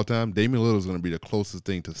shooters of all time, Damian Lillard is going to be the closest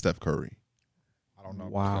thing to Steph Curry. I don't know.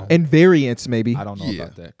 Wow. And variants, maybe. I don't know Yeah.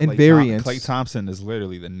 about that. And Klay variance. Klay Thompson is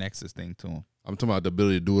literally the nextest thing to him. I'm talking about the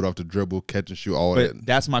ability to do it off the dribble, catch and shoot, all But that.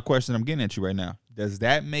 that's my question I'm getting at you right now. Does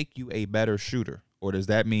that make you a better shooter, or does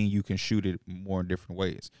that mean you can shoot it more in different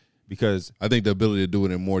ways? Because I think the ability to do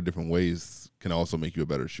it in more different ways can also make you a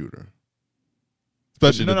better shooter.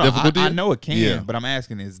 Especially the difficulty. I know it can, Yeah. but I'm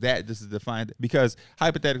asking, is that this is defined? Because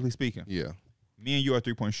hypothetically speaking, Yeah. me and you are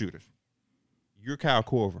 3-point shooters. You're Kyle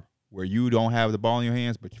Korver, where you don't have the ball in your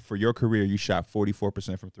hands, but for your career, you shot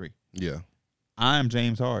 44% from three. Yeah. I'm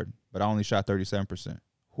James Harden, but I only shot 37%.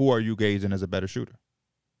 Who are you gauging as a better shooter?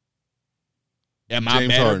 Am I James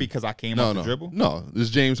better Harden. because I came off the dribble? No, it's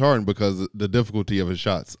James Harden because the difficulty of his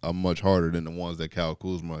shots are much harder than the ones that Kyle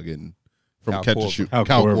Kuzma are getting from Kyle catch and Korver. shoot. Kyle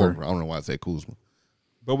Kyle Korver. Korver. I don't know why I say Kuzma.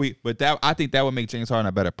 But that I think that would make James Harden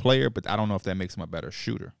a better player, but I don't know if that makes him a better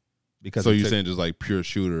shooter. Because So he you're took- saying just like pure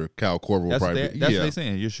shooter, Kyle Korver will that's, probably that's be. what Yeah. they're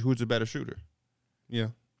saying. Who's a better shooter? Yeah.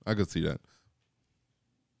 I could see that.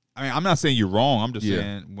 I mean, I'm not saying you're wrong. I'm just Yeah.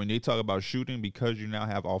 saying when they talk about shooting, because you now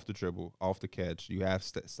have off the dribble, off the catch, you have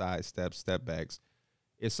side steps, step backs.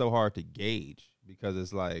 It's so hard to gauge because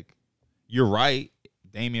it's like you're right.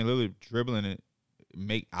 Damian Lillard dribbling it,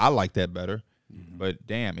 I like that better. Mm-hmm. But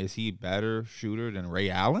damn, is he better shooter than Ray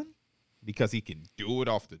Allen because he can do it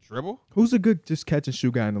off the dribble? Who's a good just catch and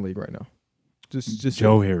shoot guy in the league right now? Just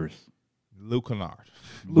Joe Harris. Luke Kennard.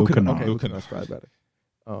 Luke Kennard. Okay, Luke Luke Kennard's probably better.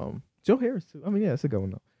 Joe Harris too. I mean, yeah, it's a good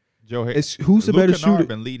one though. Joe Harris. Who's the Luke better Kennard shooter?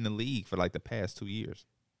 been leading the league for like the past 2 years.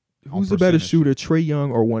 Who's the better percentage. shooter, Trey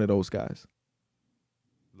Young or one of those guys?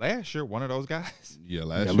 Last year, one of those guys. Yeah,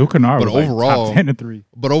 last year. Luke Kennard But was like overall- top 10 and 3.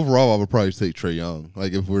 But overall, I would probably take Trey Young.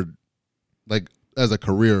 Like if we're like as a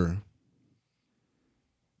career.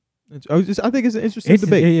 I think it's an interesting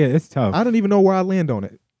debate. Yeah, it's tough. I don't even know where I land on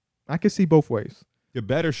it. I can see both ways. The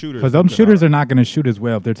better shooter. Because them shooters are not going to shoot as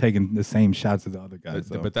well if they're taking the same shots as the other guys.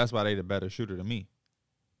 But, but that's why they the better shooter to me,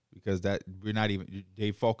 because that we're not even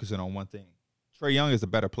they focusing on one thing. Trey Young is a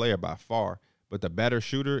better player by far, But the better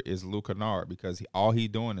shooter is Luke Kennard because all he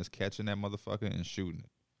doing is catching that motherfucker and shooting it.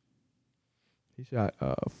 He shot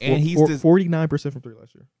And he's 49% from 3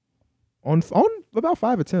 last year. On about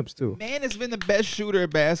 5 attempts, too. Man has been the best shooter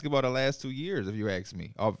at basketball the last 2 years, if you ask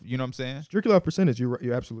me. You know what I'm saying? Strictly off percentage,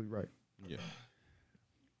 you're absolutely right. Yeah.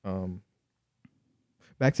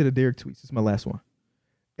 Back to the Darrick tweets. This is my last one.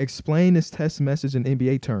 Explain this text message in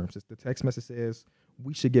NBA terms. The text message says,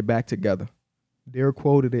 we should get back together. Darrick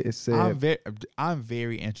quoted it. It said, I'm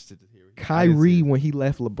very interested to hear it. Kyrie when he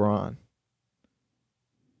left LeBron.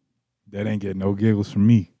 That ain't getting no giggles from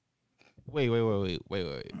me. Wait.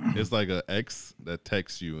 It's like an ex that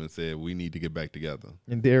texts you and said, we need to get back together.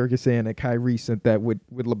 And Darrick is saying that Kyrie sent that with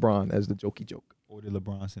LeBron as the jokey joke. Or did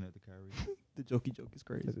LeBron send it to Kyrie? The jokey joke is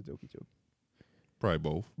crazy. As a jokey joke. Probably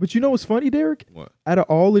both. But you know what's funny, Darrick? What? Out of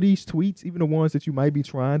all of these tweets, even the ones that you might be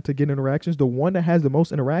trying to get interactions, the one that has the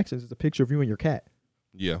most interactions is a picture of you and your cat.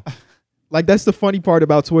 Yeah. Like, that's the funny part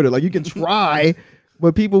about Twitter. Like, you can try,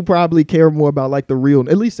 but people probably care more about, like, the real,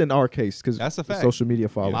 at least in our case, because That's a fact. social media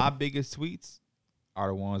following. My biggest tweets are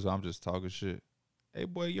the ones where I'm just talking shit. Hey,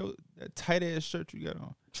 boy, yo, that tight-ass shirt you got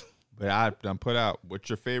on. But I done put out, what's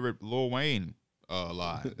your favorite Lil Wayne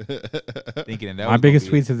line? Thinking that My biggest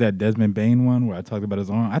tweets is that Desmond Bain one where I talked about his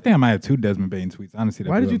arm. I think I might have 2 Desmond Bain tweets. Honestly,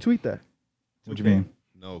 Why did you tweet that? What you mean?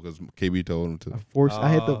 No, because KB told him to. I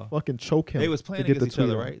had to fucking choke him. They was playing to get against the each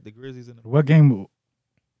other, tweet on. right? The Grizzlies and the What game?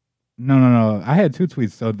 No. I had 2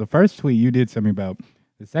 tweets. So the first tweet you did tell me about.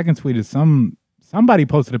 The second tweet is somebody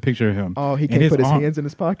posted a picture of him. Oh, he And can't his put his arm- hands in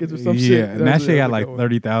his pockets or some Yeah, shit. and that shit got like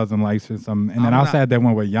 30,000 likes or something. And then I also had that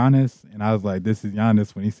one with Giannis, and I was like, this is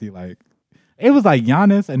Giannis when he see like, it was like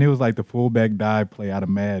Giannis, and it was like the fullback dive play out of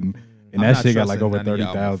Madden. And that shit got like over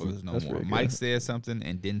 30,000. No more. Mike said something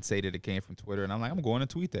and didn't say that it came from Twitter, and I'm like, I'm going to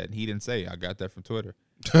tweet that, and he didn't say I got that from Twitter.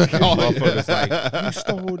 Motherfuckers like, you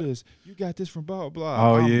stole this, you got this from blah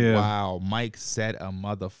blah. Oh, yeah. Wow, Mike set a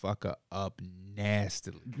motherfucker up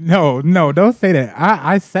nastily. No, don't say that.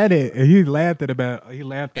 I said it, and he laughed at it.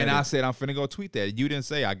 And I said I'm finna go tweet that. You didn't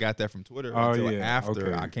say I got that from Twitter until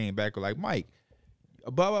after I came back. Like, Mike,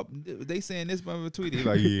 blah, blah, they saying this motherfucker tweeted. He's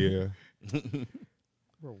like, yeah.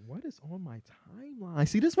 Bro, what is on my timeline?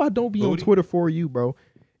 See, this is why I don't be on Twitter for you, bro.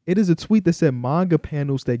 It is a tweet that said manga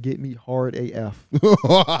panels that get me hard AF.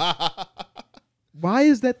 Why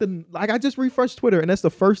is that I just refreshed Twitter and that's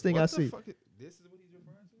the first thing I see. This is what he's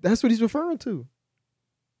referring to? That's what he's referring to.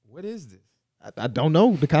 What is this? I don't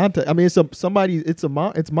know the content. I mean,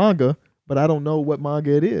 it's manga, but I don't know what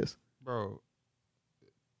manga it is. Bro.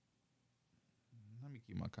 Let me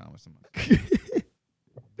keep my comments to myself.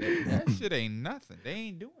 That shit ain't nothing. They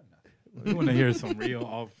ain't doing nothing. You want to hear some real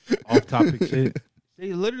off topic shit?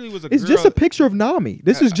 They literally was It's just a picture of Nami.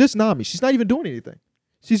 This is just Nami. She's not even doing anything.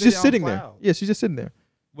 She's just sitting there. Yeah, she's just sitting there.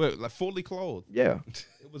 What, like fully clothed? Yeah.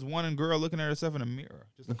 It was one girl looking at herself in a mirror.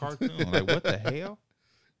 Just a cartoon. Like, what the hell?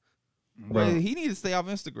 Bro. Well, he needs to stay off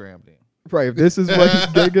Instagram then. Right. If this is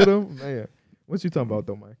what you get him, man. What you talking about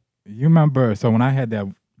though, Mike? You remember? So when I had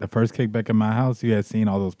the first kickback in my house, you had seen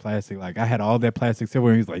all those plastic. Like I had all that plastic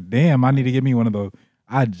silverware. He's like, "Damn, I need to get me one of those."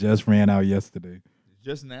 I just ran out yesterday.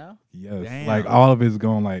 Just now? Yes. Damn. Like all of it's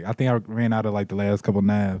going. Like I think I ran out of like the last couple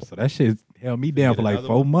knives. So that shit held me down for like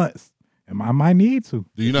 4 months, and I might need to.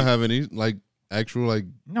 Do you not have any like actual like?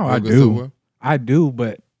 No, I do. Silverware? I do,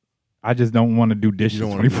 but I just don't want to do dishes You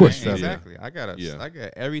don't wanna do 24/7. Exactly. I got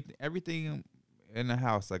everything in the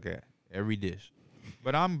house. I got every dish.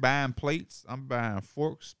 But I'm buying plates. I'm buying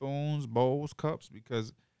forks, spoons, bowls, cups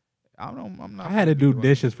because I'm not. I had to do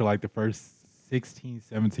dishes for like the first 16,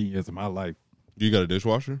 17 years of my life. You got a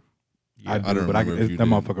dishwasher? I do, I don't but remember if you that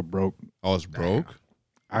did. motherfucker broke. Oh, it's broke?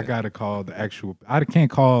 I gotta call the actual. I can't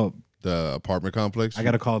call. The apartment complex? I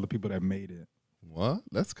gotta call the people that made it. What?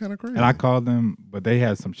 That's kind of crazy. And I called them, but they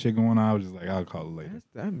had some shit going on. I was just like, I'll call it later.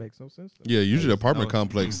 That makes no sense. Yeah, usually the apartment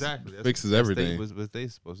complex exactly. fixes everything. That's what they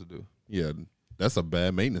supposed to do. Yeah, that's a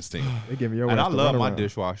bad maintenance team. They give me your And I ass to love run my around.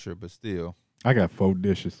 dishwasher, but still. I got 4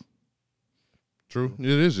 dishes. True. It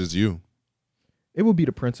is just you. It would be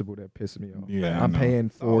the principal that pisses me off. Yeah, I I'm know. paying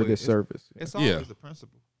for always- this service. It's Yeah. always the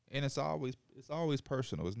principle. And it's always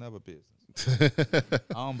personal. It's never business.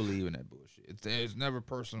 I don't believe in that bullshit. It's never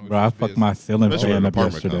personal. Bro, I it's fucked my ceiling Especially in fan an up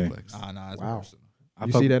apartment yesterday. complex. Nah, it's Wow. personal.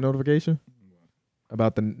 You see that notification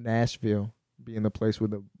about the Nashville being the place where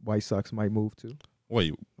the White Sox might move to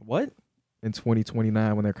Wait, What? in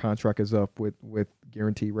 2029 when their contract is up with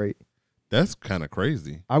guaranteed rate. that's kind of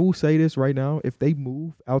crazy. I will say this right now: if they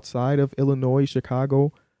move outside of Illinois,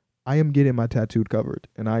 Chicago, I am getting my tattoo covered,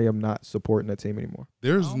 and I am not supporting that team anymore. I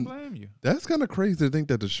don't blame you. That's kind of crazy to think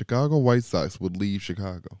that the Chicago White Sox would leave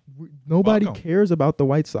Chicago. Nobody Fuck 'em. cares about the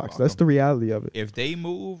White Sox. Fuck That's 'em. the reality of it. If they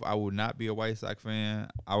move, I would not be a White Sox fan.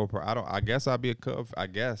 I guess I'd be a Cub. I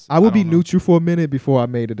guess I would be don't know. neutral for a minute before I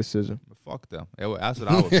made a decision. Fuck them. That's what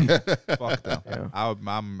I would be. Fuck them. Yeah.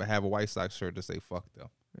 I'm have a White Sox shirt to say fuck them.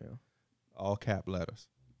 Yeah. All cap letters.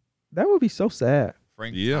 That would be so sad.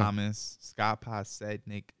 Frank Yeah. Thomas, Scott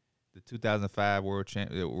Podsednik, the 2005 World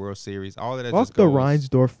Series, all of that. Fuck just the goes.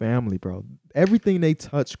 Reinsdorf family, bro. Everything they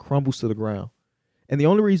touch crumbles to the ground. And the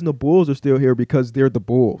only reason the Bulls are still here because they're the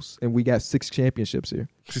Bulls, and we got 6 championships here.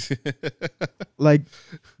 Like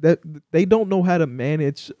that, they don't know how to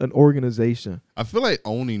manage an organization. I feel like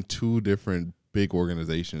owning 2 different big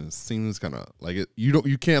organizations seems kind of like it.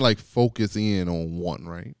 You can't like focus in on one,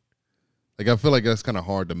 right? Like I feel like that's kind of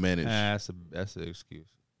hard to manage. That's an excuse.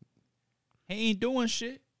 He ain't doing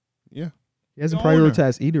shit. Yeah. He hasn't The owner.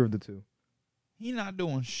 prioritized either of the two. He not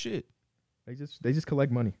doing shit. They just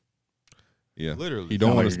collect money. Yeah. Literally. You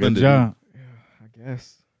don't want to spend Good it. job. I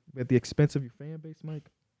guess at the expense of your fan base, Mike.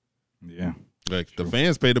 Yeah. Like the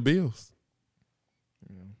fans pay the bills.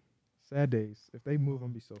 Yeah. Sad days. If they move, I'm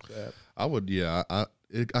gonna be so sad. I would. Yeah. I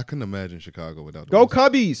couldn't imagine Chicago without. the Go White Sox.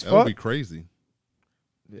 Cubbies! That would Fuck. be crazy.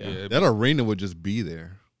 Yeah. That arena would just be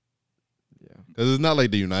there Yeah. because it's not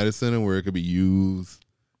like the United Center where it could be used.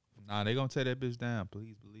 Nah, they gonna tear that bitch down.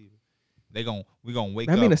 Please believe it. We gonna wake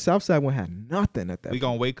I up. mean, the South Side won't have nothing at that. We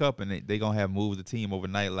gonna wake up and they gonna have moved the team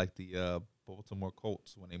overnight like the Baltimore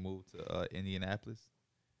Colts when they moved to Indianapolis.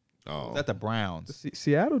 Oh, Was that the Browns?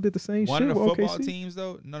 Seattle did the same One shit of the with football OKC. teams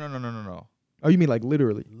though. No. Oh, you mean like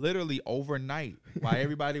literally? Literally overnight, while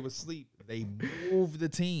everybody was asleep, they moved the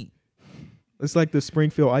team. It's like the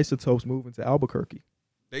Springfield Isotopes moving to Albuquerque.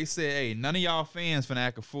 They said, "Hey, none of y'all fans finna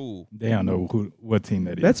act a fool." They don't know what team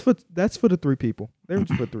that is. That's for the 3 people. There's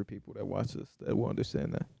for 3 people that watch this that will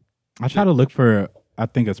understand that. I try to look for, I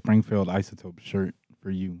think, a Springfield Isotope shirt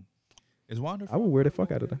for you. It's wonderful. I will wear the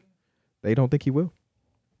fuck out of that. They don't think he will.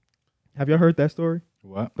 Have y'all heard that story?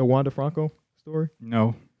 What? The Wanda Franco story?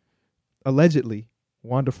 No. Allegedly,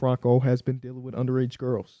 Wanda Franco has been dealing with underage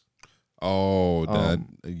girls. oh, that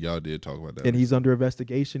y'all did talk about that. And he's under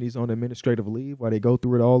investigation. He's on administrative leave while they go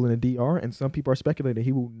through it all in the DR. And some people are speculating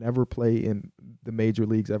he will never play in the major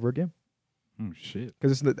leagues ever again. Oh, shit.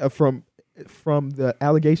 Because it's from the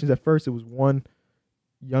allegations at first, it was one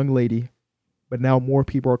young lady, but now more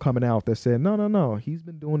people are coming out that said, no, he's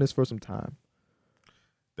been doing this for some time.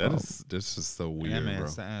 That's just so weird, That man bro.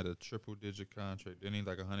 signed a triple-digit contract. Didn't he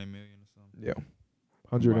like $100 million or something? Yeah,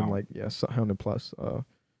 100 and Wow. like 100 plus.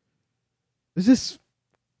 It's just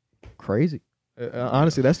crazy.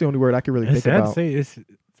 Honestly, that's the only word I can really It's think sad to about. say it's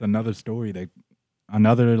another story that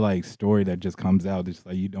story that just comes out. It's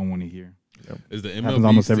like you don't want to hear. Is the Happens MLB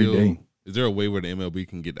almost still, every day. Is there a way where the MLB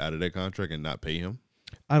can get out of that contract and not pay him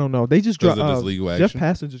I don't know. They just because dropped. of his legal Jeff action?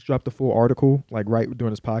 Passan just dropped the full article like right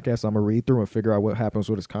during his podcast. I'm gonna read through and figure out what happens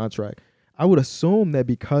with his contract. I would assume that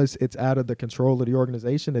because it's out of the control of the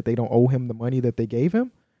organization that they don't owe him the money that they gave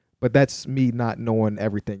him. But that's me not knowing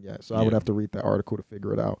everything yet. So I would Yeah. have to read that article to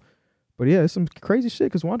figure it out. But yeah, it's some crazy shit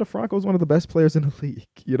because Wander Franco is one of the best players in the league,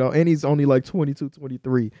 and he's only like 22,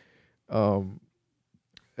 23.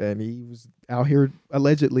 And he was out here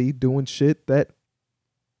allegedly doing shit that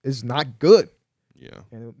is not good. Yeah.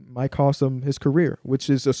 And it might cost him his career, which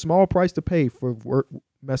is a small price to pay for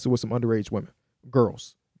messing with some underage women.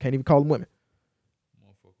 Girls. Can't even call them women.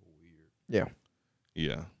 Motherfucker weird. Yeah.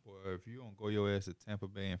 Yeah. Boy, if you don't go your ass to Tampa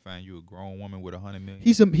Bay and find you a grown woman with $100 million,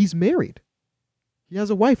 He's married. He has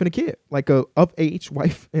a wife and a kid, like a of age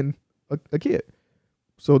wife and a kid.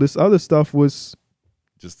 So this other stuff was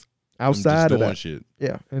Just outside just of doing that. shit.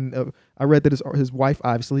 Yeah, and I read that his wife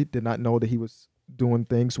obviously did not know that he was doing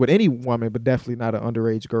things with any woman, but definitely not an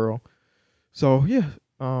underage girl. So yeah,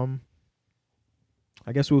 I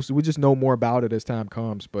guess we'll just know more about it as time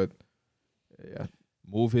comes. But yeah,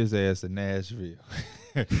 move his ass to Nashville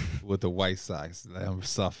with the White Sox. Let him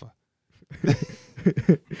suffer.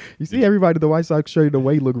 you see everybody at the White Sox showing the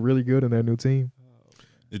way look really good in their new team.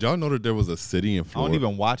 Did y'all know that there was a city in I Florida? don't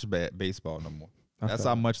even watch baseball no more. That's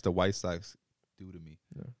how much the White Sox do to me.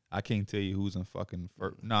 Yeah. I can't tell you who's in fucking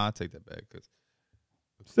first. Nah, I take that back because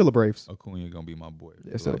Still the Braves. Acuna gonna be my boy.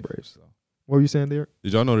 Yeah, for still the life, Braves. so. What were you saying there?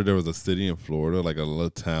 Did y'all know that there was a city in Florida, like a little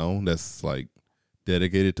town that's like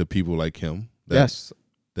dedicated to people like him? Yes.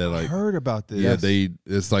 That I like heard about this. yeah,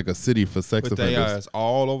 it's like a city for sex but they offenders. are it's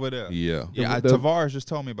all over there. Yeah. Yeah, The- Tavares just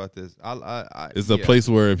told me about this. It's a place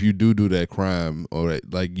where if you do that crime or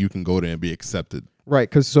like you can go there and be accepted. Right,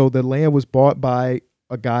 because so the land was bought by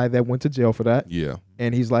a guy that went to jail for that. Yeah.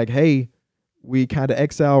 and he's like, hey, we kind of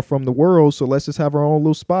exiled from the world, so let's just have our own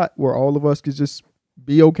little spot where all of us could just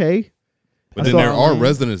be okay. But then there are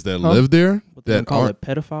residents that live there What they that call aren't. it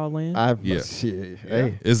pedophile land. Shit,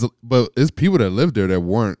 hey. It's people that live there that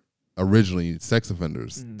weren't originally sex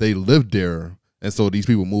offenders. They lived there, and so these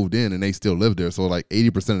people moved in, and they still live there. So like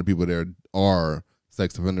 80% of the people there are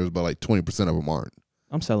sex offenders, but like 20% of them aren't.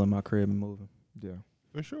 I'm selling my crib and moving. Yeah,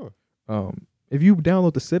 For sure. if you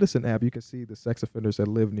download the Citizen app, you can see the sex offenders that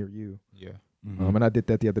live near you. Yeah. And I did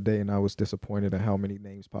that the other day, and I was disappointed at how many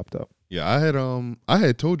names popped up. Yeah, I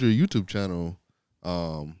had told your YouTube channel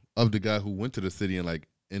of the guy who went to the city and like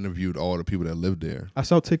interviewed all the people that lived there. I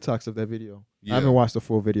saw TikToks of that video. Yeah. I haven't watched the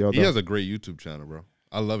full video. He though. has a great YouTube channel, bro.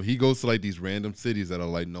 I love it. He goes to like these random cities that are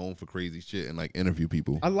like known for crazy shit and like interview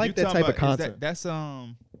people. I like You that talking type of about- content. That's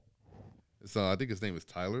It's I think his name is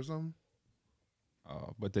Tyler or something.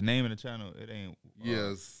 but the name of the channel, it ain't.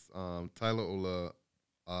 Yes, Tyler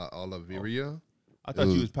Oliveria. I thought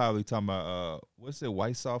you was probably talking about what's it,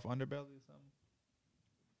 White Soft Underbelly or something?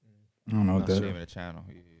 I don't know what That's the that. name of the channel.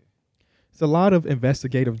 Yeah. It's a lot of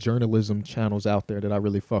investigative journalism channels out there that I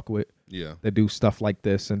really fuck with. Yeah. That do stuff like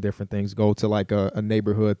this and different things. Go to like a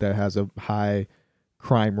neighborhood that has a high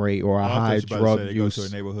crime rate or a high drug use. Go to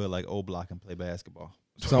a neighborhood like O Block and play basketball.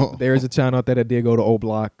 There's a channel out there that did go to O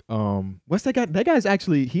Block. What's that guy? That guy's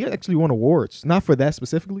he actually won awards, not for that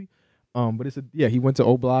specifically. But he went to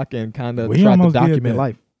O Block and kind of tried to document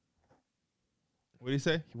life. What did he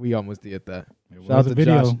say? We almost did that. It Shout out was to a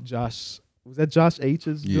video. Josh. Was that Josh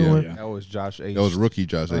H's Yeah. doing? Yeah. That was Josh H. That was rookie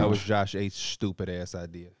Josh. That H. was Josh H's stupid ass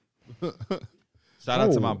idea. Shout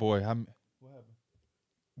out to my boy.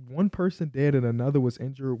 One person dead and another was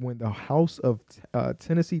injured when the house of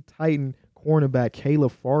Tennessee Titan cornerback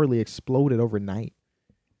Caleb Farley exploded overnight.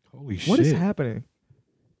 Holy shit. What is happening?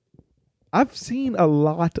 I've seen a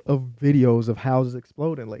lot of videos of houses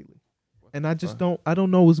exploding lately, and I just don't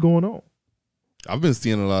know what's going on. I've been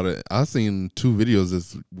seeing a lot of. I've seen 2 videos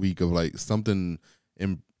this week of like something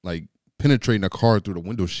in like penetrating a car through the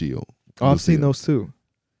window shield. Oh, I've seen those too.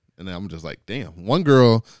 And then I'm just like, damn. One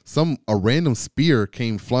girl, a random spear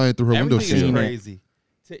came flying through her window Everything is shield. crazy.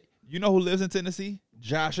 You know who lives in Tennessee?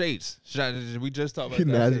 Josh H. We just talked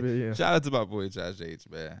about Josh H. Yeah. Shout out to my boy Josh H,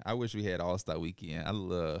 man. I wish we had All-Star Weekend. I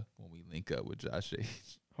love when we link up with Josh H.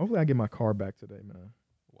 Hopefully, I get my car back today, man.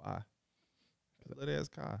 Why? Little ass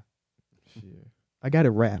car. Shit. I got it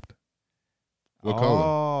wrapped. What color?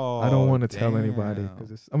 Oh, I don't want to tell anybody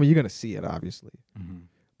because you're gonna see it obviously. Mhm.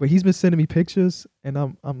 But he's been sending me pictures, and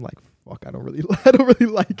I'm like, fuck, I don't really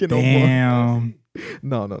like it no more. Damn.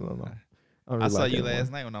 No. I saw you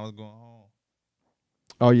last night when I was going home.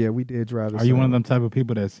 Oh yeah, we did drive. Are you one of them type of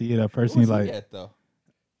people that see it at first and you're like, though?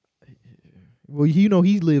 Well, he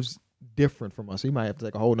lives different from us. He might have to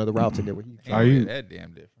take a whole nother route to get where he. Are you- that damn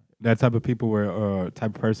different? that type of people where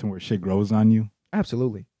type of person where shit grows on you?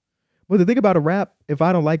 Absolutely. But the thing about a rap, if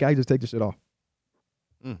I don't like it, I just take the shit off.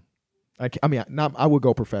 Mm. I would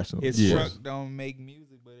go professional. His Yes. truck don't make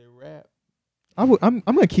music, but it rap. I'm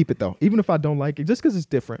gonna keep it though, even if I don't like it, just because it's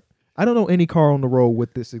different. I don't know any car on the road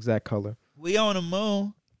with this exact color. We on the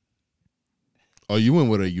moon. Oh, you went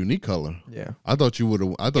with a unique color. Yeah. I thought you would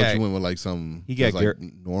have. I thought Yeah. you went with like some. He got just, like Gar-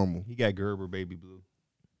 normal. He got Gerber baby blue.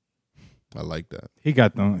 I like that. He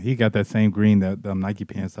got that same green that the Nike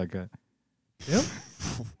pants I got. Yep.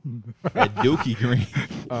 That Dookie green.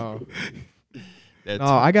 No,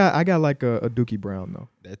 I got like a Dookie brown though,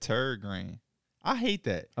 That turd green. I hate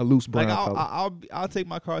that. a loose brown Like color. I'll take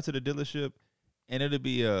my car to the dealership, and it'll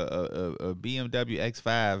be a BMW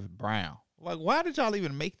X5 brown. Like, why did y'all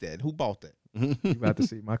even make that? Who bought that? You about to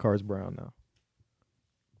see my car is brown now.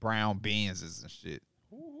 Brown Benzes and shit.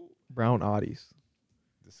 Brown Audis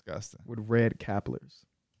Disgusting. with red caplers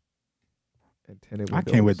and tinted I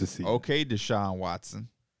windows. can't wait to see. Okay, Deshaun Watson.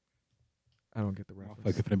 I don't get the reference.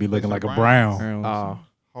 Like it's gonna be looking like a Browns. brown. Oh,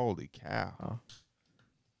 Holy cow.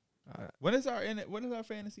 When is our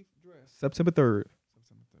fantasy draft? September 3rd.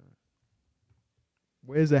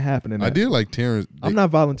 Where is it happening? I at? did like Terrence. I'm not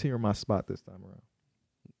volunteering my spot this time around.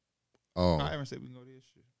 Oh I haven't said we can go to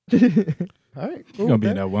this shit. All right, You're gonna be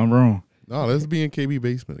in that one room. no, let's be in KB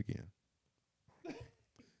basement again.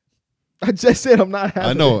 I just said I'm not having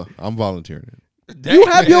I know. I'm volunteering. You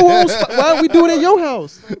have your own spot. Why don't we do it at your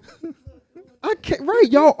house? I can't. Right,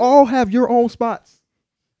 y'all all have your own spots.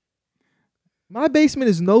 My basement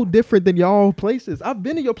is no different than y'all places. I've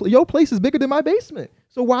been in your place is bigger than my basement.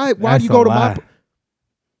 So why That's do you go a to lie. my?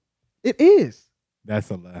 It is. That's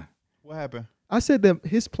a lie. What happened? I said that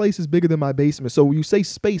his place is bigger than my basement. So when you say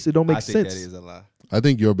space, it don't make I think sense. that is a lie. I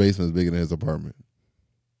think your basement is bigger than his apartment.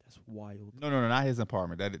 That's wild. No, not his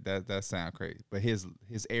apartment. That sound crazy. But his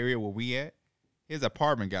area where we at, his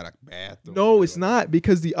apartment got a bathroom. No, it's not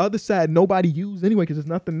because the other side nobody used anyway because there's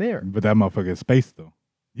nothing there. But that motherfucker is space though.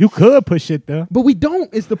 You could put shit there. But we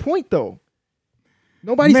don't. It's the point though.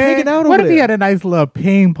 Nobody's Man, hanging out over what if there. he had a nice little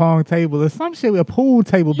ping pong table or some shit with a pool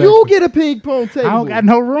table back? You'll get a ping pong table. I don't got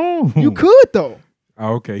no room. You could though.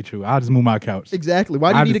 Oh, okay, true. I'll just move my couch. Exactly.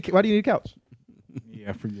 Why do you need a couch?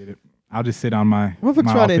 Yeah, forget it. I'll just sit on my. Motherfucker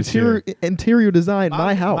my trying to office interior design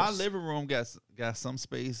my house. My living room got some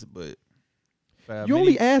space, but you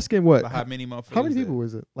only asking what? How many motherfuckers? How many people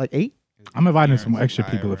was it? Like 8? I'm inviting some Parents extra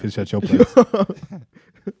and people if Ira. it's at your place.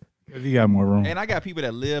 'Cause you got more room. And I got people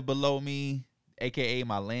that live below me, aka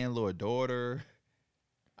my landlord daughter.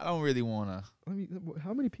 I don't really want to.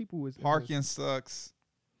 How many people was in Parking sucks.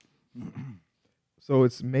 this? So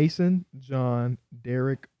it's Mason, John,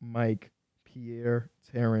 Darrick, Mike, Pierre,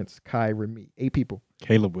 Terrence, Kyra, me. 8 people.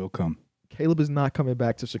 Caleb will come. Caleb is not coming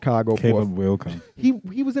back to Chicago. Caleb will come. He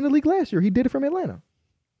was in the league last year. He did it from Atlanta.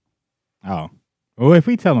 Oh. Well, if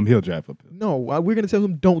we tell him, he'll drive up. No, we're gonna tell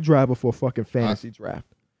him don't drive before fucking fantasy draft.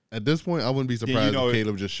 At this point, I wouldn't be surprised if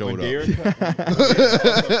Caleb just showed up.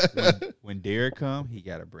 When Darrick come, he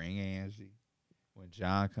got to bring Angie. When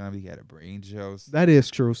John come, he got to bring Joseph. That is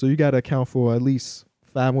true. So you got to account for at least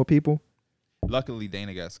 5 more people. Luckily,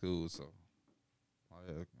 Dana got school, so.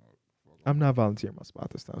 I'm not volunteering my spot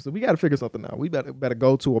this time. So we got to figure something out. We better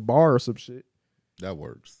go to a bar or some shit. That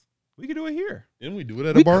works. We can do it here. Didn't we do it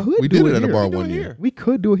at a bar? could We do did it it at a here. bar We do one it year. here. We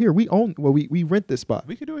could do it here. We rent this spot.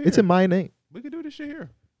 We can do it here. It's in my name. We can do this shit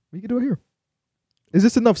here. We can do it here. Is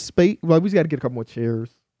this enough space? Well, we just got to get a couple more chairs.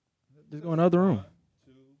 Just go in the other room. 1,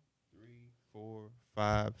 2, 3, 4,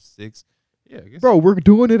 5, 6. Yeah, I guess. Bro, we're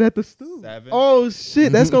doing it at the stew. 7. Oh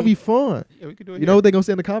shit, that's gonna be fun. Yeah, we can do it. You know what they're gonna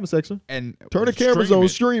say in the comment section? And Turn the cameras on,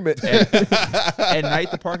 stream it. At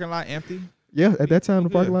night, the parking lot empty. Yeah, at that time the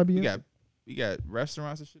We parking good. lot be We in. got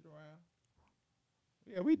restaurants and shit around.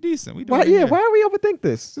 Yeah, we decent. We do Why? it Yeah, here. why do we overthink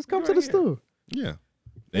this? Just come do to it the here. stew. Yeah.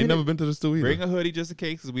 They ain't never been to the stew either. Bring a hoodie just in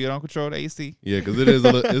case, because we don't control the AC. Yeah, because it's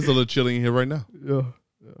a little chilly in here right now. Yeah.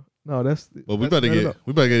 No, that's. But we that's better better get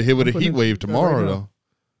though. hit with a I'm heat putting wave that tomorrow right now. though.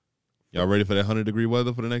 Y'all ready for that 100-degree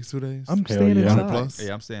weather for the next 2 days? I'm Hell staying yeah. inside. 100 plus.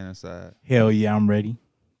 Yeah, I'm staying inside. Hell yeah, I'm ready.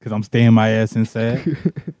 Because I'm staying my ass inside.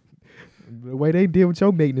 The way they deal with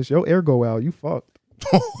your maintenance, your air go out. You fucked.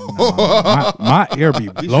 Nah, my air be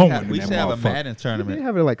We blowing. should in that have a motherfucker. Madden They tournament.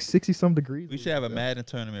 have it like 60-some degrees. We should have a Madden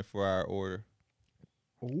tournament for our order.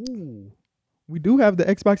 Ooh. We do have the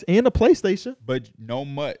Xbox and the PlayStation. But no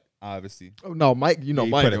mutt, obviously. Oh no, Mike. You know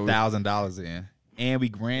He Mike. put $1,000 in. And we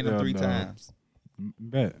grand them Hell 3 no. times.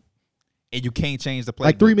 Bet. And you can't change the playbook.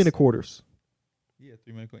 Like 3-minute quarters. Yeah,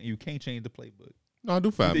 3-minute. And you can't change the playbook. No, I do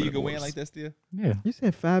You 5 think you minutes. can win like that still? Yeah. You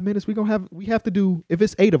said 5 minutes. We have to do. If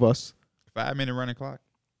it's 8 of us, 5-minute running clock.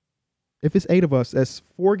 if it's 8 of us, that's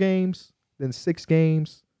 4 games, then 6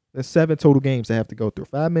 games, then 7 total games they have to go through.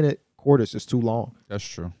 5-minute quarters is too long. That's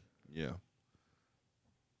true. Yeah.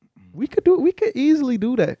 We could easily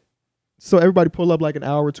do that. So everybody pull up like an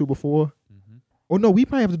hour or 2 before. Or no, we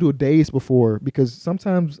might have to do it days before because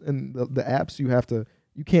sometimes in the apps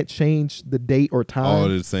you can't change the date or time. All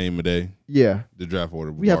the same day. Yeah, The draft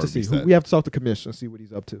order. we have to see. We have to talk to commission, see what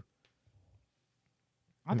he's up to.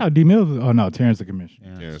 I thought D Mills. Oh no, Terrence the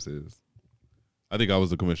commissioner. Terrence is. I think I was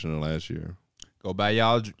the commissioner last year. Go buy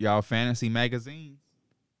y'all fantasy magazines.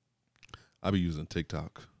 I be using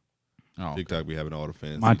TikTok. Oh, TikTok be having all the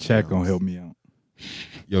fans. My check gonna help me out.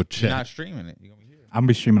 Yo, You're check. not streaming it. You're gonna be here. I'm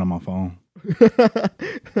be streaming on my phone.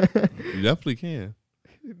 You definitely can.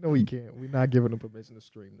 No, he can't. We're not giving him permission to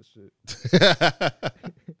stream this shit.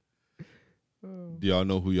 Do y'all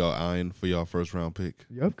know who y'all eyeing for y'all first round pick?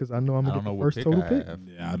 Yep, because I know I'm I gonna don't get know the what first pick total I pick. have.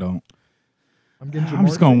 Yeah, I don't. I'm getting. I'm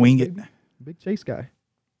just Jamar gonna Chase, wing it. baby. Big Chase guy.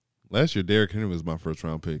 Last year, Derrick Henry was my first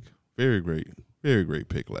round pick. Very great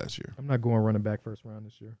pick last year. I'm not going running back first round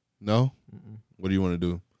this year. No? Mm-mm. What do you want to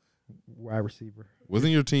do? Wide receiver. Was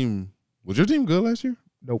your team good last year?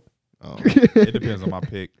 Nope. Oh. It depends on my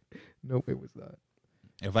pick. Nope, it was not.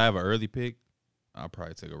 If I have an early pick, I'll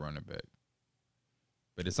probably take a running back.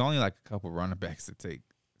 But it's only like a couple running backs to take.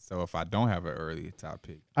 So if I don't have an early top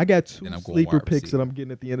pick, I got 2 Then I'm going sleeper wide picks receiver. that I'm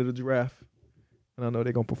getting at the end of the draft, and I know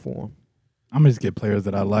they're gonna perform. I'm gonna just get players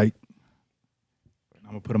that I like. I'm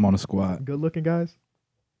gonna put them on the squad. Good looking guys.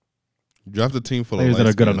 Draft a team full Players of that light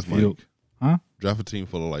are good on the skins, field. Mike. Huh? Draft a team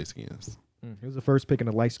full of light skins. It was the first pick in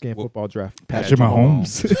the light skin Well, football draft. Patrick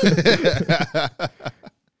Mahomes.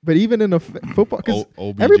 But even in the football, because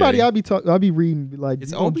OBJ. everybody I'll be reading be like,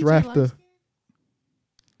 it's you don't OBJ draft the.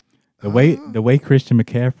 The way Christian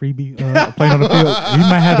McCaffrey be playing on the field, you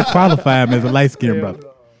might have to qualify him as a light skinned brother.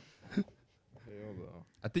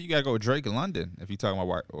 I think you gotta go with Drake London if you're talking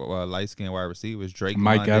about light skinned wide receivers. Drake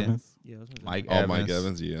Mike London, Evans. Yeah, Mike Oh, Evans, Mike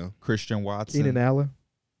Evans, yeah. Christian Watson, Keenan Allen.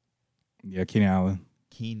 Yeah, Keenan Allen.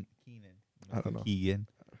 Keenan. I don't know. Keegan.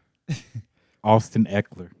 Austin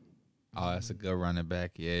Eckler. Oh, that's a good running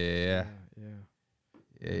back. Yeah.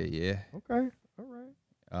 Okay. All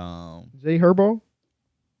right. Jay Herbo.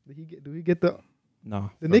 Do he get the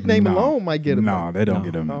nickname No. alone might get him? No, they don't No.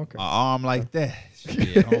 get him. Okay. An arm like that.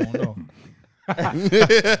 Shit, I don't know.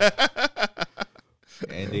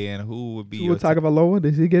 And then who would be Tua your Tagovailoa?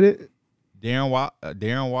 Does he get it?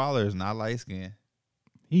 Darren Waller is not light skinned.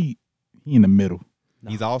 He in the middle. No.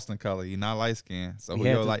 He's Austin color. He's not light skinned. So We who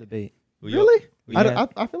had your this light? debate. Really? Yeah.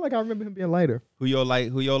 I feel like I remember him being lighter. Who your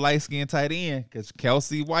light skinned tight end? Because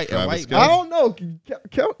Kelsey White. Travis White I don't know.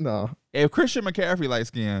 No. if Christian McCaffrey light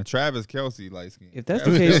skinned, Travis Kelsey light skinned. If that's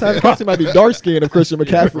the case, Kelsey might be dark skinned if Christian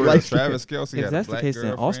McCaffrey light skinned. Travis Kelsey. if had that's a the black case, then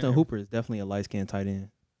girlfriend. Austin Hooper is definitely a light skinned tight end.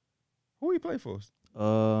 Who he play for?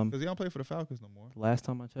 Um, Because he don't play for the Falcons no more. last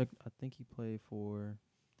time I checked, I think he played for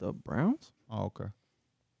the Browns. Oh, okay.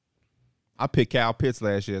 I picked Kyle Pitts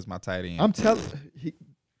last year as my tight end. I'm telling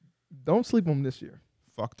don't sleep on him this year.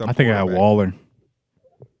 fucked up. I think I had quarterback. Waller.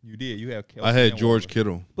 You did. You have Kelsey I had and George Waller.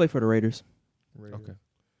 Kittle. Played for the Raiders. Okay.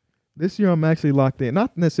 This year I'm actually locked in.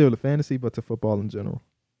 Not necessarily fantasy, but to football in general.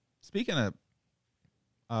 Speaking of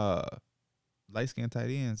light skinned tight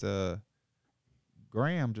ends,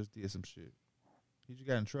 Graham just did some shit. He just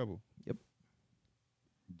got in trouble.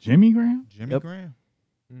 Jimmy Graham? Jimmy Yep. Graham.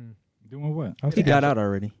 Doing what? He got out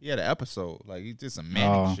already. He had an episode. Like he did some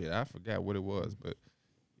manic shit. I forgot what it was, but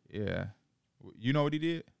yeah. You know what he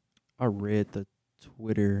did? I read the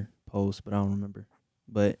Twitter post, but I don't remember.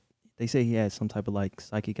 But they say he had some type of like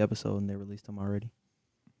psychic episode, and they released him already.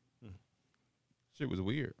 Shit was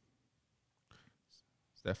weird.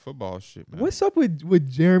 It's that football shit, man. What's up with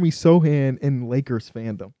Jeremy Sohan and Lakers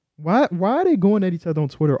fandom? Why are they going at each other on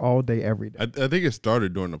Twitter all day, every day? I think it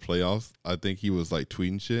started during the playoffs. I think he was like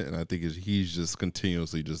tweeting shit, and I think he's just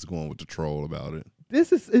continuously just going with the troll about it.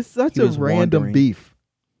 It's such He a was random wandering. beef.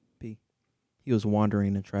 He was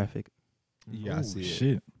wandering in traffic. Yeah, I Oh, see it.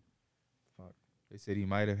 shit. They said he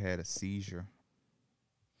might have had a seizure.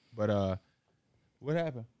 But what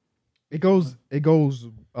happened? It goes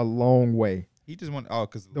a long way. He just went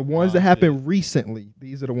because The ones that happened recently,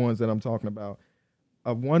 these are the ones that I'm talking about.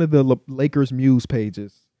 One of the Lakers Muse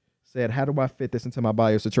pages said, "How do I fit this into my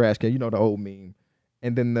bio? It's a trash can." You know the old meme.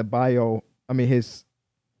 And then the bio, his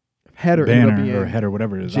header ended up Banner being or header,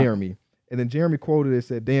 whatever it is. Jeremy. And then Jeremy quoted it,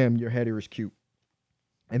 said, "Damn, your header is cute."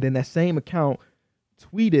 And then that same account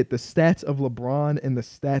tweeted the stats of LeBron and the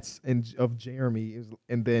stats of Jeremy.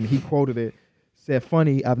 And then he quoted it, said,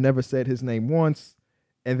 "Funny, I've never said his name once."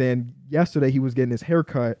 And then yesterday he was getting his hair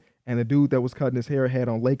cut, and the dude that was cutting his hair had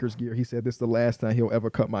on Lakers gear. He said, "This is the last time he'll ever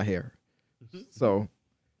cut my hair." So,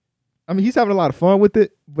 he's having a lot of fun with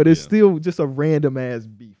it, but it's still just a random ass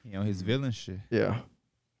beef. his villain shit. Yeah.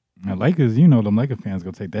 And Lakers, them Laker fans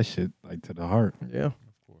gonna take that shit like to the heart. Yeah. Of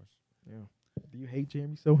course. Do you hate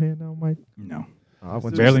Jeremy Sohan now, Mike? No. I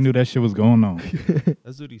went Barely knew that shit was going on.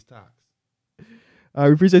 Let's do these talks.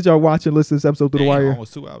 We appreciate y'all watching, listening to this episode through the Damn, wire.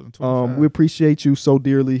 almost 2 hours and 25. We appreciate you so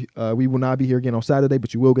dearly. We will not be here again on Saturday,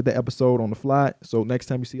 but you will get the episode on the fly. So next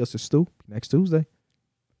time you see us, it's Stu next Tuesday.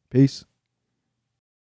 Peace.